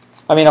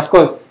 I mean, of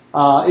course,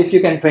 if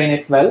you can train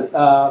it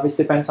well, which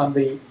depends on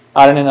the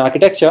RNN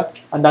architecture,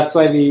 and that's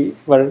why we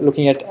were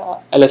looking at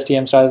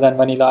LSTMs rather than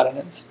vanilla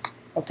RNNs.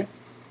 Okay.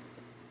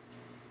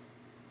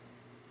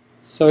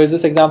 So is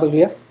this example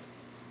clear?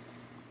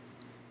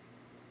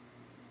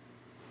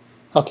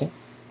 Okay.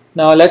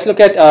 Now let's look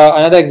at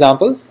another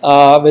example,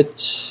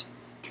 which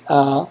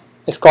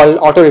is called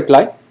auto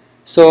reply.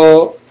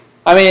 So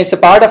I mean, it's a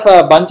part of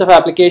a bunch of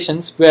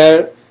applications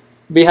where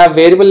we have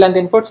variable length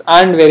inputs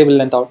and variable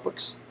length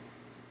outputs.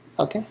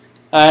 Okay,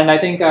 and I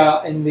think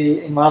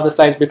in one of the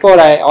slides before,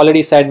 I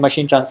already said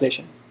machine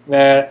translation,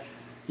 where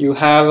you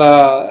have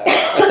a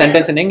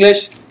sentence in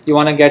English, you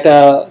want to get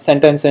a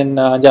sentence in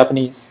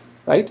Japanese,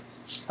 right?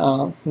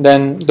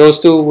 Then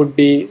those two would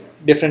be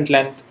different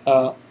length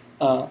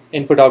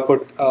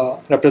input-output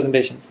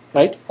representations,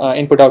 right?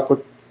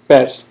 Input-output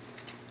pairs.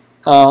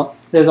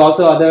 There's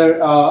also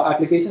other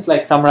applications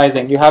like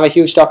summarizing. You have a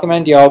huge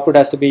document, your output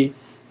has to be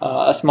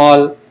a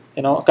small,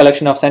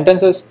 collection of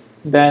sentences.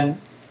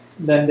 Then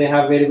they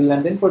have variable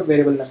length input,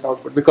 variable length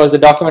output, because the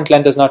document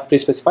length is not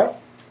pre-specified,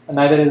 and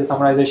neither is the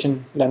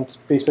summarization length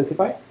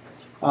pre-specified.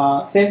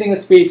 Same thing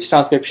with speech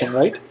transcription,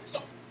 right?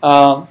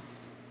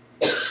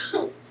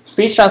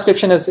 Speech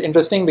transcription is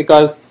interesting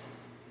because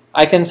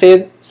I can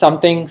say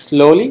something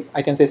slowly,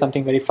 I can say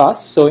something very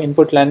fast. So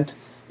input length,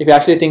 if you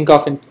actually think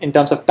of in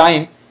terms of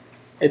time,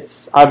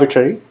 it's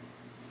arbitrary,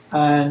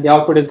 and the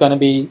output is going to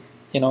be,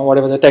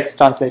 whatever the text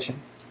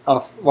translation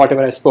of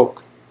whatever I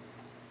spoke.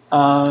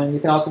 You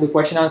can also do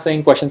question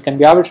answering. Questions can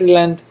be arbitrary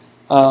length.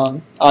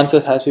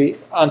 Answers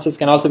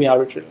can also be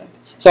arbitrary length.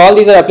 So all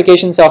these are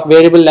applications of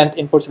variable length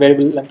inputs,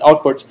 variable length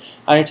outputs,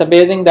 and it's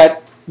amazing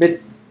that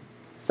with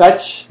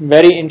such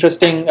very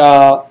interesting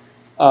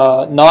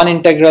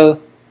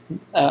non-integral,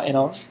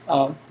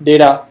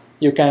 data,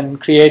 you can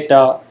create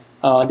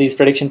these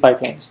prediction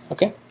pipelines.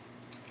 Okay.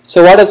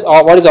 So what is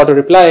auto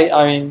reply?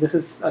 I mean, this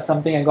is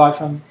something I got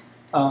from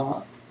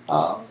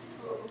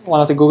one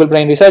of the Google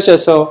Brain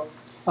researchers. So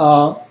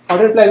auto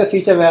reply is a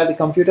feature where the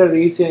computer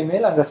reads your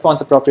email and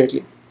responds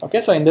appropriately.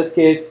 Okay, so in this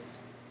case,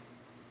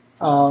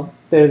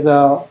 there's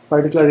a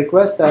particular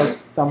request that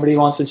somebody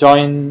wants to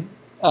join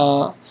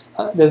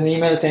there's an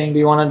email saying, do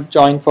you want to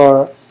join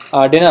for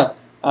dinner?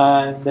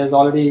 And there's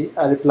already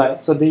a reply.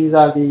 So these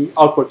are the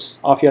outputs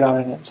of your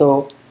RNN.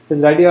 So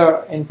it's read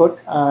your input,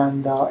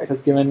 and it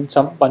has given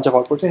some bunch of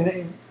outputs.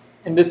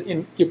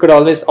 You could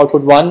always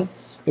output one.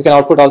 You can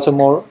output also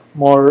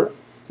more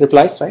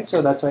replies, right?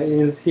 So that's why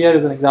here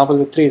is an example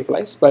with 3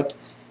 replies. But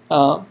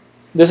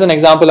this is an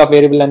example of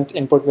variable length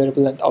input,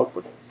 variable length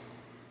output.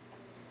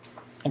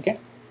 Okay,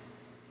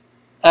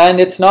 and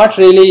it's not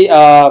really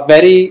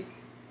very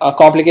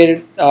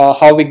complicated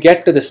how we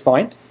get to this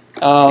point.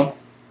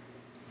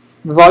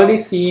 We've already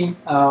seen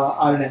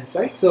RNNs,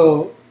 right?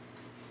 So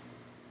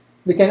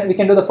we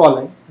can do the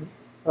following,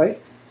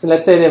 right? So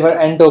let's say there were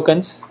n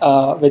tokens,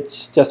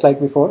 which just like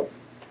before.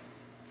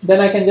 Then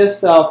I can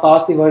just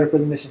pass the word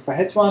representation for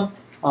h1,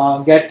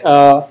 get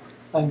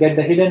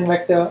the hidden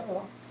vector,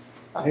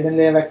 hidden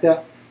layer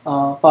vector,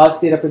 pass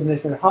the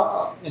representation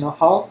for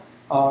how,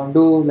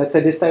 do let's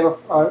say this type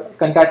of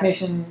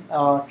concatenation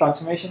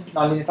transformation,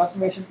 nonlinear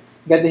transformation,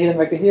 get the hidden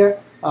vector here,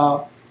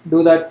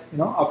 do that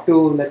up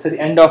to let's say the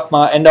end of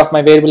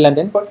my variable length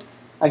input.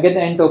 I get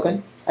the n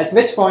token, at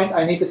which point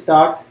I need to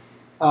start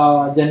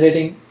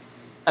generating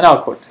an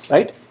output,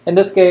 right? In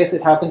this case,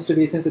 it happens to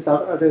be, since it's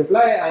auto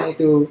reply, I need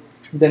to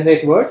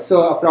generate words.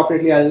 So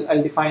appropriately,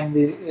 I'll define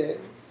the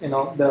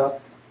the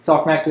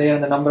softmax layer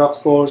and the number of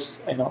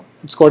scores,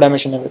 score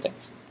dimension, everything,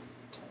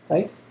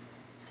 right?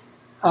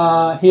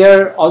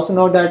 Here also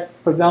note that,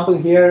 for example,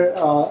 here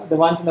the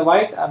ones in the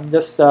white, I'm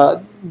just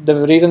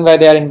the reason why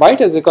they are in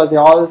white is because they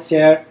all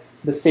share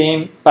the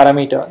same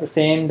parameter, the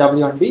same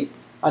W and B,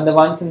 and the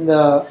ones in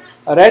the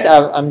red,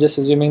 I'm just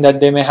assuming that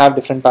they may have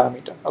different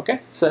parameter. Okay,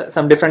 so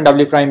some different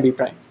W prime, B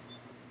prime.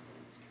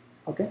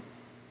 Okay,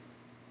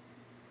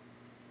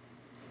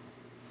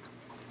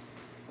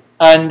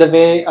 and the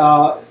way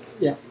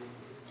yeah.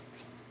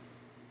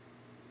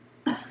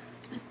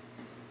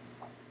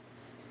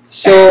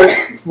 So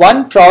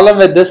one problem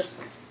with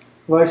this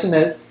version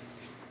is,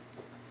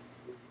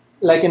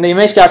 like in the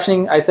image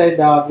captioning, I said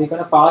we're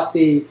going to pass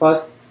the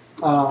first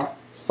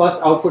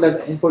output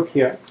as input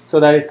here, so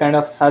that it kind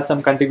of has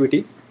some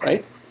contiguity,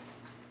 right?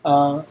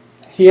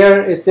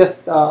 Here it's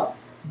just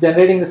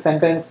generating the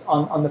sentence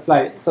on the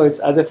fly. So it's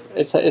as if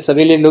it's a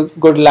really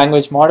good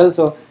language model.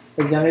 So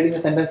it's generating the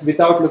sentence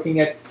without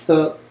looking at,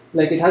 so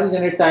like it has to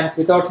generate times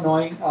without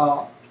knowing,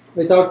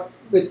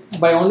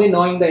 by only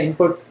knowing the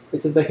input,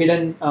 which is the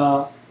hidden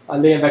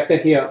layer vector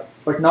here,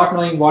 but not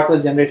knowing what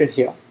was generated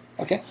here.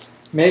 Okay,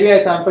 maybe I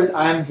sampled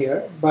IAM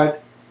here,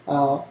 but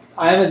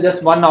IAM is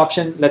just one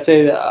option. Let's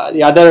say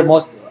the other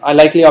most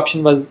likely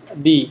option was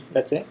the,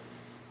 let's say,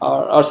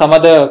 or some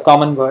other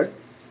common word.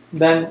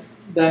 Then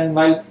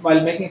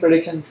while making a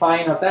prediction,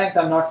 fine or thanks,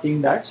 I'm not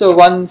seeing that. So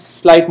one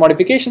slight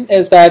modification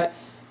is that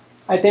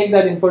I take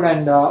that input,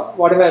 and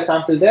whatever I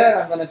sampled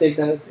there, I'm going to take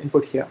that as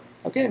input here.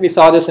 Okay, we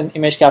saw this in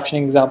image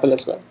captioning example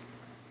as well,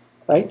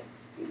 right?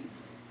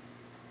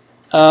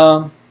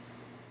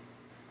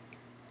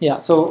 Yeah,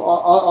 so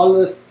all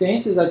this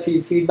change is that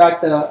we feed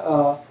back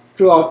the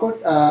true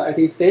output at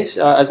each stage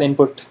as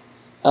input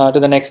to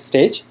the next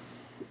stage.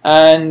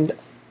 And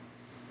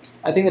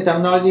I think the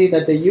terminology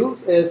that they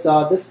use is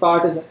this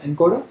part is an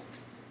encoder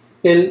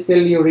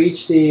till you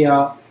reach the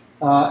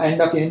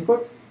end of your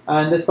input,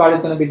 and this part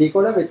is going to be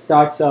decoder, which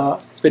starts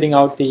spitting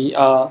out the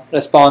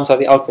response or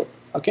the output.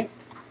 Okay.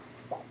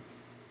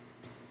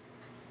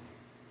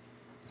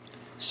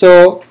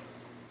 So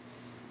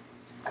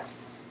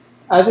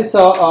as we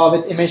saw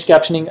with image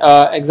captioning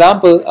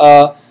example,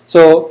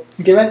 so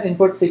given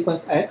input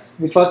sequence X,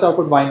 we first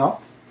output Y0,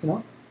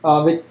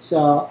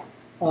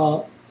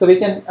 so we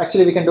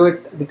can do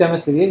it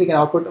deterministically. We can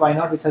output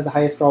Y0, which has the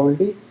highest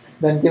probability.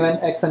 Then given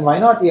X and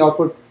Y0, we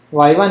output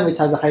Y1, which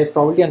has the highest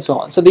probability, and so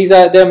on. So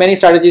there are many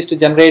strategies to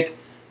generate,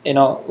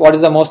 what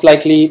is the most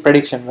likely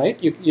prediction,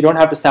 right? You don't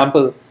have to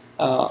sample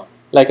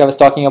like I was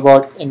talking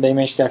about in the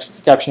image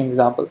captioning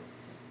example.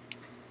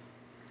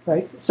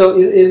 Right. So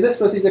is this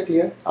procedure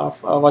clear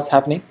of what's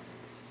happening?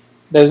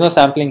 There is no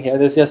sampling here.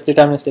 This is just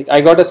deterministic. I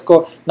got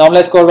a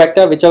normalized score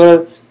vector.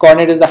 Whichever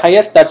coordinate is the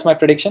highest, that's my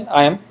prediction.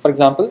 IAM, for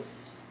example.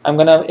 I'm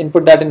going to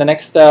input that in the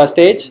next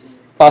stage,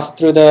 pass it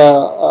through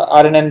the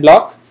RNN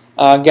block,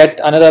 get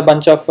another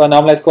bunch of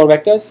normalized score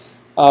vectors.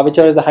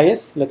 Whichever is the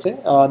highest, let's say,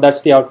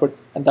 that's the output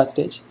at that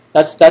stage.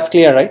 That's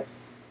clear, right?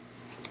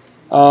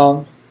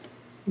 The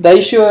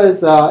issue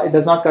is it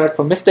does not correct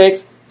for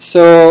mistakes.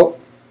 So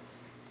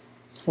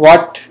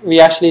what we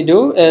actually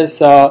do is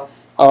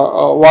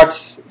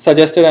what's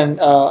suggested and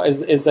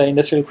is an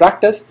industrial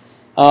practice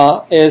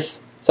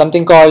is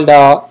something called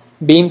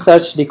beam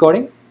search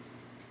decoding.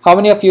 How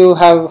many of you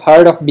have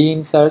heard of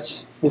beam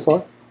search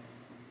before?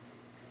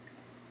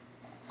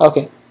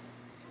 Okay.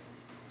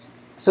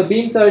 So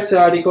beam search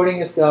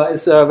decoding is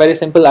a very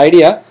simple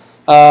idea,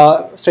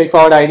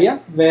 straightforward idea,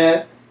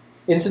 where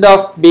instead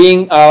of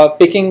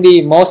picking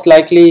the most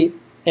likely,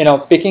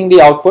 picking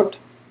the output,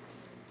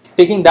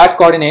 picking that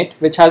coordinate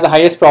which has the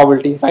highest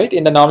probability, right,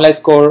 in the normalized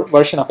score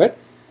version of it,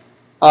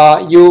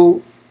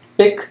 you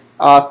pick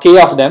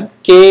k of them.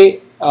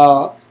 K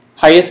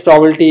highest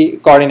probability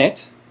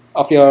coordinates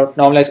of your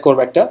normalized core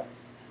vector,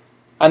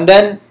 and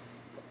then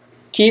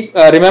keep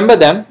remember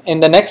them. In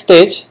the next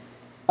stage,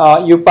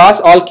 you pass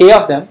all k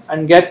of them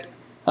and get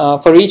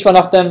for each one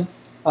of them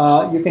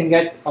you can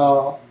get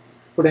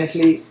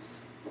potentially,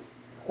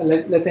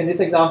 let's say in this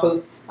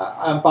example,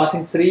 I'm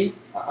passing 3.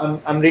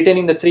 I'm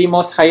retaining the 3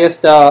 most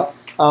highest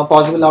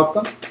possible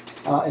outcomes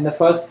in the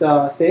first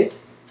stage,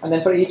 and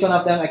then for each one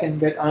of them I can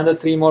get another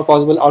 3 more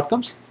possible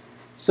outcomes.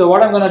 So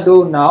what I'm going to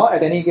do now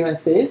at any given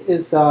stage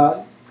is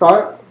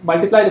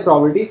multiply the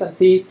probabilities and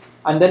see,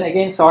 and then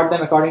again sort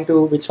them according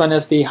to which one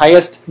is the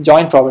highest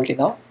joint probability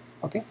now.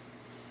 Okay,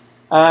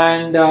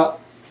 and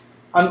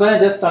I'm going to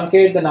just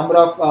truncate the number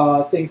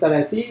of things that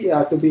I see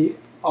to be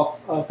of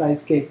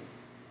size k.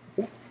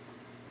 Okay,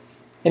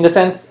 in the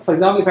sense, for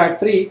example, if I had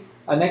 3,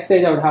 next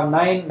stage I would have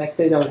 9, next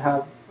stage I would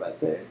have,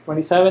 let's say,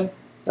 27,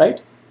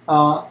 right?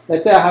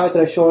 Let's say I have a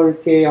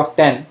threshold k of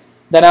 10,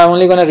 then I'm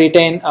only going to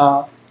retain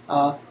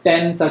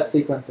 10 such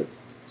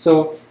sequences.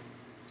 So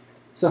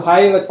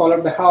high was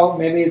followed by how,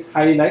 maybe it's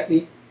highly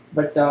likely,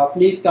 but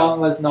please come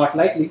was not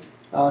likely.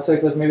 So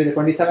it was maybe the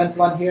 27th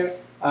one here,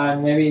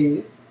 and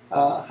maybe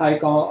high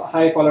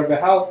followed by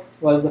how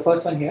was the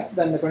first one here.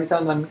 Then the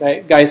 27th one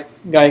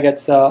guy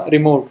gets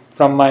removed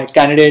from my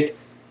candidate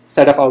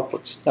set of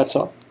outputs. That's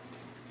all.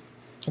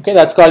 Okay,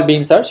 that's called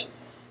beam search.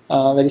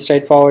 Very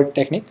straightforward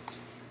technique.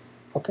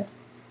 Okay.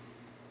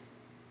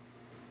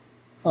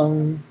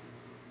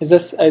 Is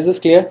this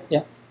clear?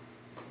 Yeah.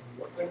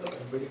 What kind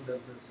of embedding does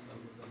this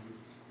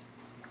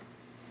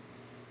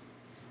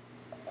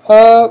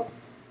algorithm use?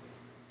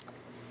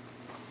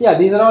 Yeah,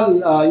 these are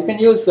all, you can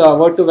use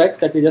Word2Vec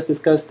that we just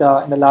discussed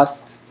in the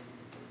last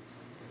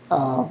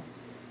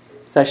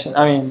session,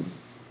 I mean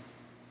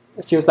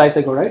a few slides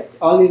ago, right?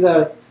 All these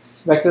are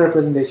vector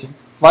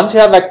representations. Once you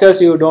have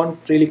vectors, you don't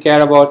really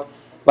care about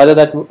whether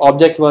that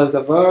object was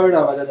a word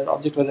or whether that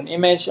object was an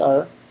image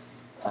or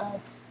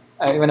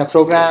even a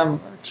program,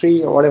 a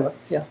tree or whatever.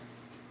 Yeah.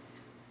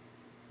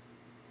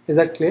 Is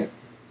that clear?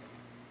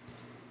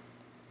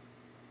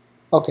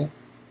 Okay.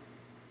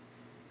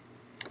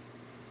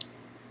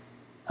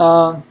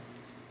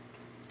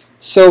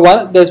 So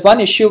there's one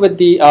issue with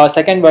the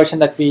second version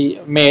that we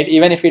made,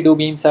 even if we do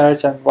beam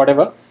search and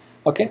whatever.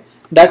 Okay,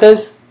 that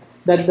is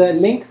that the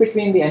link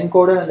between the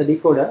encoder and the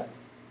decoder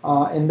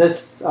in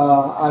this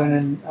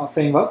RNN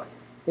framework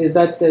is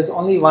that there's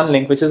only one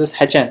link, which is this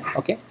HN.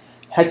 Okay,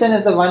 HN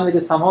is the one which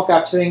is somehow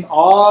capturing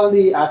all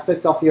the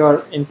aspects of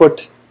your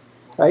input,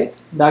 right?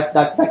 That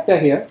vector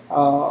here.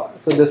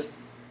 So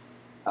this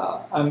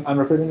I'm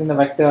representing the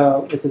vector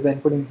which is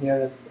inputting here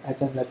as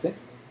HN, let's say,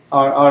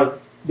 or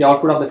the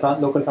output of the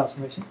local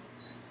transformation.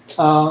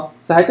 So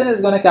HN is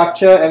going to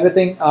capture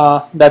everything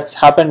that's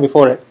happened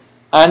before it,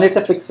 and it's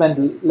a fixed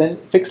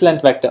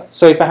length vector.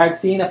 So if I had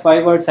seen a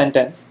 5-word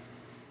sentence,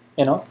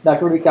 that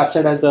would be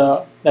captured as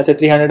a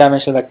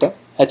 300-dimensional vector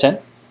HN.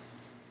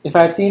 If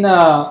I had seen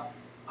a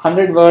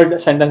 100-word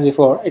sentence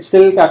before, it's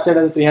still captured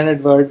as a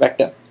 300-word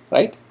vector,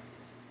 right?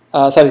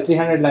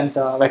 300 length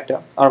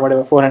vector or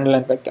whatever, 400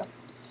 length vector.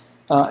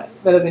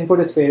 Whereas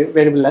input is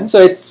variable length,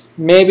 so it's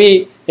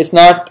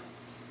not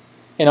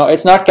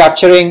it's not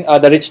capturing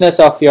the richness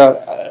of your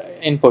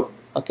input.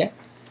 Okay,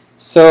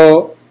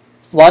 so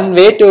one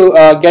way to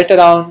get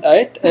around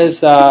it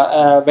is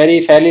a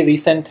very fairly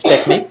recent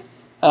technique,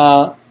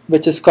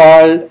 which is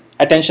called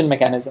attention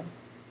mechanism.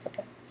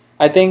 Okay,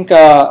 I think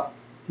in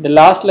the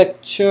last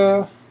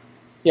lecture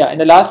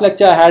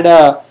I had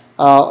a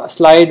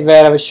slide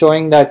where I was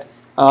showing that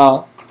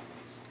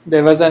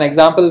there was an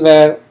example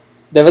where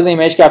there was an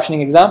image captioning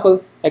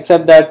example,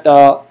 except that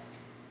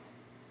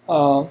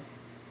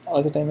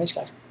was it an image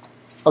caption?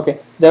 Okay,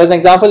 there was an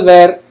example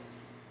where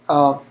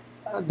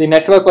the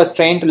network was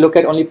trained to look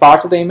at only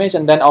parts of the image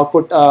and then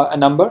output a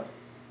number,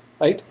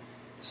 right?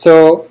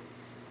 So,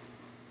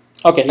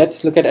 okay,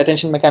 let's look at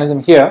attention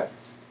mechanism here.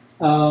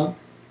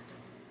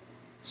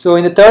 So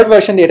in the third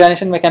version, the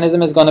attention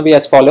mechanism is going to be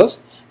as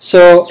follows.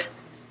 So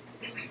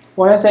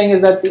what I'm saying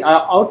is that the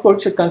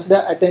output should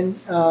consider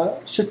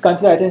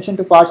attention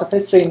to parts of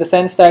history, in the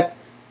sense that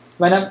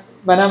when I'm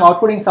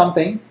outputting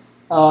something,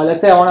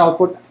 let's say I want to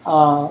output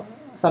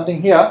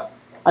something here,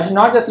 I should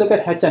not just look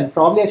at HN.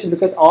 Probably I should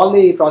look at all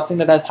the processing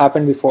that has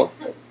happened before.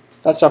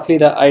 That's roughly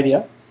the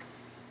idea.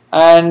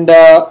 And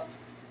how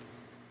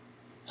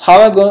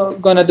I'm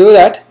going to do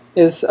that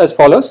is as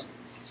follows.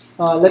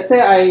 Let's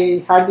say I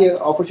had the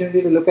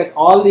opportunity to look at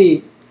all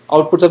the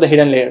outputs of the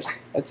hidden layers.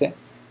 Let's say,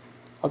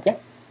 okay.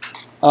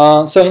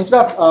 So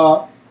instead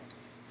of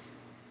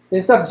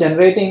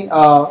generating,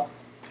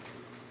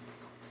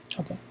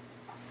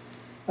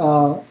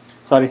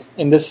 sorry,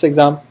 in this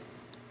example,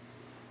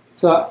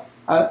 so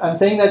I'm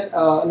saying that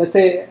let's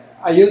say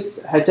I used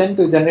HN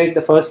to generate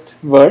the first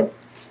word,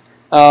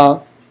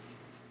 but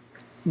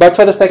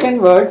for the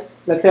second word,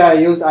 let's say I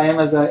use IM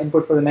as an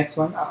input for the next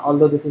one,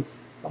 although this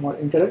is somewhat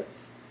incorrect.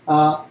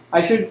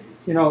 I should,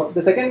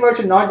 the second word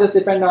should not just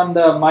depend on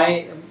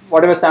my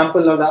whatever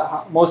sample or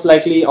the most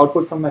likely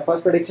output from my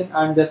first prediction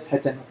and just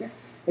HN. Okay,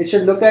 it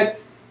should look at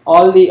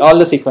all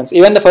the sequence.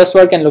 Even the first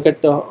word can look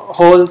at the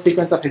whole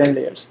sequence of hidden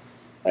layers,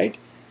 right?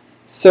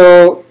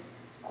 So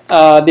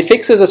the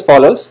fix is as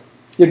follows.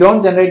 You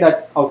don't generate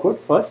that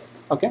output first,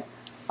 okay?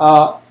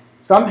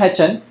 From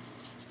HN,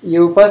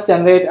 you first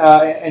generate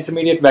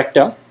intermediate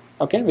vector,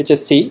 okay, which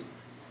is C.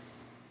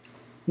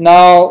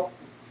 Now,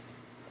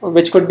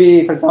 which could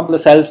be, for example, a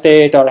cell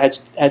state or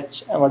H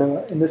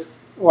whatever in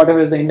this, whatever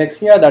is the index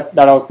here, that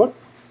output,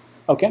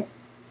 okay.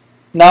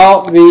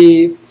 Now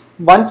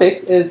one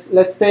fix is,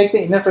 let's take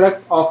the inner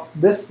product of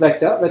this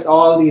vector with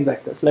all these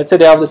vectors. Let's say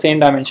they have the same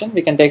dimension.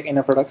 We can take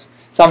inner products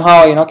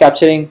somehow,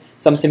 capturing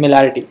some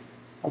similarity,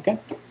 okay.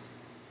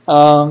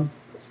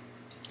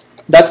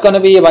 That's going to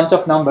be a bunch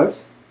of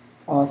numbers,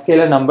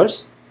 scalar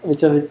numbers,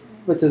 which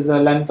is the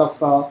length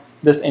of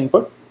this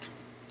input.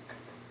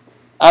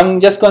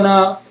 I'm just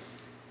gonna,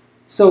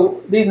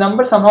 so these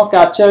numbers somehow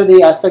capture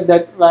the aspect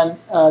that when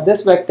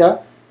this vector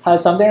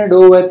has something to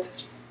do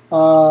with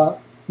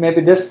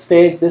maybe this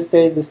stage, this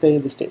stage, this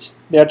stage, this stage.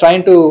 They are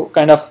trying to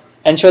kind of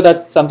ensure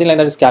that something like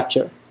that is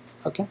captured.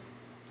 Okay.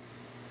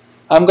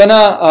 I'm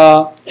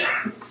gonna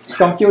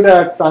compute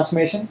a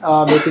transformation,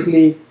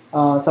 basically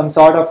some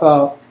sort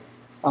of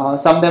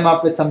sum them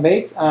up with some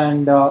weights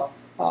and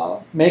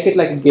make it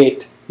like a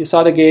gate. You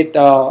saw the gate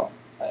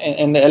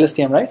in the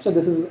LSTM, right? So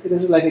this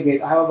is like a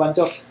gate. I have a bunch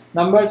of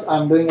numbers.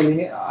 I'm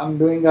doing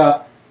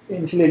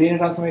initially a linear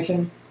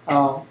transformation.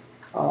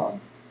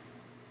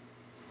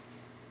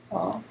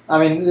 I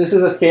mean, this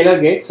is a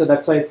scalar gate, so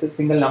that's why it's a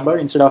single number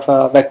instead of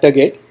a vector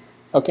gate.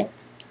 Okay,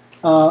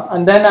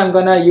 and then I'm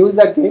gonna use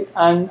that gate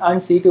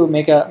and see to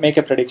make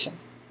a prediction.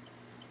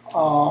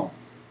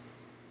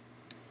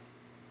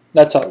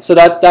 That's all. So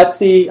that's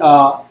the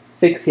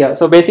fix here.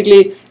 So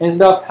basically,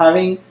 instead of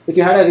having, if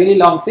you had a really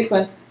long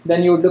sequence,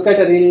 then you would look at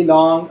a really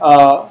long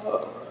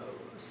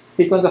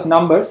sequence of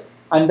numbers,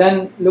 and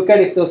then look at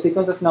if those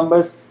sequence of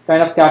numbers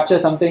kind of capture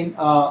something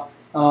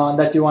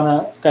that you want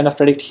to kind of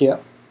predict here.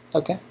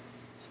 Okay.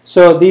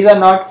 So these are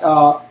not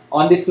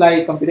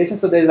on-the-fly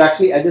computations. So there is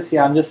actually edges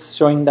here. I'm just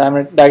showing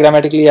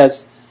diagrammatically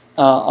as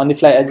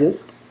on-the-fly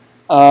edges.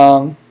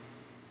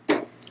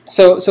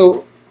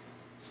 So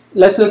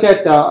let's look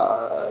at.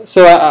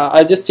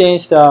 I just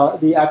changed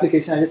the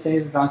application. I just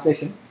changed the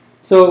translation.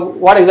 So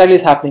what exactly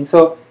is happening?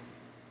 So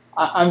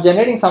I'm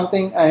generating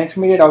something, an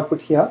intermediate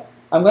output here.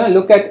 I'm going to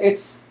look at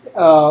its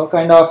I'm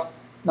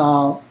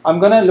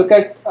going to look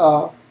at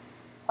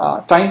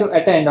trying to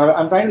attend, or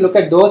I'm trying to look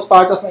at those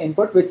parts of my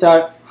input which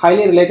are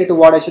highly related to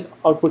what I should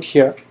output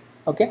here.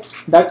 Okay,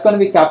 that's going to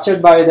be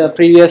captured by the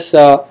previous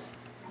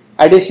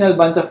additional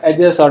bunch of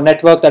edges or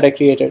network that I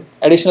created,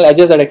 additional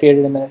edges that I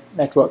created in the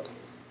network.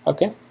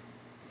 Okay.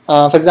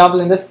 For example,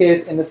 in this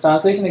case, in this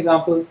translation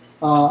example,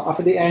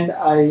 after the end,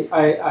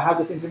 I have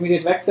this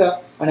intermediate vector,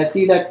 and I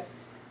see that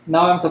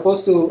now I'm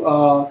supposed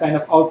to kind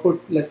of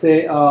output, let's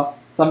say,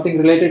 something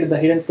related to the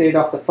hidden state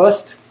of the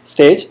first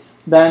stage.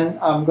 Then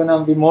I'm going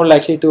to be more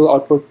likely to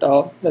output,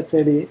 let's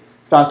say, the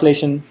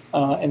translation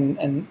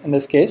in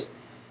this case.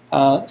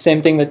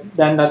 Same thing with,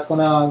 then that's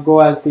going to go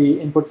as the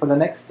input for the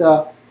next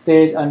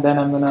stage, and then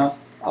I'm going to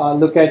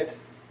look at,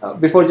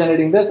 before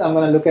generating this, I'm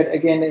going to look at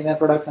again the inner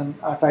products and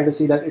try to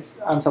see that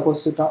I'm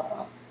supposed to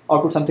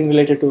output something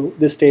related to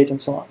this stage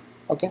and so on.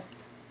 Okay,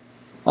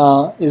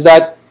 is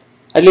that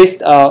at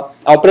least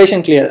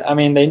operation clear? I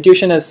mean, the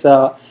intuition is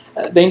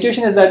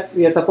that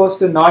we are supposed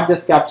to not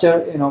just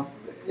capture,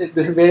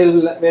 this is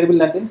variable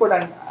length input,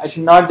 and I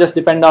should not just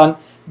depend on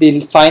the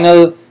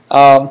final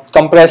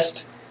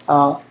compressed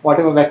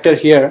whatever vector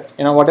here,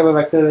 whatever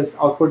vector is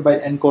output by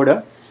the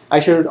encoder.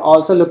 I should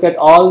also look at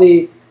all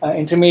the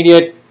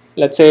intermediate,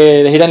 let's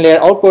say, the hidden layer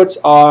outputs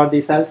or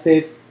the cell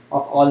states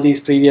of all these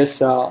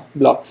previous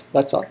blocks.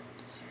 That's all.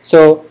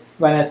 So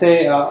when I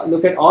say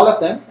look at all of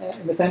them,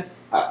 in the sense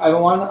I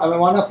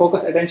want to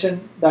focus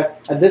attention that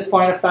at this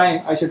point of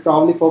time I should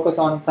probably focus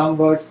on some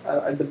words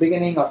at the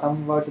beginning or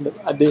some words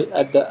at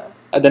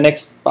the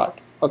next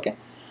part. Okay,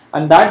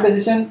 and that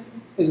decision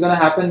is going to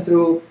happen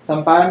through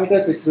some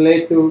parameters which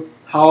relate to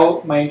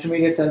how my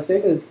intermediate cell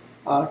state is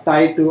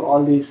tied to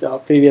all these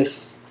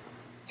previous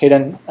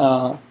hidden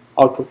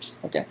outputs.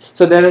 Okay,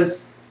 so there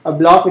is a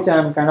block which I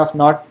am kind of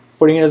not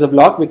putting it as a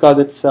block because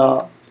it's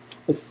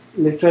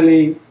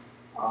literally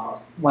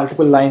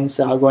multiple lines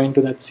going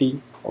to that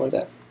C over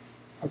there.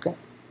 Okay,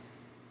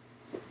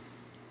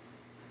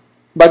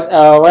 but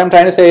what I'm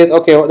trying to say is,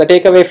 okay, the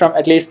takeaway from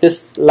at least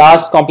this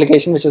last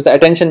complication, which was the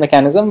attention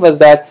mechanism, was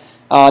that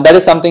that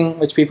is something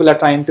which people are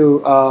trying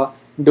to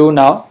do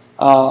now,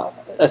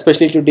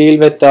 especially to deal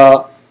with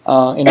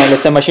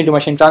let's say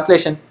machine-to-machine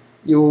translation.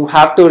 You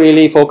have to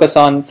really focus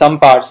on some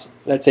parts.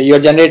 Let's say you're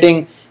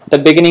generating the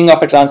beginning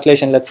of a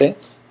translation. Let's say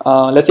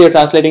you're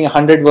translating a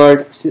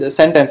 100-word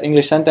sentence,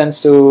 English sentence,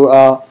 to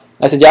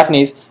let's say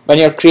Japanese. When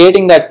you're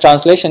creating that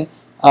translation,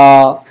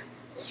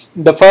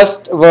 the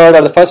first word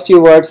or the first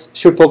few words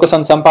should focus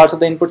on some parts of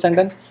the input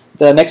sentence.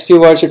 The next few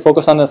words should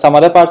focus on some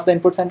other parts of the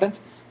input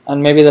sentence,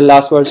 and maybe the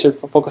last word should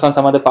focus on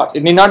some other parts.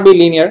 It need not be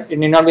linear. It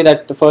need not be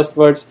that the first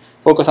words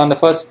focus on the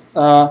first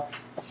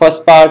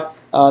part,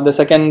 the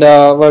second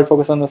word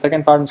focus on the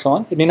second part, and so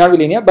on. It need not be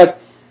linear, but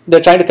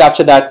they're trying to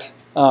capture that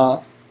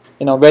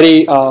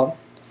very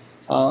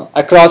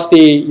across the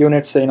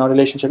units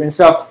relationship,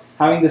 instead of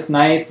having this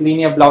nice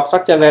linear block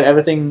structure where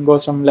everything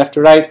goes from left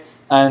to right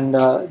and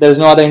there is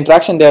no other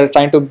interaction. They're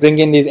trying to bring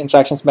in these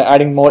interactions by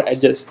adding more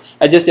edges.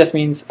 Edges just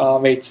means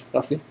weights,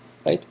 roughly,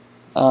 right?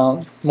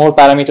 More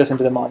parameters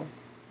into the model.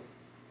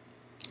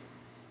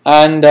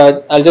 And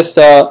I'll just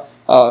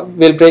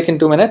we'll break in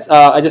 2 minutes.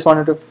 I just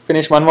wanted to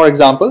finish one more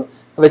example,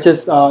 which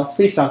is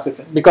speech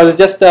transcription, because it's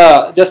just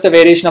a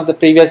variation of the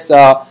previous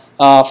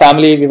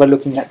family we were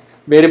looking at: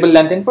 variable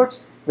length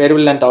inputs,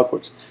 variable length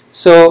outputs.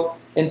 So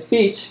in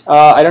speech,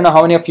 I don't know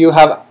how many of you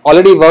have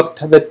already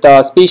worked with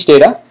speech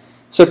data.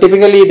 So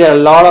typically there's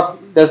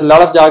a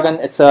lot of jargon.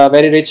 It's a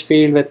very rich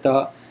field with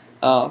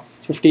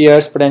 50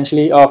 years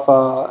potentially of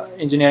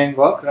engineering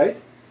work, right?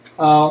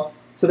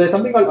 So there's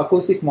something called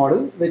acoustic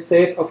model, which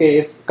says, okay,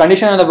 if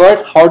condition on the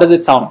word, how does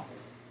it sound?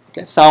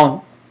 Okay,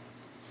 sound.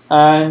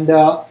 And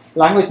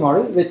language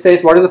model, which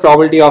says what is the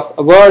probability of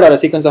a word or a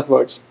sequence of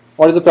words?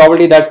 What is the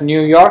probability that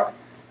New York,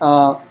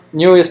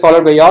 new is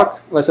followed by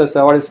York, versus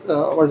what is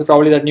the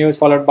probability that new is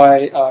followed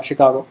by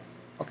Chicago?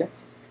 Okay,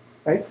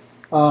 right?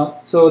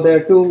 So there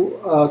are two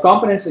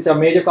components which are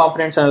major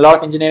components, and a lot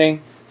of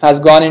engineering has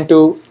gone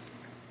into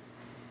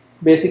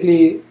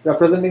basically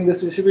representing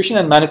this distribution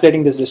and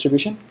manipulating this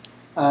distribution.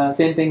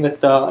 Same thing with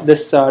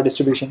this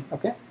distribution.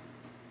 Okay,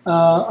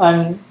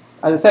 and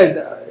as I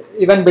said,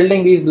 even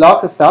building these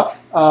blocks and stuff.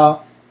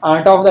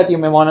 On top of that, you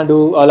may want to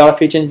do a lot of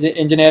feature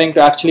engineering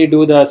to actually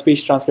do the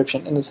speech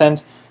transcription. In the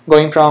sense,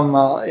 going from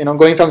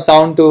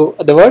sound to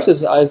the words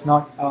is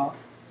not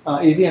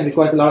easy and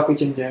requires a lot of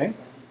feature engineering.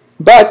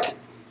 But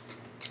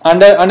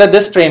under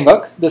this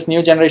framework, this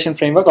new generation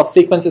framework of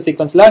sequence to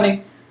sequence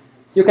learning,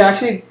 you can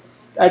actually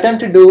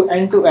attempt to do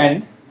end to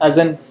end, as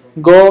in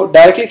go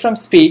directly from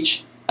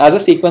speech as a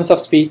sequence of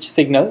speech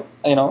signal,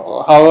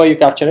 however you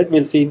capture it,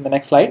 we'll see in the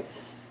next slide,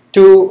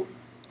 to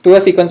a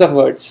sequence of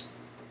words.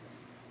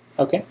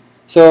 Okay,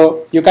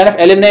 so you kind of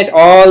eliminate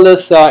all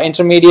this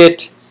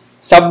intermediate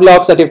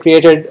sub-blocks that you've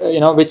created,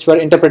 which were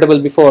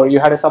interpretable before. You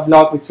had a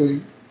sub-block which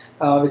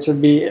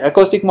would be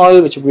acoustic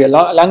model, which would be a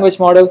language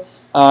model.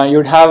 You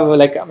would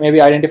have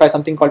maybe identify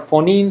something called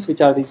phonemes, which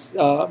are these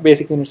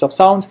basic units of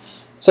sounds.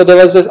 So there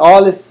was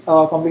all this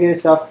complicated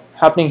stuff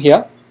happening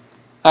here,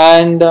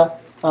 and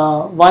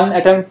one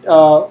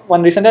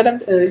recent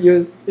attempt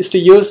is to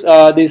use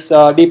these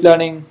deep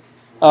learning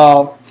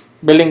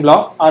building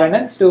block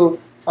RNNs to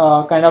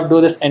kind of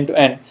do this end to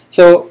end.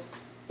 So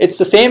it's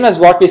the same as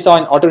what we saw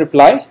in auto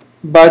reply,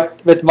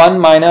 but with one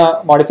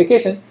minor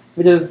modification,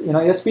 which is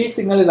your speech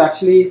signal is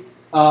actually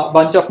a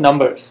bunch of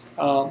numbers.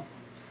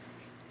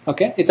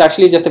 Okay, it's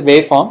actually just a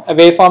waveform. A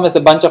waveform is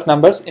a bunch of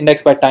numbers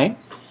indexed by time.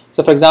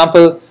 So for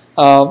example,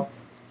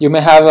 you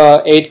may have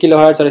a 8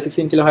 kilohertz or a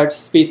 16 kilohertz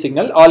speech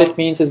signal. All it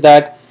means is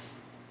that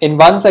in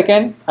 1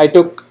 second I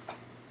took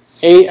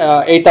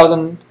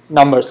 8,000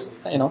 numbers.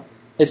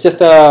 It's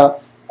just a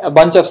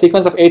bunch of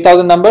sequence of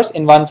 8,000 numbers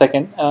in 1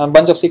 second. A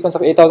bunch of sequence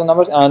of 8,000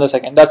 numbers in another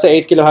second. That's a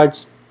 8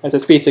 kilohertz as a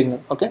speech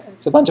signal. Okay,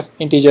 it's a bunch of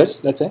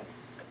integers, let's say,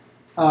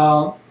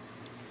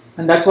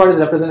 and that's what is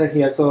represented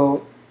here.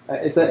 So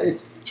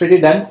it's pretty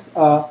dense,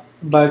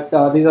 but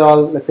these are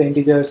all, let's say,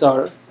 integers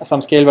or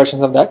some scale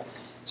versions of that.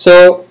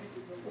 So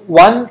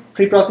one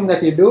pre-processing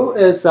that you do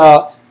is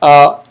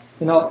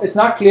it's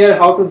not clear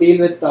how to deal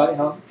with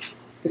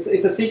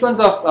it's a sequence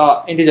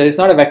of integers. It's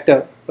not a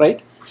vector,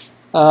 right?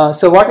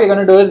 So what we're going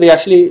to do is we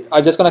actually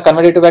are just going to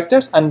convert it to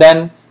vectors and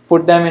then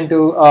put them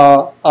into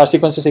our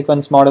sequence to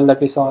sequence model that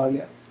we saw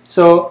earlier.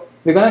 So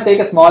we're going to take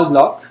a small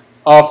block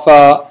of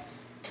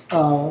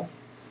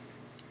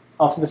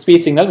the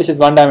speech signal, which is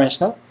one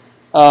dimensional.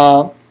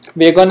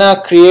 We're going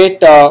to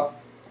create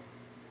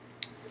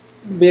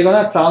we're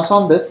going to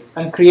transform this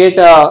and create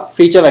a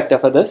feature vector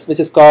for this,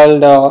 which is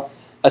called a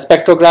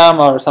spectrogram,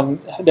 or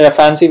there are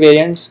fancy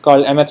variants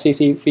called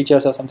MFCC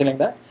features or something like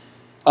that.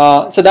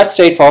 So that's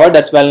straightforward,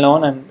 that's well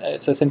known, and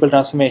it's a simple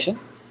transformation.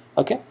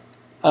 Okay,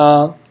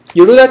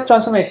 you do that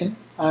transformation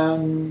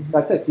and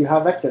that's it, you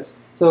have vectors.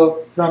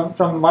 So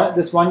from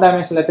this one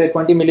dimension, let's say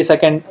 20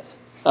 millisecond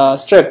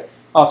strip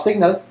of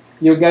signal,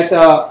 you get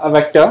a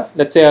vector.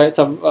 Let's say it's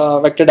a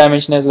vector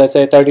dimension is, let's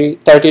say, 30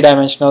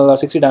 dimensional or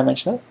 60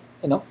 dimensional.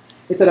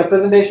 It's a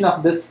representation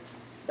of this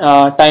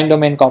time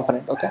domain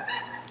component. Okay,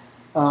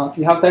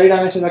 you have 30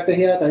 dimensional vector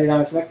here, 30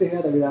 dimensional vector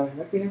here, 30 dimensional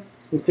vector here.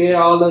 You create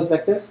all those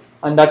vectors,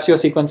 and that's your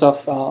sequence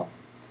of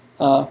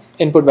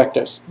input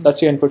vectors.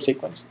 That's your input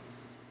sequence,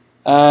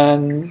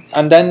 and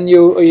then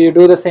you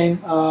do the same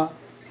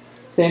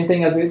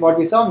thing as what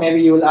we saw.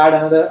 Maybe you will add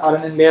another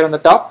RNN layer on the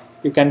top.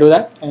 You can do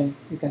that, and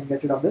you can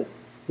get rid of this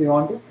if you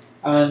want to.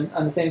 And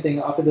the same thing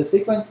after the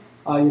sequence,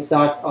 you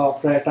start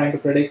trying to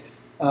predict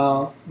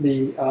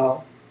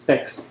the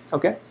text.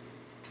 Okay.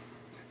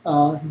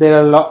 There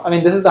are a lot. I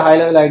mean, this is the high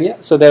level idea.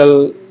 So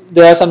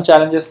there are some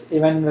challenges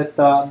even with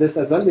this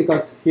as well,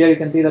 because here you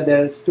can see that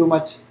there is too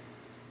much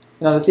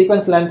the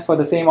sequence length for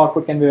the same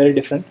output can be very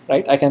different,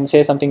 right? I can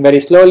say something very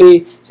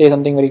slowly, say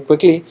something very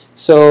quickly.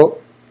 So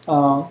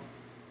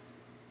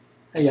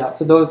yeah,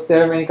 so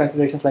there are many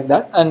considerations like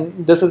that,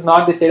 and this is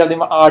not the state of the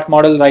art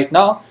model right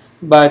now,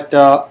 but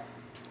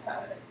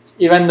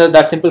even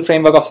that simple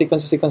framework of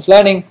sequence-to-sequence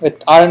learning with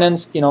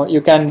RNNs,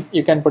 you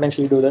can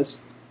potentially do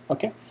this.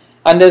 Okay,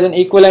 and there's an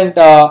equivalent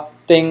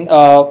thing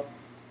that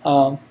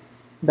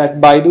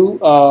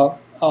Baidu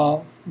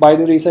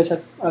research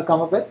has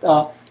come up with,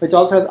 which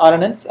also has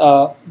RNNs,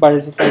 but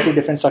it's a slightly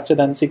different structure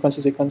than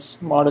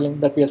sequence-to-sequence modeling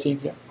that we are seeing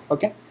here.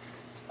 Okay,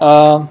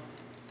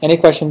 any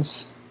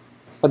questions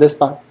for this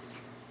part?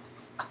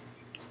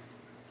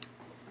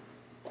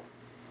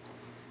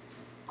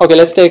 Okay,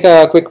 let's take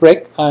a quick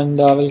break and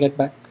we'll get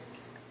back.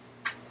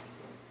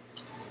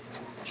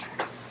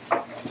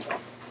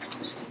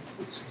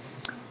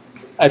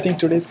 I think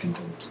today's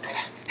content.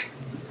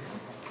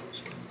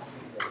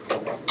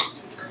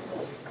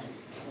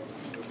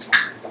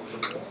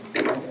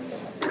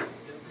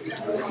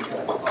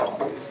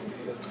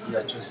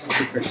 Yeah, just a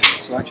quick question.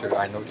 So actually,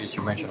 I noticed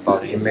you mentioned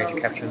about the image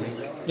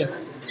captioning.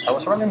 Yes. I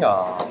was wondering,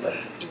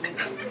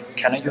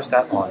 can I use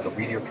that on the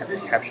video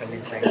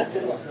captioning thing?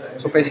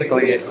 So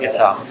basically, it's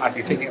I'd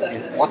be thinking,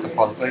 what's the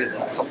possibility?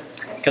 So,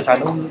 because I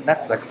know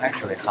Netflix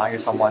actually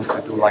hires someone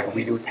to do like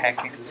video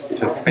tagging.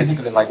 So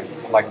basically, like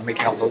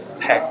making a lot of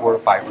tag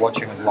work by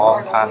watching a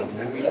long time of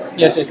movies.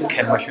 Yes.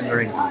 Can machine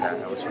learning do that?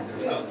 I was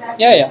wondering.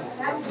 Yeah.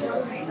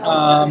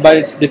 But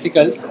it's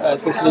difficult,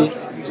 especially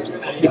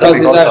because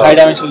these are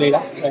high-dimensional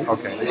data. Right?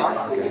 Okay.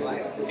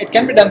 It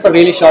can be done for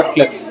really short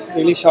clips.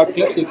 Really short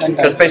clips you can.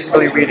 Because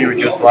basically, video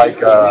just like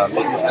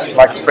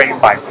frame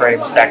by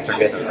frame stacked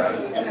together,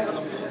 right?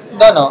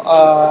 No.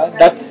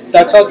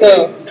 That's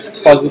also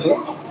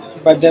possible,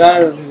 but there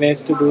are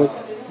ways to do it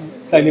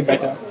slightly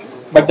better.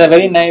 But the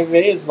very naive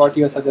way is what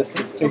you are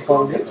suggesting,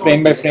 straightforward,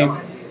 frame by frame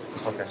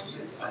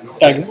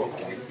tagging.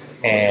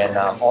 And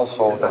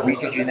also the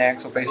VGG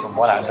next, so based on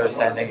what I'm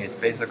understanding, it's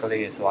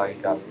basically it's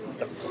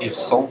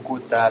so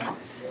good that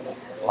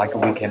like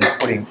we can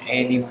put in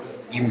any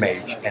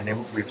image and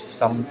then with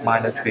some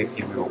minor tweak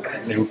it will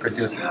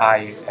produce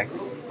high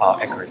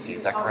accuracy.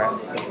 Is that correct?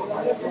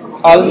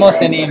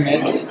 Almost any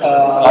image.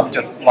 Not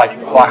just like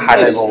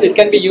high level. It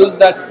can be used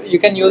that you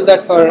can use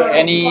that for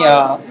any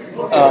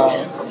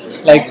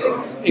like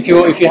if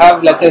you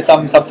have, let's say,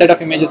 some subset of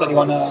images that you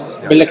want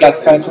to build a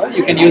classifier for,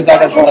 you can use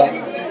that as a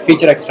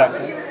feature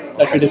extractor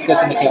that we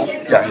discussed in the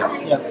class.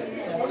 Yeah.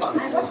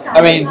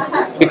 I mean,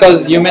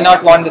 because you may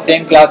not want the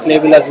same class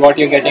label as what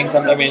you're getting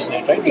from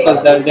ImageNet, right?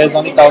 Because there's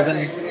only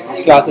 1,000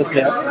 classes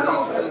there,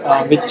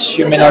 which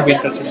you may not be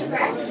interested in.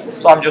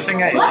 So I'm just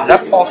thinking, is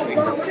that possible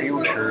in the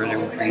future? There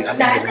will be, there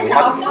will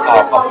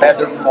have a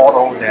better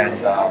model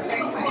than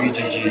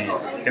VGG.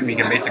 Then we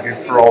can basically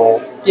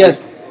throw.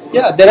 Yes.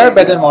 Yeah, there are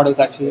better models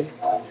actually.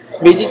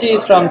 VGG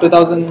is from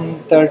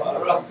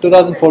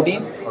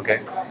 2014.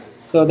 Okay.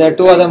 So there are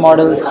two other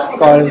models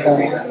called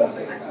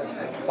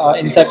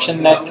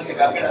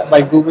InceptionNet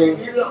by Google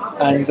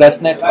and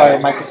ResNet by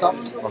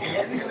Microsoft.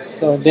 Okay.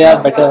 So they are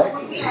better,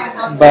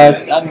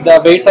 but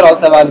the weights are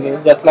also available.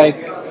 Just like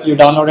you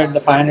downloaded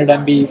the 500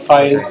 MB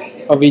file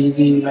for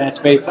VGG when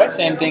it's weights, right?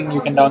 Same thing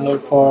you can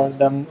download for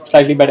them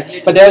slightly better,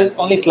 but they are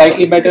only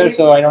slightly better.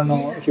 So I don't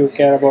know if you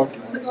care about.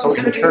 So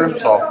in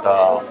terms of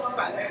the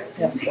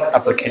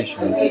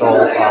application,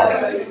 so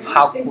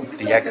how good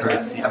the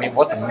accuracy? I mean,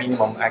 what's the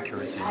minimum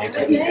accuracy need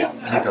to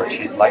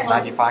achieve? Like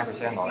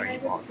 95% or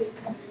more?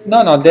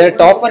 No. Their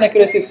top 1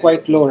 accuracy is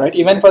quite low, right?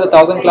 Even for the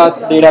 1,000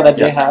 class data that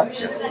they have,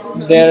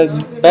 their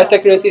best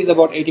accuracy is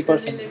about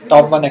 80%.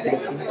 Top 1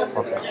 accuracy.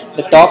 Okay.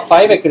 The top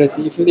 5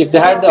 accuracy, if they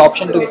had the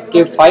option to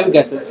give 5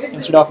 guesses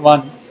instead of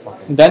 1,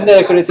 then the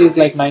accuracy is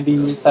like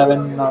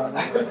 97 or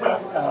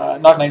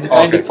not 90,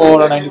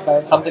 94 or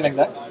 95, something like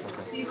that.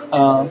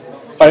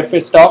 But if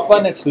it's top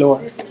 1, it's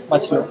lower,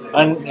 much lower.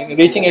 And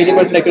reaching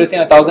 80% accuracy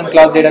in a 1,000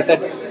 class data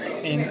set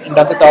in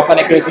terms of top 1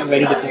 accuracy is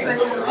very difficult.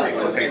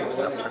 Okay.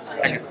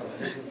 Thank you.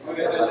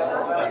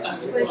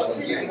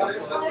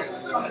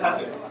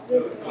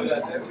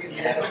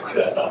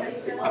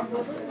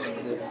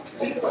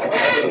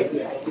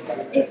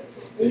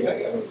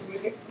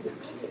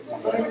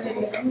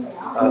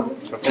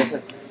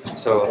 Professor,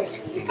 so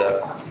the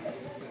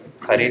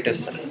hurry to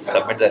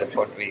submit the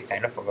report, we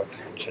kind of forgot to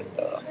mention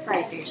the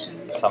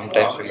citation.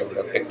 Sometimes we would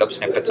have picked up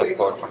snippets of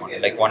code from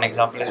it. Like one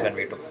example is when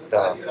we took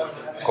the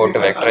code to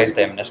vectorize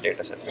the MNIST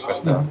dataset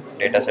because the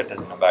dataset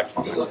is in a bad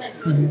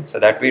format. So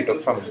that we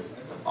took from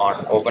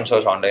on open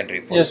source online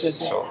repos. Yes.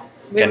 So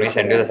can we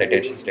send you the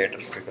citations later?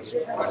 Because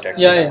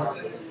Yeah,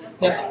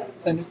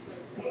 send it.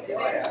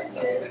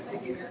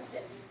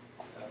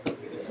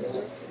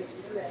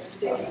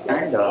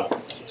 And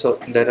so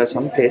there are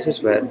some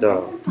places where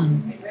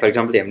for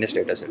example, the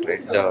MNIST dataset,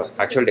 right? The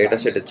actual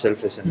dataset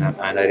itself is in an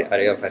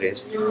array of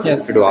arrays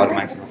to do R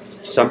maximum.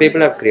 Some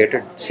people have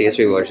created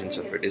CSV versions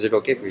of it. Is it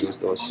okay if we use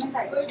those?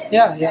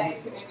 Yeah.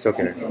 It's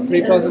okay. Right?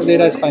 Preprocessed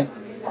data is fine.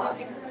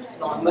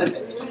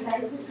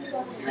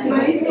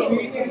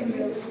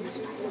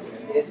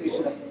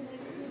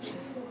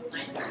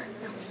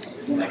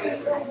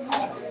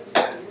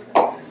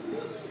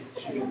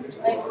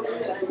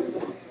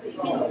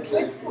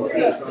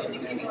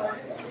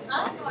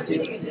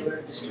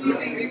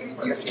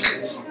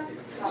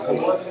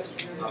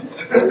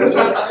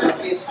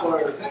 Is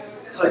for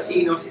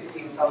 13 or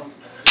 16 some.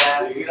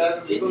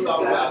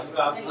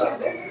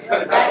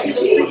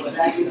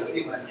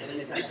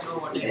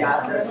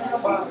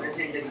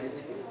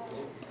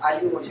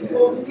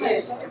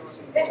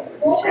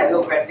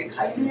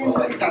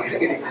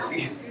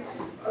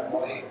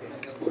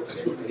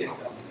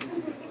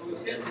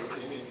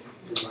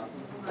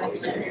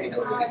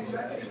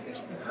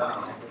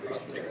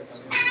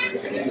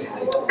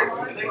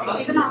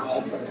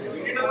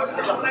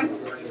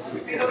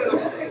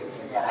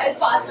 I'll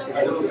pass out.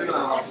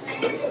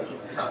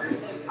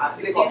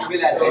 आपके copy भी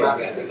लाते हैं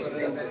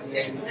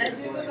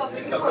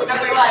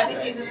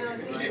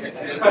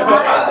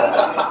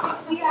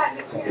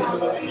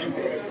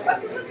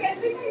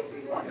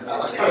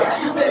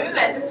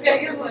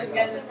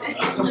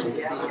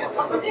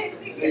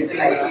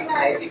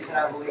lighting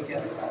खराब हो गई क्या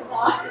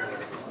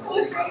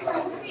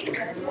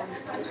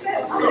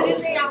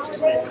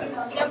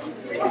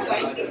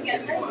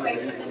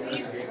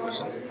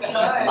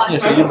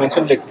Yes, so you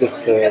mentioned like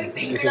this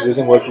is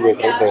using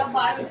Word2Vec,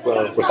 right?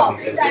 The question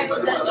answer.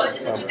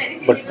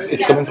 But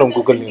it's coming from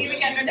Google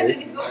News, right?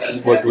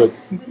 Word2Vec.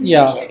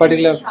 Yeah,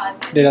 particular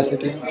data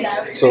set.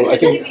 So I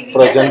think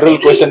for a general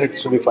question it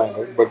should be fine,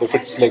 right? But if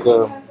it's like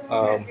a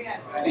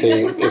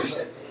say if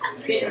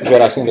we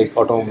are asking like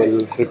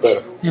automobile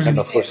repair kind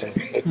of question,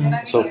 like,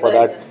 so for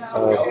that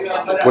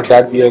would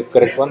that be a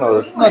correct one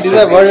or? No, these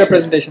are word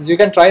representations. You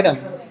can try them.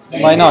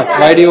 Why not?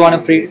 Why do you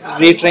want to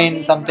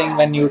retrain something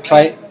when you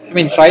try? I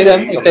mean, try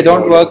them. If they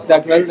don't work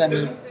that well,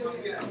 then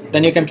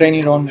you can train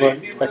your own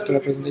word vector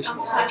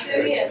representations.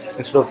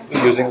 Instead of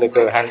using like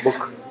a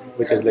handbook,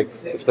 which is like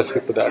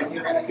specific to that,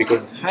 we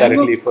could directly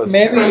Handbook first.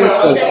 may be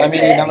useful. I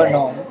mean, you never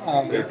know.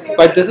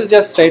 But this is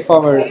just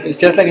straightforward. It's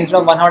just like instead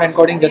of one-hot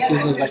encoding, just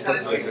uses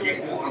vectors.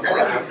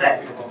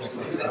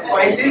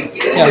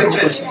 Yeah, new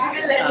question.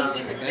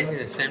 When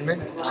the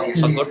assignment, I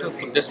forgot to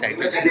put the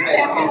citation.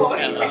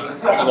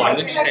 You want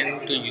me to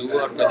send to you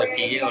or to the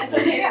TA or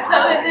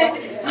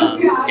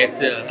just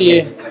the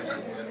TA.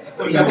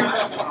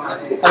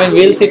 I mean,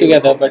 we'll see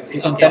together, but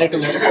you can send it to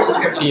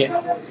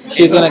TA.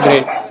 She's gonna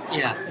grade.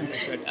 Yeah,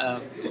 that's right. I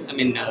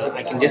mean,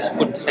 I can just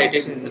put the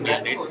citation in the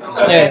mail, right?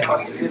 Yeah.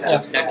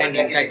 That and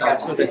in fact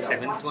also the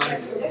 7th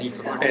one, we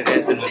forgot I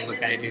raised the notebook.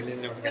 I really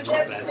don't have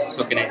the class.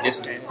 So can I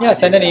just? Yeah,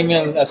 send an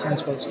email as soon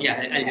as possible.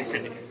 Yeah, I'll just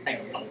send it. Thank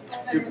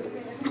you.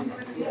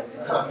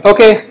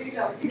 Okay,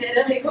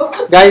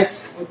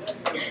 guys.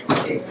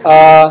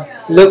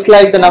 Looks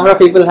like the number of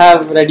people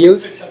have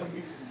reduced.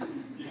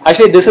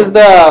 Actually, this is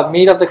the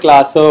meat of the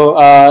class. So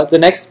the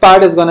next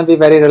part is going to be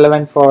very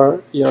relevant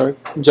for your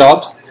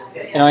jobs.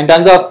 You know, in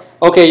terms of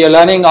okay, you're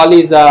learning all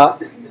these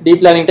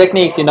deep learning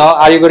techniques. You know,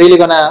 are you really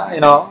gonna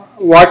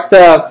what's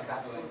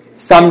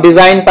some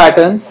design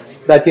patterns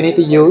that you need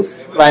to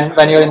use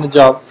when you're in the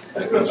job?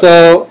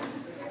 So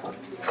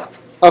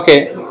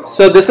okay,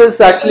 so this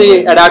is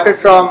actually adapted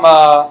from.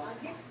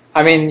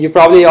 I mean, you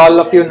probably all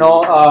of you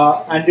know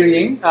Andrew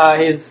Ying.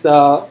 He's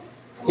an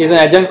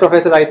adjunct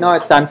professor right now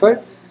at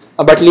Stanford.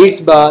 But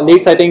leads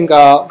I think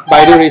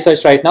Baidu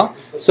research right now.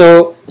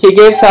 So he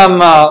gave some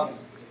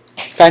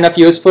kind of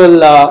useful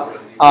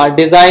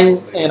design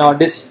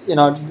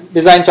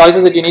design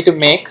choices that you need to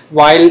make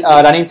while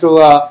running through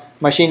a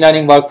machine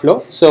learning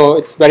workflow. So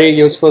it's very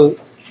useful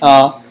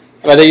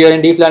whether you're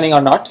in deep learning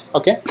or not.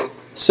 Okay,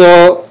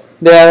 so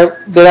there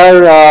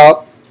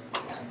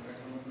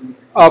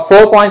are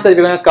 4 points that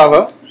we're going to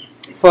cover.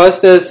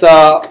 First is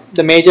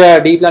the major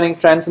deep learning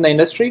trends in the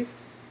industry.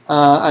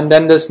 And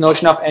then this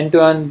notion of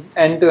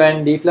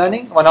end-to-end deep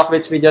learning, one of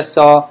which we just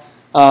saw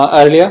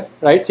earlier,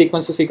 right?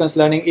 Sequence-to-sequence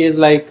learning is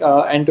like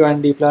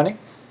end-to-end deep learning.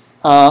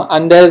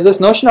 And there's this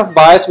notion of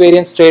bias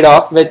variance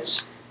trade-off,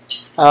 which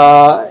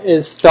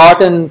is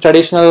taught in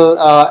traditional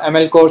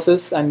ML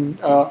courses, and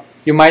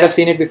you might have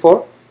seen it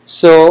before.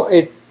 So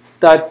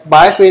that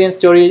bias variance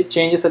story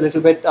changes a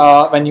little bit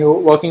when you're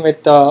working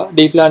with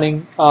deep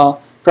learning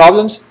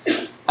problems.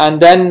 And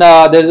then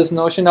there's this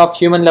notion of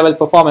human level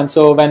performance.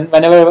 So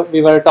whenever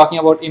we were talking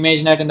about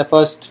ImageNet in the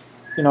first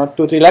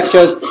 2-3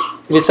 lectures,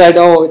 we said,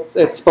 oh,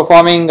 it's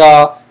performing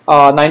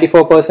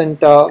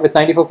 94% with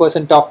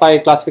 94% top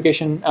 5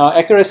 classification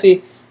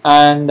accuracy,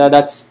 and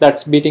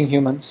that's beating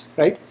humans,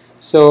 right?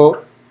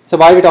 So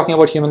why are we talking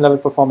about human level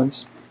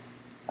performance?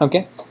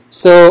 Okay,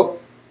 so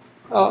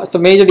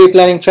major deep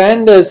learning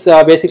trend is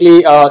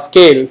basically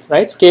scale,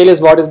 right? Scale is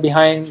what is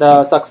behind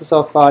the success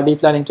of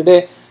deep learning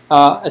today.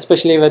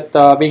 Especially with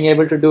being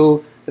able to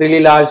do really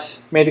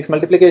large matrix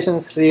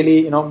multiplications,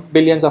 really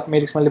billions of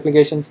matrix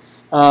multiplications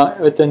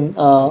within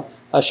a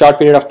short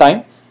period of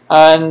time,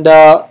 and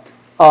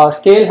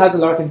scale has a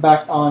lot of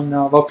impact on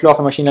workflow of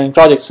a machine learning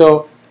project.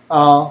 So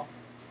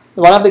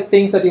one of the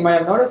things that you might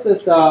have noticed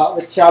is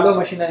with shallow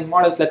machine learning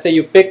models, let's say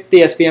you pick the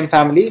SVM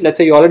family, let's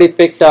say you already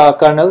picked a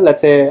kernel, let's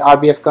say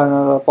RBF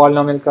kernel or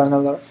polynomial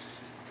kernel,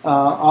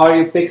 or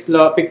you pick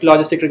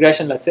logistic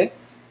regression, let's say,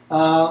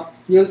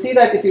 you'll see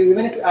that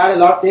even if you add a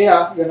lot of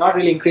data, you're not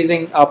really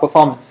increasing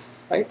performance,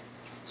 right?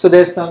 So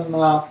there's some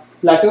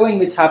plateauing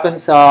which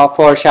happens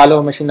for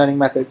shallow machine learning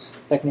methods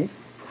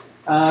techniques,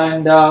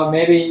 and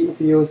maybe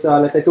if you use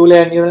let's say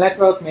 2-layer neural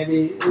network,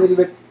 maybe a little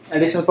bit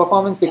additional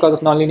performance because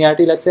of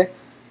nonlinearity, let's say.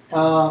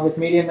 With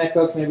medium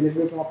networks, maybe a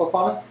little bit more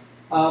performance,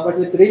 but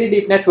with really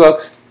deep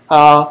networks,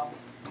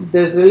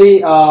 there's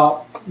really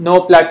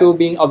no plateau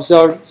being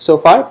observed so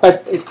far.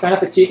 But it's kind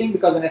of a cheating,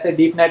 because when I say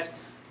deep nets,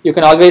 you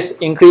can always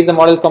increase the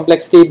model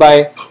complexity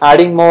by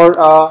adding more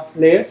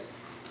layers.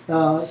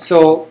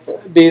 So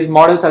these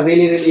models are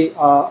really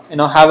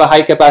have a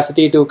high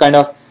capacity to kind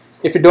of,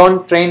 if you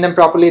don't train them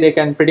properly, they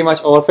can pretty much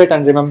overfit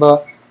and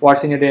remember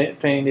what's in your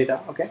training data.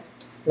 Okay,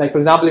 like for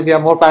example, if you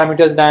have more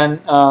parameters than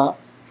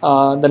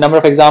the number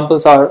of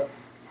examples, or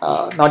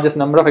not just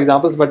number of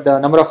examples, but the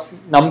number of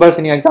numbers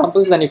in your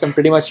examples, then you can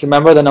pretty much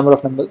remember the number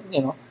of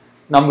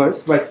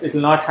numbers, but it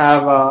will not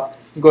have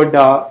good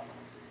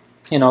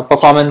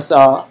performance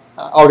out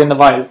in the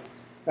wild,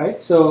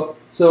 right? So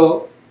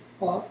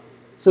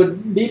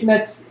deep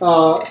nets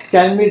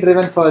can be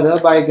driven further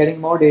by getting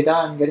more data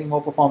and getting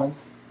more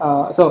performance.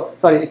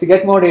 If you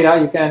get more data,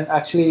 you can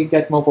actually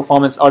get more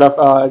performance out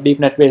of deep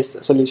net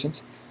based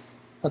solutions.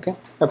 Okay,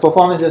 the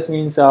performance just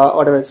means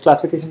whatever it's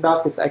classification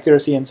task, it's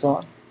accuracy and so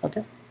on.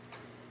 Okay,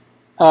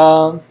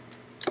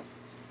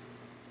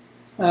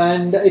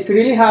 and if you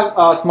really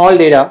have small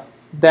data,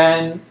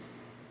 then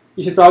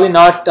you should probably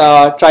not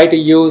try to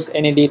use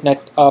any deep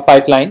net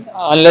pipeline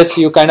unless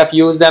you kind of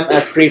use them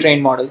as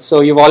pre-trained models.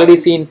 So you've already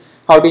seen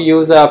how to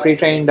use a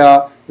pre-trained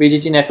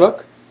VGG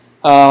network.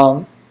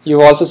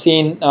 You've also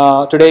seen,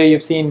 today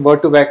you've seen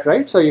Word2Vec,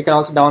 right? So you can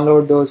also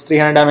download those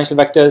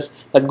 300-dimensional vectors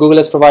that Google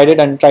has provided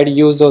and try to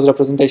use those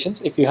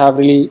representations if you have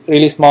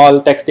really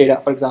small text data,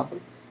 for example,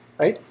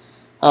 right?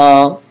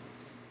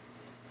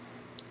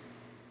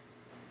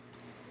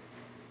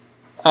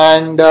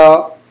 And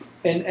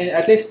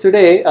at least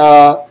today,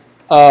 the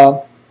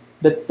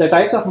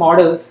types of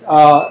models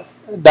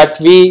that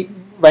we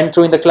went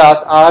through in the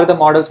class are the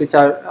models which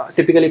are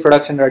typically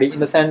production ready,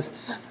 in the sense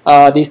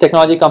these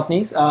technology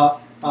companies,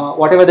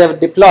 whatever they've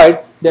deployed,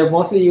 they've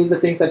mostly used the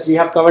things that we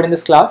have covered in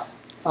this class.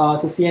 So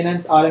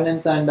CNNs,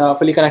 RNNs, and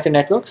fully connected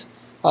networks,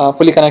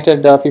 fully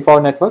connected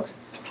feed-forward networks.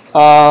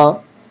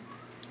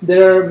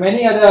 There are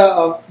many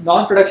other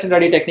non-production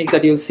ready techniques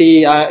that you'll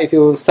see if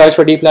you search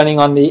for deep learning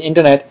on the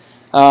internet.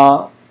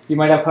 You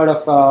might have heard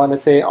of,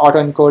 let's say,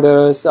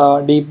 autoencoders,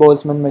 deep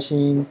Boltzmann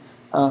machine,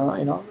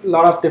 a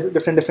lot of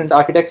different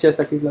architectures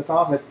that people have come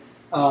up with.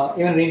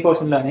 Even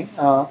reinforcement learning,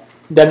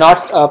 they're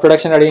not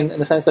production ready in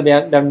the sense that they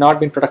have not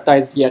been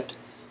productized yet.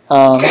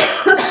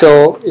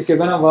 So if you're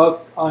going to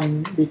work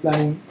on deep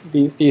learning,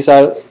 these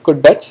are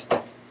good bets.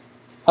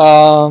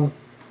 So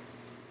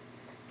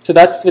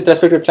that's with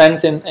respect to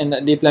trends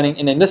in deep learning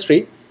in the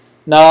industry.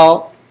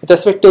 Now, with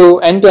respect to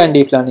end-to-end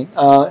deep learning,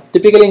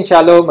 typically in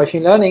shallow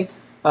machine learning,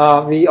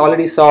 we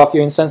already saw a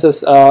few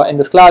instances in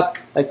this class,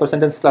 like for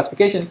sentence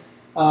classification.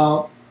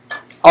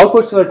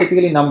 Outputs were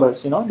typically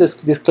numbers,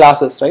 these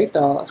classes, right?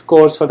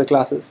 Scores for the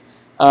classes,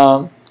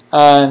 and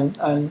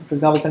for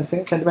example,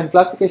 sentiment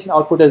classification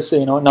output is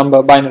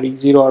number, binary,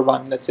 0 or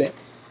 1, let's say.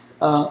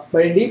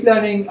 But in deep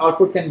learning,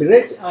 output can be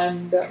rich,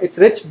 and it's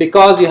rich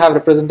because you have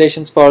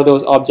representations for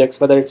those objects,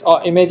 whether it's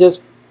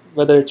images,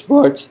 whether it's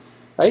words,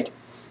 right?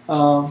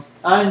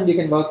 And you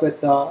can work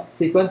with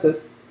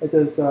sequences, which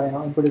is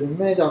input is an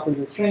image, output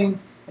is a string,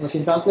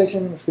 machine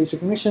translation, speech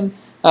recognition.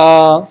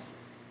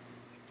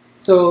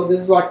 So this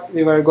is what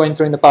we were going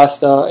through in the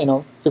past,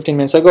 15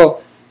 minutes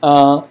ago.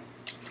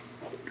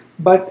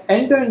 But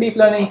end-to-end deep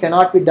learning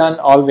cannot be done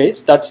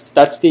always. That's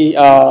the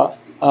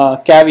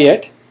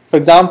caveat. For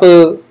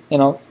example,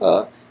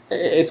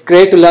 it's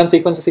great to learn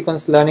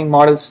sequence-to-sequence learning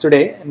models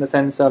today. In the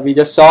sense, we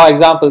just saw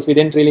examples. We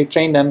didn't really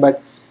train them,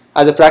 but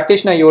as a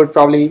practitioner, you would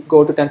probably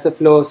go to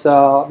TensorFlow's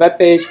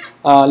webpage,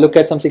 look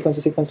at some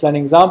sequence-to-sequence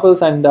learning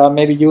examples, and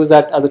maybe use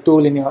that as a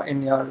tool in your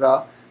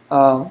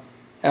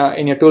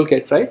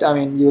toolkit, right? I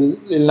mean,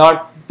 you'll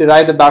not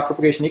derive the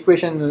backpropagation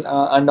equation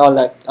and all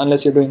that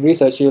unless you're doing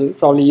research. You'll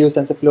probably use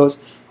TensorFlow's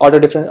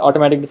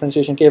automatic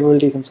differentiation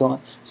capabilities and so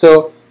on.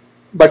 So,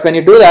 but when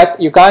you do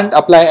that, you can't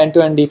apply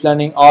end-to-end deep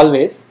learning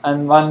always.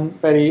 And one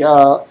very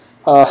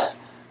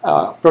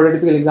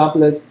prototypical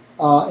example is,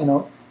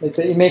 let's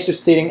say image to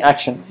steering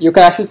action. You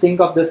can actually think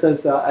of this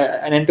as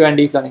an end-to-end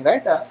deep learning,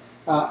 right?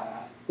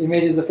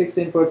 Image is a fixed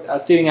input,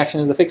 steering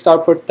action is a fixed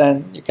output.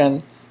 Then you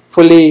can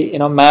fully,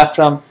 map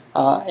from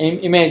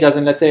image, as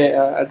in, let's say,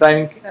 a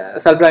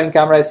self-driving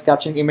camera is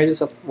capturing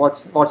images of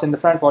what's in the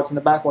front, what's in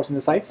the back, what's in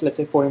the sides. Let's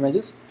say 4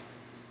 images.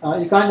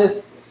 You can't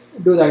just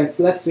do that. It's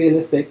less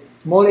realistic.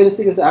 More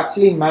realistic is to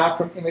actually map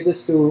from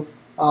images to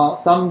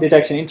some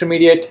detection,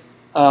 intermediate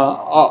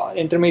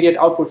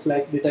outputs,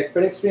 like detect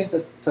pedestrians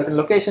at certain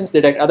locations,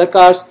 detect other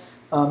cars,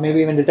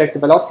 maybe even detect the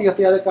velocity of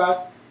the other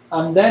cars,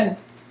 and then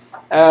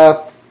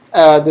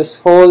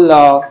this whole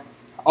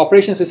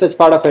operations research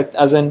part of it,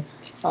 as in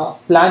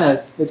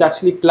planners, which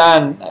actually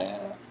plan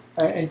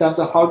in terms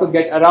of how to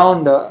get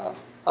around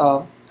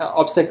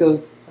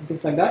obstacles and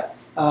things like that,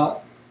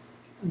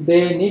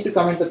 they need to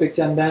come into the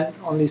picture, and then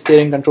only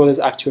steering control is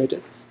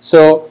actuated.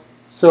 So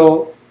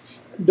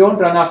don't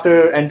run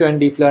after end-to-end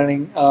deep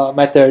learning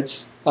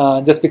methods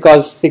just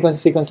because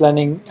sequence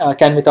learning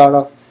can be thought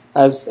of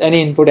as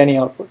any input, any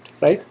output,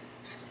 right?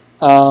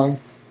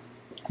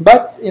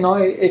 But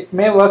it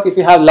may work if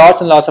you have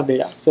lots and lots of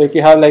data. So if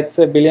you have, like,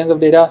 say, billions of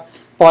data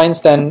points,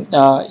 then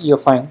you're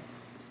fine.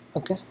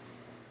 Okay.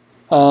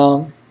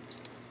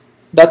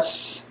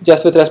 That's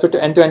just with respect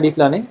to end-to-end deep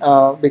learning,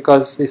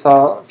 because we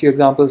saw a few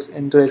examples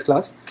in today's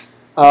class.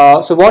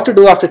 So what to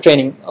do after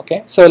training?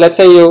 Okay. So let's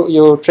say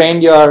you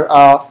trained your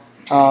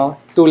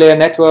 2-layer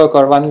network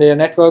or 1-layer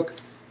network,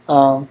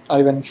 or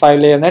even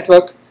 5-layer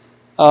network.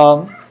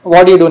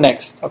 What do you do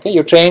next? Okay,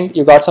 you trained,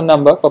 you got some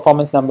number,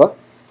 performance number.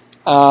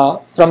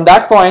 From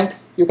that point,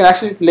 you can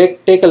actually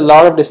take a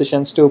lot of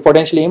decisions to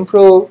potentially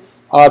improve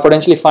or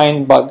potentially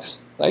find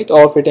bugs, right,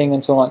 overfitting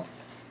and so on.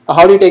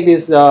 How do you take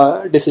these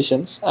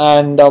decisions?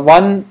 And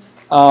one,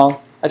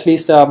 at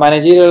least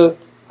managerial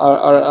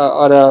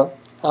or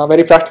a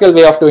very practical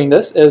way of doing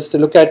this is to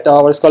look at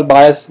what is called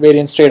bias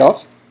variance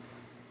trade-off.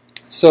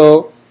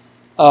 So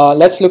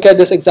let's look at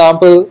this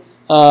example.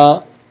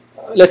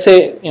 Let's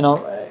say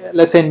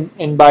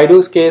in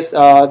Baidu's case,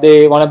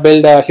 they want to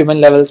build a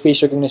human-level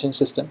speech recognition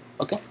system.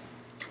 Okay.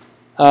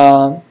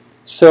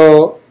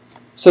 So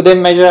they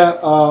measure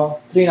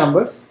 3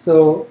 numbers.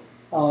 So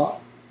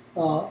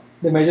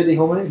they measure the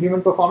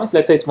human performance.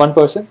 Let's say it's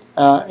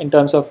 1% in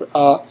terms of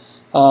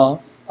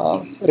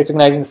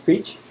recognizing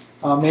speech.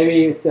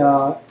 Maybe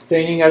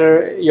training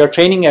error. Your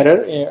training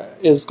error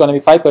is going to be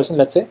 5%.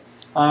 Let's say,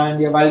 and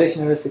your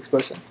validation error is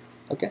 6%.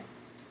 Okay.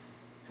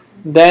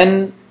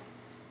 Then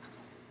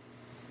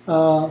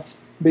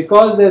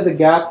because there's a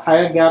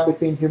higher gap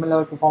between human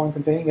level performance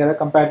and training error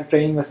compared to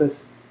training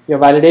versus your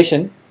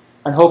validation,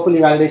 and hopefully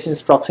validation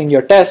is proxying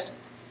your test,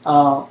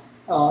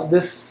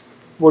 this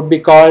would be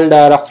called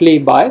roughly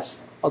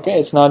bias. Okay,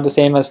 it's not the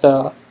same as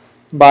the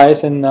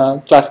bias in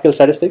classical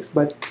statistics,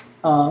 but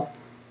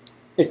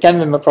it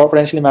can be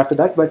potentially mapped to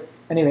that. But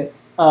anyway,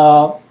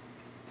 so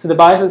the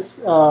bias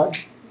is,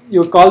 you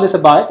would call this a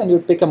bias, and you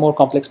would pick a more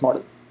complex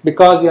model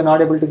because you're not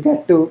able to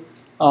get to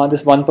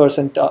this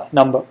 1%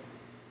 number.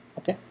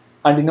 Okay,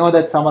 and you know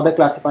that some other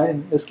classifier,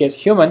 in this case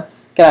human,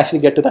 can actually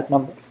get to that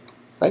number,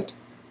 right?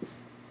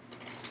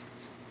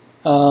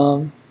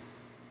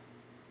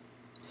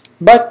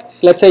 But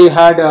let's say you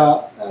had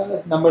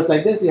numbers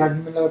like this. You had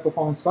human level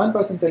performance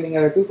 1%, training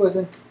error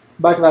 2%,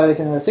 but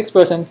validation error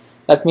 6%.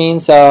 That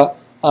means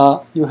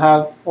you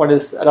have what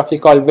is roughly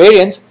called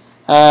variance,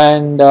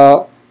 and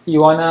you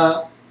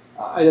wanna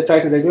either try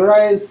to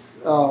regularize.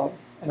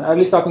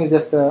 Early stopping is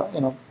just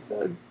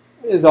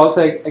is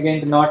also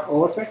again to not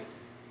overfit,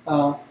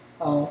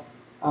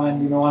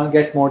 and want to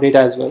get more data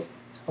as well.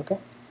 Okay,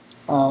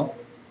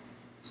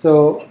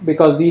 so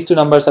because these two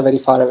numbers are very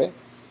far away.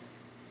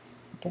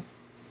 Okay,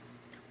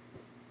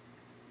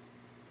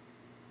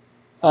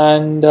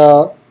 and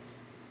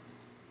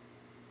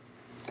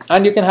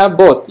you can have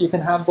both. You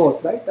can have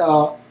both, right?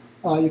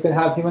 You can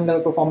have human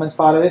level performance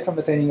far away from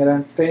the training error,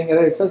 and training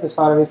error itself is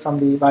far away from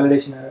the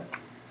validation error,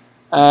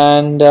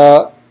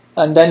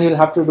 and then you'll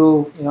have to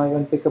do,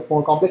 even pick up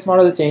more complex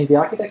model, change the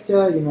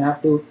architecture. You may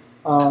have to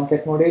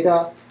get more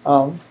data,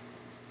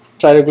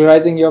 try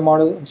regularizing your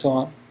model, and so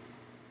on.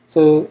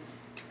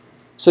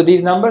 So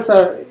these numbers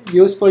are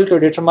useful to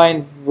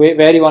determine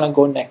where you want to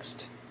go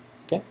next.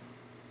 Okay,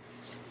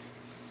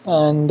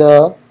 and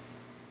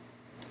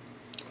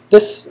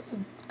this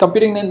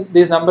computing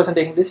these numbers and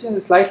taking decisions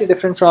is slightly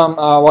different from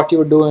what you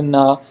would do in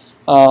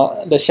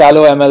the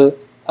shallow ML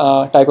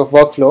type of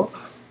workflow.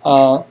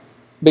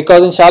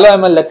 Because in shallow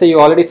ML, let's say you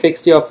already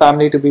fixed your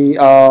family to be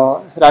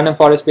random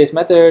forest-based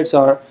methods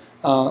or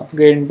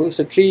gradient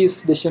boosted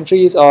trees, decision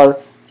trees, or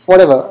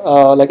whatever,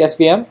 like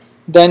SVM,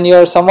 then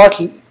you're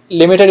somewhat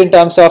limited in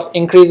terms of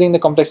increasing the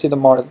complexity of the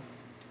model.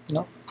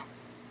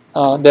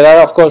 There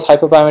are of course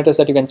hyperparameters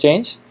that you can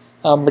change,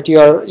 but you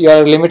are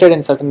limited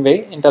in certain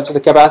way in terms of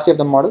the capacity of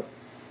the model.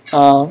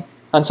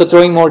 And so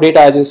throwing more data,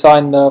 as you saw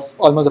in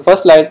almost the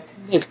first slide,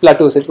 it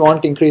plateaus. It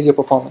won't increase your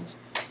performance.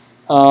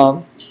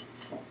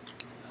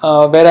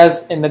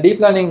 Whereas in the deep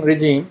learning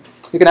regime,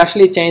 you can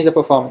actually change the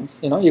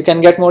performance. You can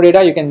get more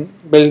data, you can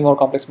build more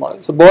complex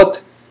models. So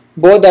both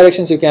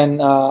directions you can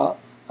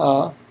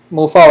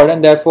move forward,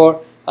 and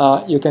therefore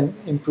you can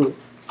improve.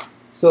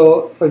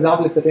 So for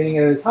example, if the training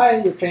error is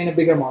high, you train a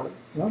bigger model.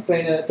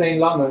 Train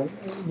longer,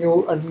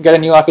 get a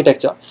new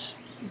architecture.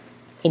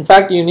 In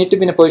fact, you need to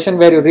be in a position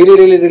where you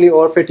really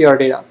overfit your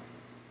data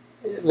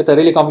with a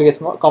really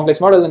complex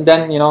model, and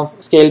then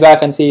scale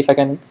back and see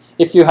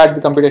if you had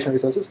the computational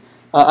resources,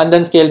 and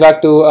then scale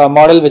back to a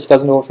model which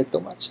doesn't overfit too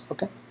much.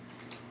 Okay,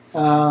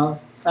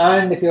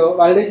 and if your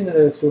validation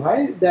error is too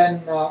high,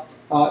 then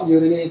you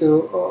really need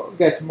to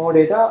get more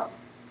data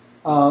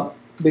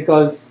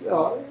because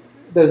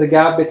there's a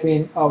gap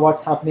between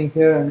what's happening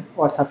here and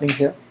what's happening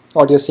here,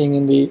 what you're seeing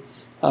in the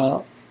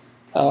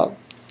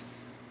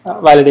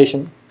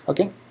validation.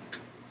 Okay,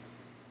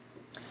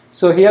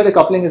 So here the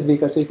coupling is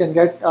weaker. So you can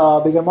get a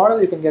bigger model,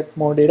 you can get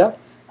more data,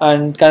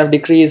 and kind of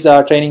decrease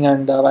training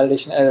and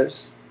validation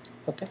errors.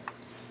 Okay.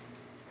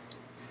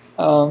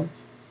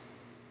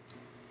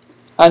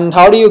 And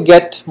how do you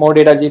get more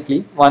data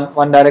cheaply?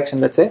 One direction,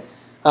 let's say,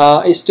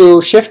 is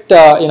to shift.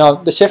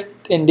 The shift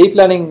in deep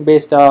learning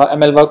based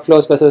ML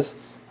workflows versus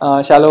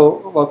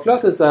shallow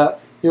workflows is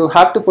you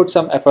have to put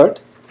some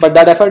effort, but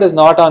that effort is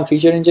not on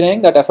feature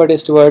engineering. That effort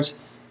is towards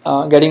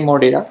getting more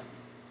data,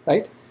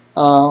 right?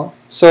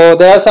 So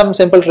there are some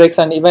simple tricks,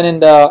 and even in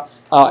the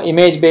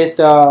image-based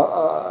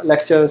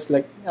lectures,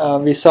 like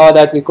we saw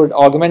that we could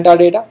augment our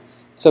data,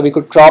 so we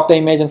could crop the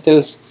image and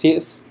still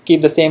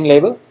keep the same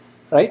label,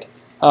 right?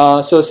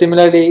 So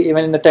similarly,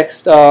 even in the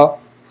text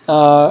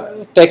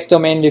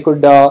domain, we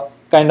could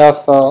kind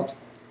of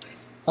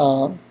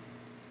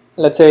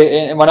let's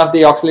say in one of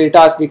the auxiliary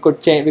tasks, we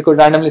could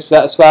randomly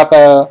swap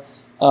a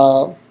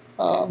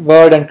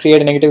word and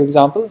create a negative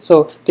example.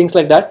 So things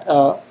like that,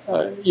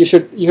 you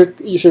should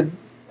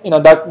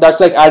that's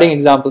like adding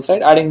examples,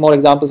 right? Adding more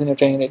examples in your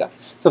training data.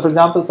 So for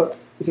example,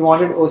 if you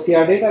wanted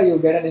OCR data, you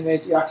get an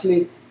image. You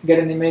actually get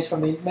an image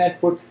from the internet,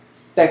 put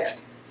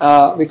text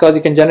because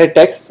you can generate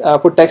text,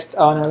 put text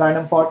on a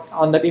random font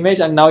on that image,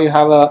 and now you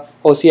have a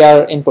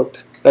OCR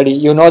input ready.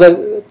 You know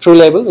the true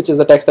label, which is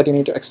the text that you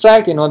need to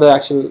extract. You know the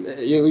actual,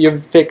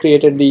 you've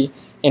created the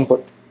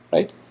input,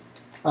 right?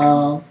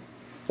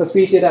 For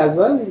speech data as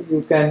well,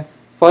 you can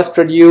first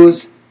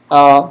produce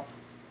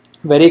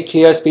very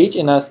clear speech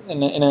in a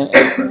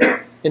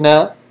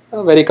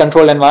very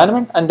controlled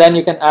environment, and then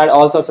you can add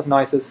all sorts of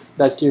noises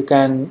that you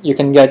can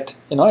get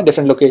at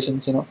different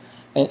locations,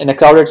 in a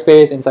crowded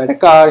space, inside a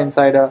car,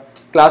 inside a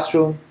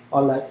classroom,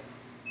 all that.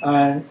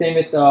 And same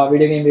with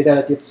video game data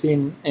that you've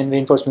seen in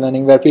reinforcement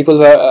learning, where people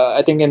were,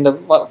 I think in the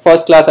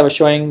first class I was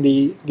showing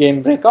the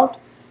game Breakout.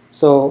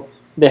 So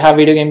they have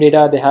video game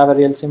data, they have a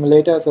real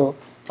simulator, so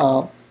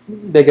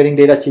they're getting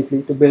data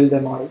cheaply to build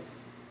their models,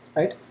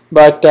 right?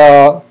 But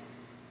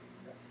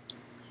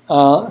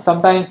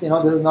sometimes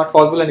this is not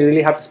possible, and you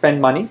really have to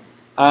spend money.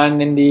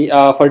 And in the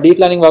for deep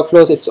learning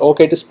workflows, it's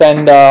okay to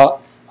spend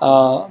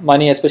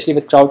money, especially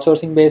with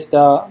crowdsourcing based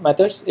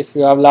methods. If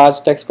you have large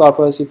text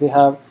corpus, if you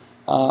have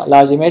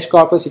large image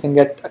corpus, you can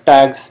get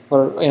tags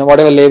for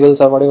whatever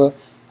labels or whatever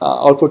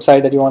output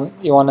side that you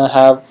want to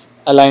have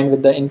aligned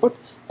with the input.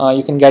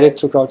 You can get it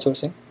through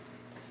crowdsourcing,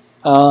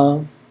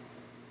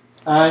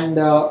 and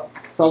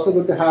it's also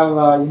good to have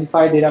a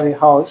unified data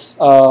warehouse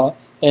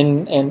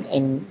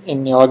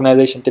in your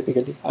organization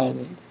typically.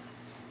 And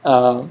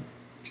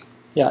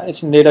yeah,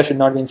 its data should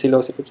not be in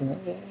silos if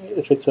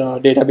it's a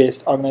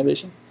data-based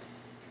organization.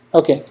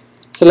 Okay,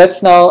 so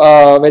let's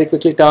now very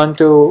quickly turn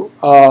to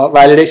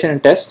validation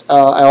and test.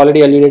 I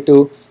already alluded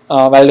to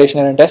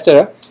validation and test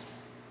error.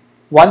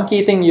 One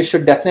key thing you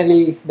should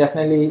definitely,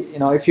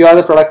 if you are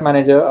the product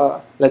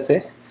manager, let's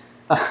say,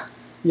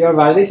 your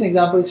validation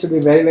example should be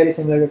very, very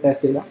similar to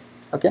test data.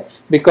 Okay,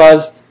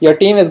 because your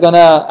team is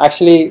gonna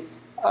actually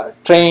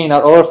train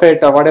or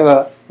overfit or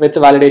whatever with the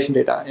validation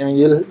data. I mean,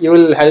 you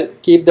will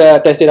keep the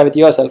test data with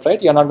yourself,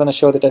 right? You're not going to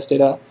show the test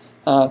data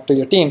to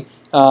your team,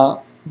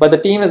 but the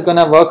team is going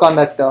to work on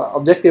that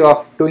objective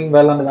of doing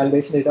well on the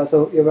validation data.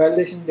 So your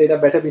validation data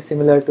better be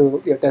similar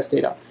to your test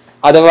data.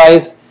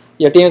 Otherwise,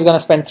 your team is going to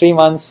spend 3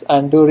 months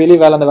and do really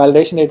well on the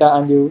validation data,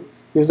 and you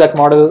use that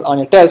model on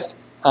your test,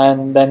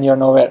 and then you're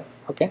nowhere.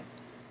 Okay.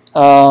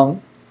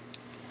 So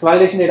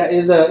validation data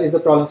is a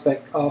problem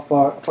spec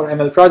for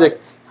ML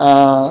project.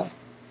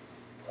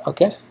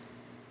 Okay.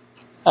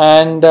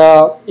 And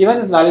even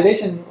in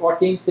validation,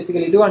 what teams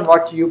typically do, and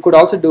what you could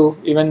also do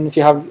even if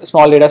you have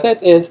small data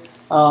sets, is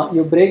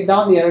you break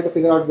down the error to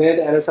figure out where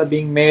the errors are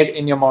being made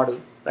in your model,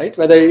 right?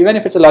 Even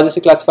if it's a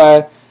logistic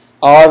classifier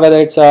or whether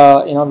it's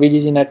a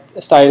VGGNet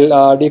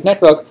style deep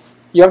network,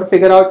 you have to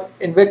figure out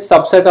in which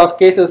subset of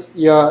cases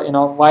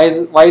why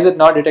is it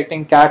not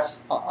detecting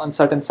cats on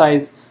certain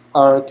size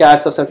or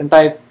cats of certain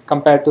type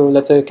compared to,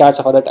 let's say, cats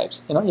of other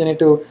types. You need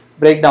to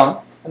break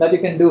down, and that you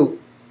can do.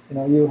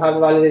 You have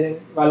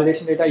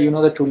validation data, you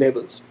know the true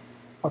labels,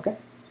 okay.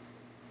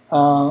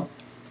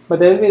 But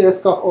there will be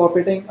risk of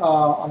overfitting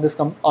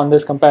on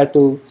this compared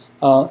to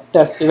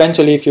test.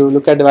 Eventually, if you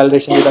look at the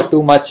validation data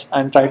too much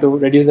and try to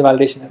reduce the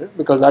validation error,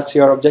 because that's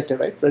your objective,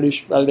 right?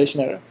 Reduce validation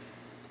error.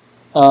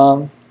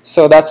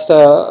 So that's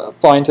the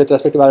point with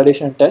respect to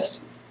validation and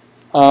test.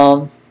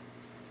 And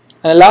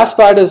the last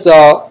part is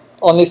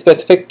only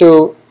specific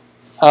to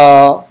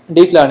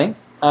deep learning,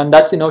 and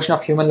that's the notion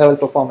of human level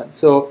performance.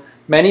 So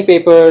many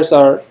papers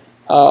or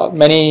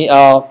many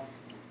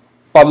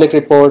public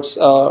reports,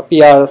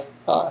 PR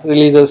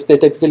releases, they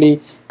typically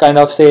kind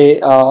of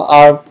say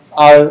our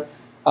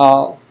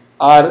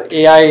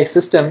AI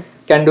system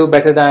can do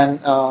better than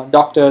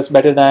doctors,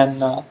 better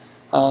than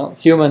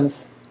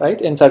humans, right,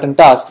 in certain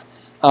tasks.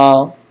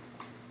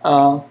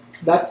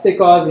 That's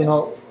because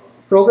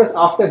progress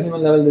after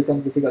human level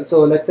becomes difficult.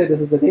 So let's say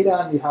this is the data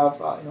and we have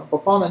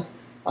performance.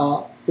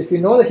 If you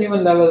know the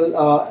human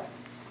level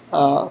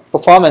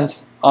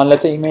performance on,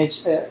 let's say, what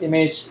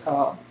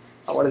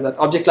is that,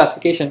 object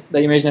classification, the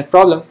ImageNet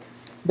problem,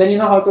 then you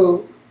know how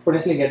to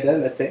potentially get there.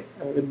 Let's say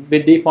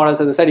with deep models,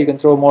 as I said, you can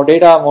throw more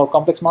data, more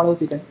complex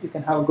models. You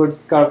can have a good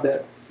curve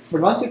there.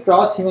 But once you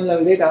cross human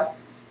level data,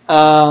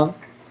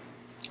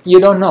 you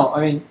don't know.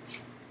 I mean,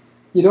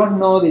 you don't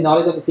know the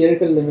knowledge of the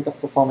theoretical limit of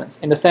performance,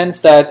 in the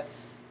sense that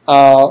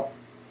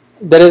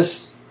there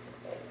is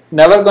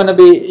never going to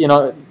be,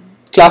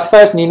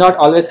 classifiers need not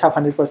always have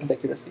 100%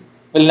 accuracy.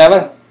 Will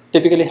never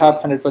typically have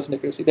 100%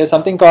 accuracy. There's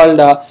something called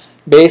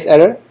Bayes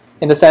error,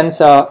 in the sense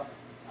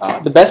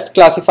the best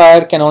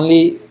classifier can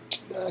only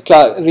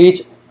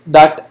reach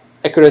that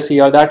accuracy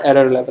or that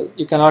error level.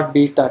 You cannot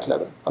beat that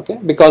level, okay?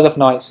 Because of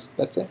noise,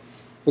 let's say,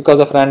 because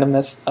of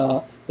randomness,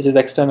 which is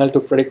external to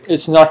predict.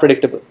 It's not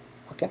predictable,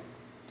 okay?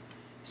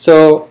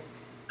 So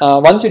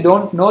once you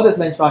don't know this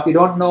benchmark, you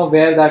don't know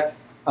where that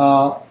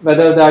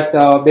whether that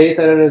Bayes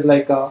error is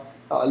like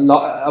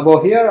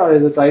above here or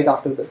is it right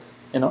after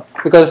this,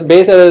 because if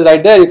Bayes error is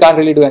right there, you can't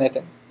really do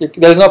anything.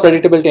 There's no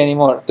predictability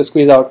anymore to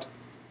squeeze out,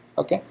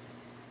 okay?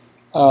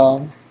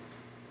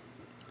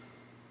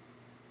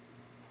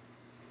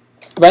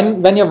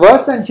 When you're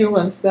worse than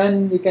humans,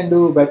 then you can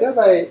do better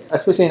by,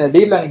 especially in a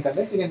deep learning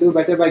context, you can do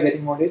better by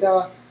getting more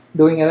data,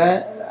 doing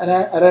error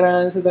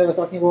analysis I was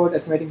talking about,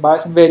 estimating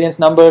bias and variance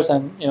numbers,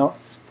 and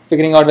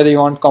figuring out whether you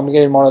want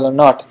complicated model or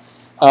not.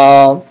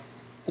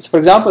 So for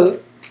example,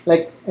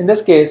 like in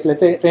this case, let's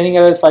say training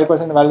error is 5%,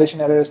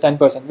 validation error is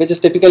 10%, which is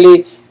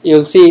typically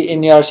you'll see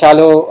in your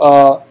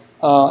shallow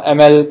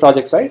ML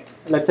projects, right?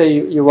 Let's say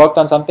you worked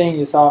on something,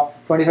 you saw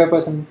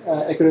 25%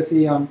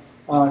 accuracy on,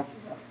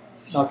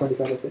 not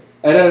 25, let's say,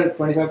 error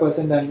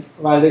 25% and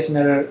validation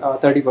error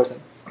 30%.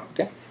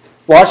 Okay,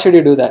 what should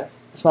you do there?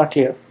 It's not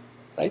clear,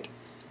 right?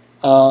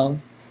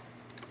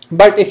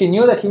 But if you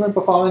knew that human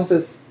performance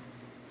is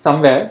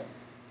somewhere,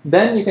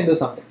 then you can do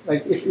something.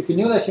 Like if you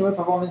knew that human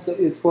performance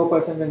is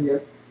 4% when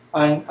you're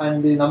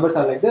and the numbers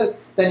are like this,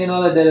 then you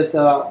know that there is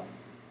a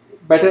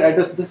better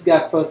address this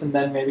gap first and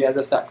then maybe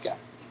address that gap.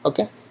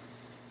 Okay.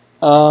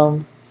 But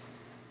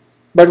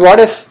what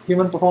if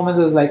human performance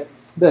is like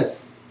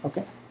this?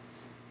 Okay.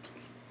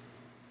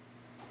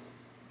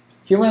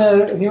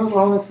 Human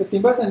performance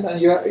 15%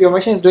 and your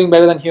machine is doing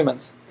better than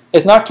humans.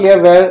 It's not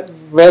clear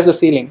where's the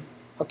ceiling.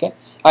 Okay.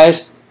 And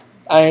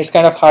it's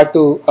kind of hard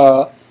to.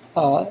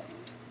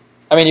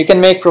 I mean, you can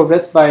make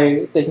progress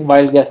by taking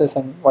wild guesses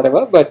and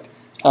whatever, but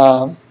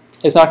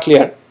it's not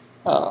clear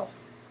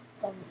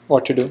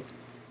what to do.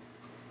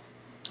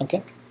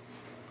 Okay.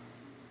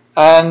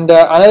 And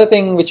another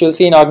thing which you'll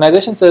see in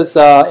organizations is,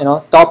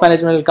 top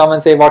management will come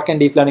and say, "What can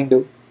deep learning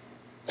do?"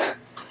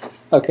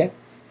 Okay.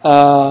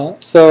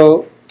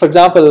 So, for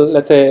example,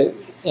 let's say,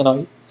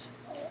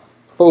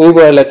 for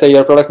Uber, let's say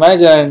you're a product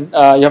manager and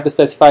you have to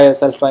specify a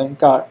self-driving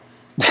car.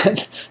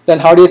 Then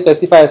how do you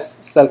specify a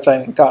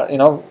self-driving car?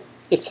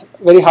 It's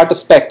very hard to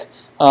spec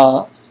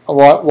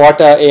what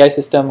a AI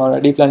system or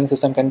a deep learning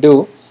system can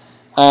do.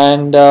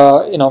 And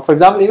for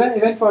example,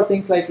 even for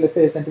things like, let's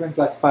say, a sentiment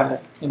classifier,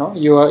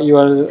 you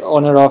are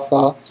owner of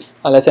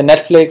let's say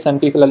Netflix, and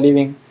people are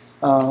leaving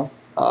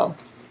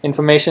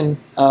information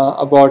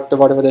about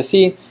whatever they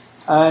see,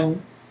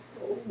 and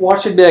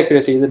what should be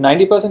accuracy? Is it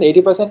 90%,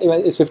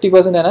 80%? Is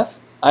 50% enough?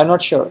 I'm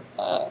not sure,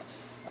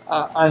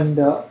 and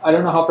I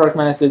don't know how product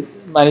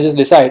managers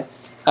decide.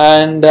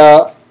 And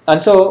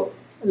so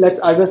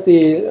let's address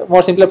the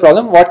more simpler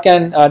problem. What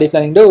can deep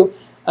learning do?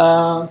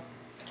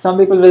 Some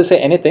people will say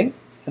anything,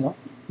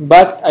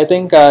 but I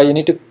think you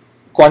need to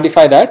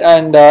quantify that.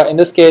 And in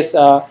this case,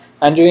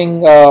 Andrew,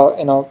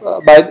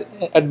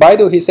 at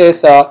Baidu, he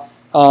says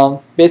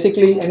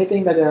basically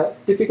anything that a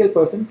typical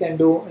person can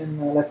do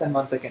in less than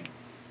 1 second,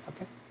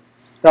 okay,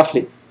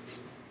 roughly.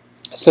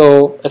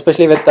 So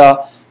especially with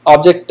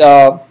object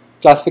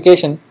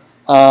classification,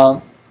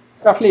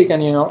 roughly you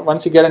can,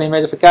 once you get an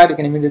image of a cat, you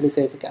can immediately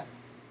say it's a cat,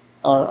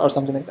 or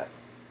something like that.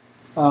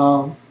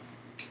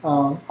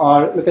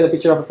 Or look at a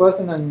picture of a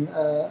person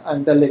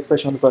and tell the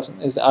expression of the person.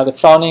 Are they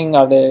frowning?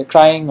 Are they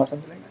crying? Or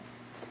something like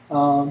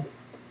that.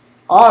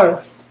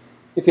 Or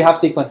if you have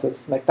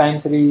sequences like time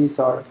series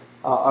or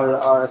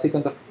a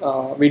sequence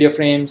of video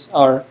frames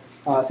or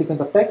a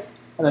sequence of text,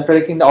 and then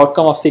predicting the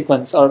outcome of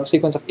sequence or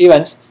sequence of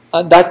events,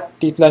 that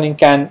deep learning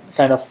can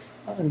kind of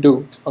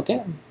do.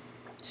 Okay.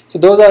 So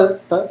those are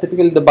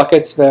typically the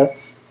buckets where,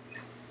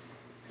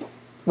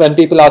 when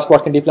people ask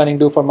what can deep learning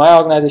do for my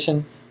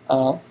organization,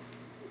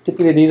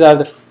 typically these are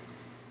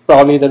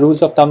probably the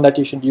rules of thumb that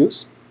you should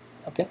use.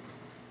 Okay.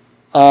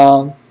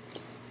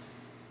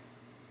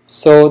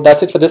 So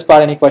that's it for this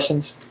part. Any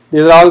questions?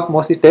 These are all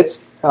mostly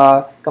tips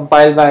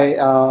compiled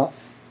by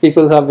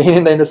people who have been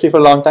in the industry for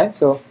a long time.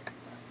 So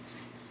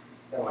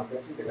one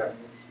question regarding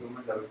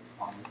human level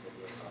performance that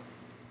you were talking.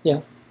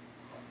 Yeah.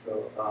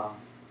 So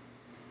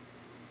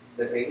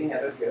the training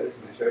error here is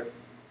measured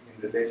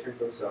in relation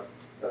to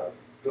the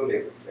two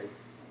labels, right?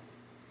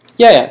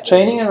 Yeah.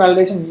 Training and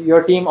validation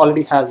your team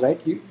already has,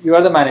 right? You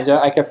are the manager.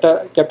 I kept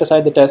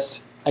aside the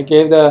test. I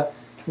gave the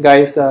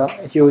guys a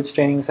huge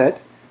training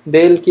set.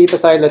 They'll keep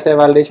aside, let's say, a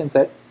validation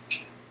set,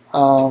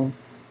 and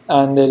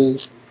they'll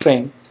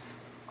train.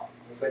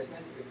 The question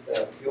is, if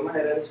the human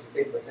error is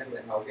 15%,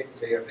 then how can you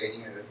say your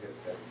training error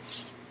is that?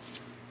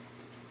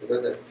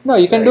 Because no,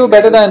 you can do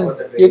better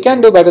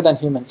than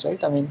humans,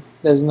 right? I mean,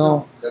 there's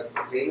no. The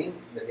training,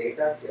 the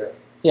data here.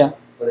 Yeah.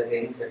 For the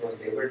training set was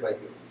labeled by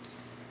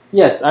humans.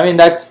 Yes, I mean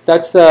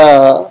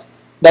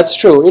that's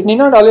true. It need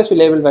not always be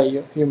labeled by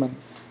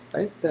humans,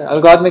 right?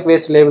 Algorithmic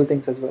ways to label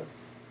things as well,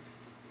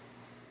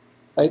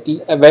 right?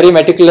 A very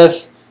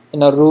meticulous,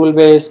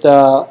 rule-based,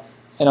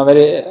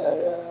 very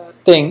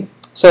thing.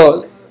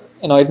 So,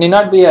 it need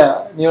not be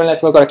a neural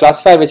network or a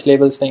classifier which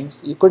labels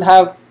things. You could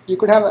have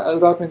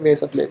algorithmic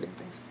ways of labeling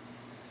things,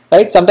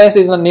 right? Sometimes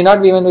these need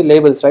not be even with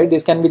labels, right?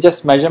 These can be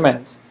just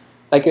measurements.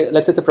 Like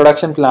let's say it's a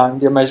production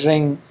plant. You're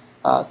measuring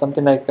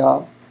something like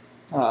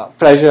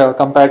pressure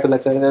compared to,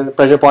 let's say, the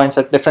pressure points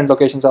at different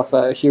locations of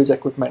huge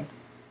equipment.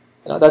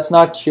 That's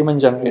not human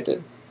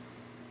generated.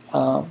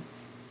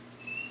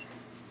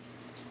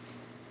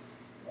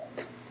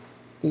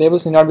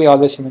 Labels need not be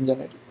always human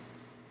generated.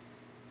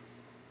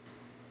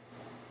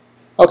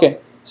 Okay,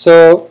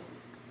 so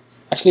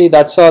actually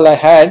that's all I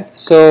had.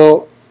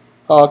 So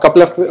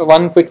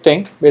one quick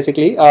thing,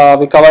 basically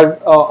we covered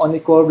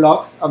only core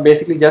blocks.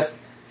 Basically just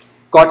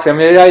got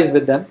familiarized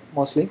with them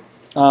mostly.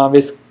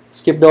 We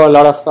skipped over a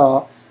lot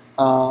of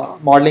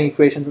modeling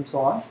equations and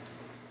so on.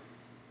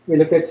 We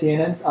looked at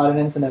CNNs,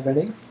 RNNs, and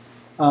embeddings.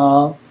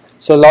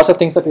 So lots of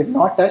things that we have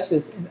not touched,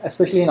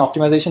 especially in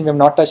optimization, we have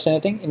not touched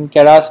anything. In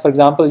Keras, for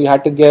example, you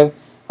had to give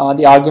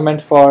the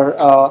argument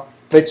for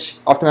which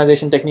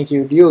optimization technique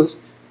you would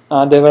use.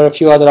 There were a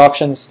few other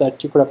options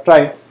that you could have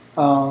tried.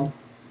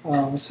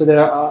 So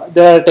there are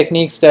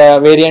techniques, there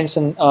are variants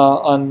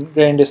on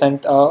gradient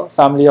descent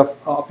family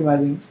of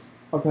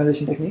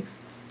optimization techniques.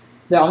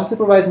 There are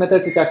unsupervised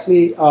methods which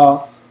actually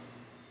are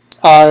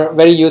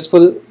very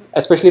useful,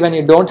 especially when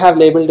you don't have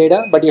labeled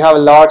data, but you have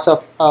lots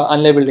of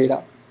unlabeled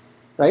data,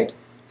 right?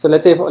 So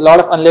let's say a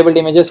lot of unlabeled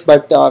images,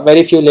 but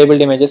very few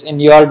labeled images in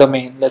your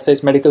domain. Let's say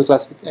it's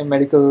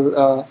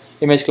medical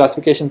image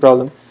classification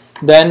problem.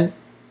 Then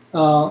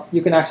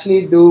you can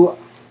actually do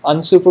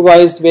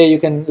unsupervised way. You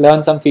can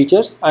learn some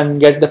features and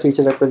get the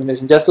feature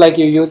representation. Just like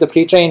you use the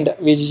pre-trained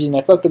VGG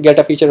network to get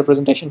a feature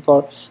representation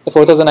for the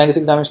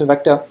 4096 dimensional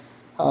vector.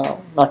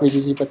 Not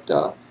VGG,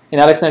 but in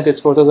AlexNet it's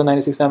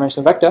 4096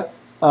 dimensional vector.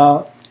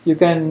 You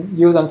can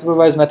use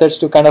unsupervised methods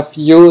to kind of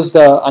use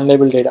the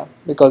unlabeled data,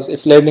 because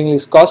if labeling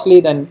is costly,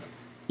 then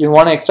you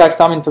want to extract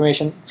some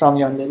information from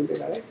your unlabeled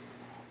data,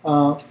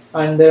 right?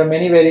 And there are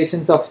many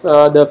variations of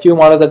the few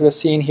models that we've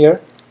seen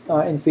here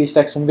in speech,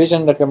 text, and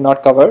vision that we have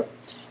not covered.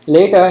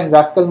 Later in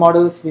graphical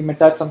models, we may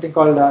touch something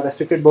called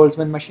restricted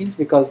Boltzmann machines,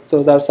 because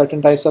those are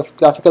certain types of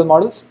graphical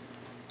models.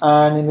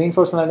 And in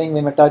reinforcement learning,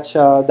 we may touch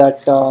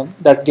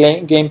that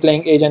game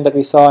playing agent that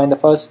we saw in the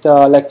first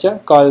lecture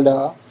called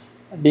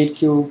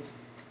DQ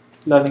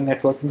learning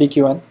network,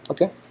 DQN.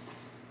 Okay.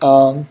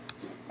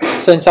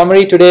 So in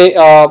summary, today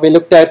we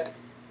looked at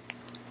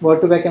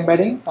Word2Vec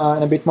embedding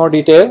in a bit more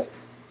detail.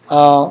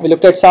 We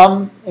looked at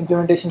some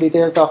implementation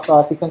details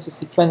of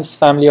sequence-to-sequence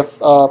family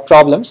of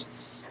problems.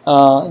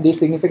 These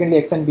significantly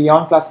extend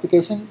beyond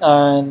classification,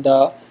 and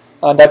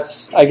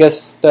that's, I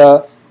guess,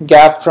 the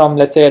gap from,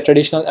 let's say, a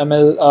traditional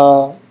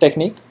ML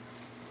technique.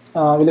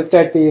 We looked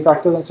at the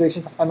practical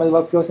considerations of ML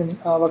workflows in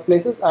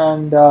workplaces,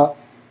 and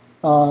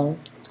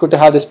it's good to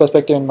have this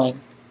perspective in mind.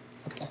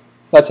 Okay,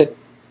 that's it.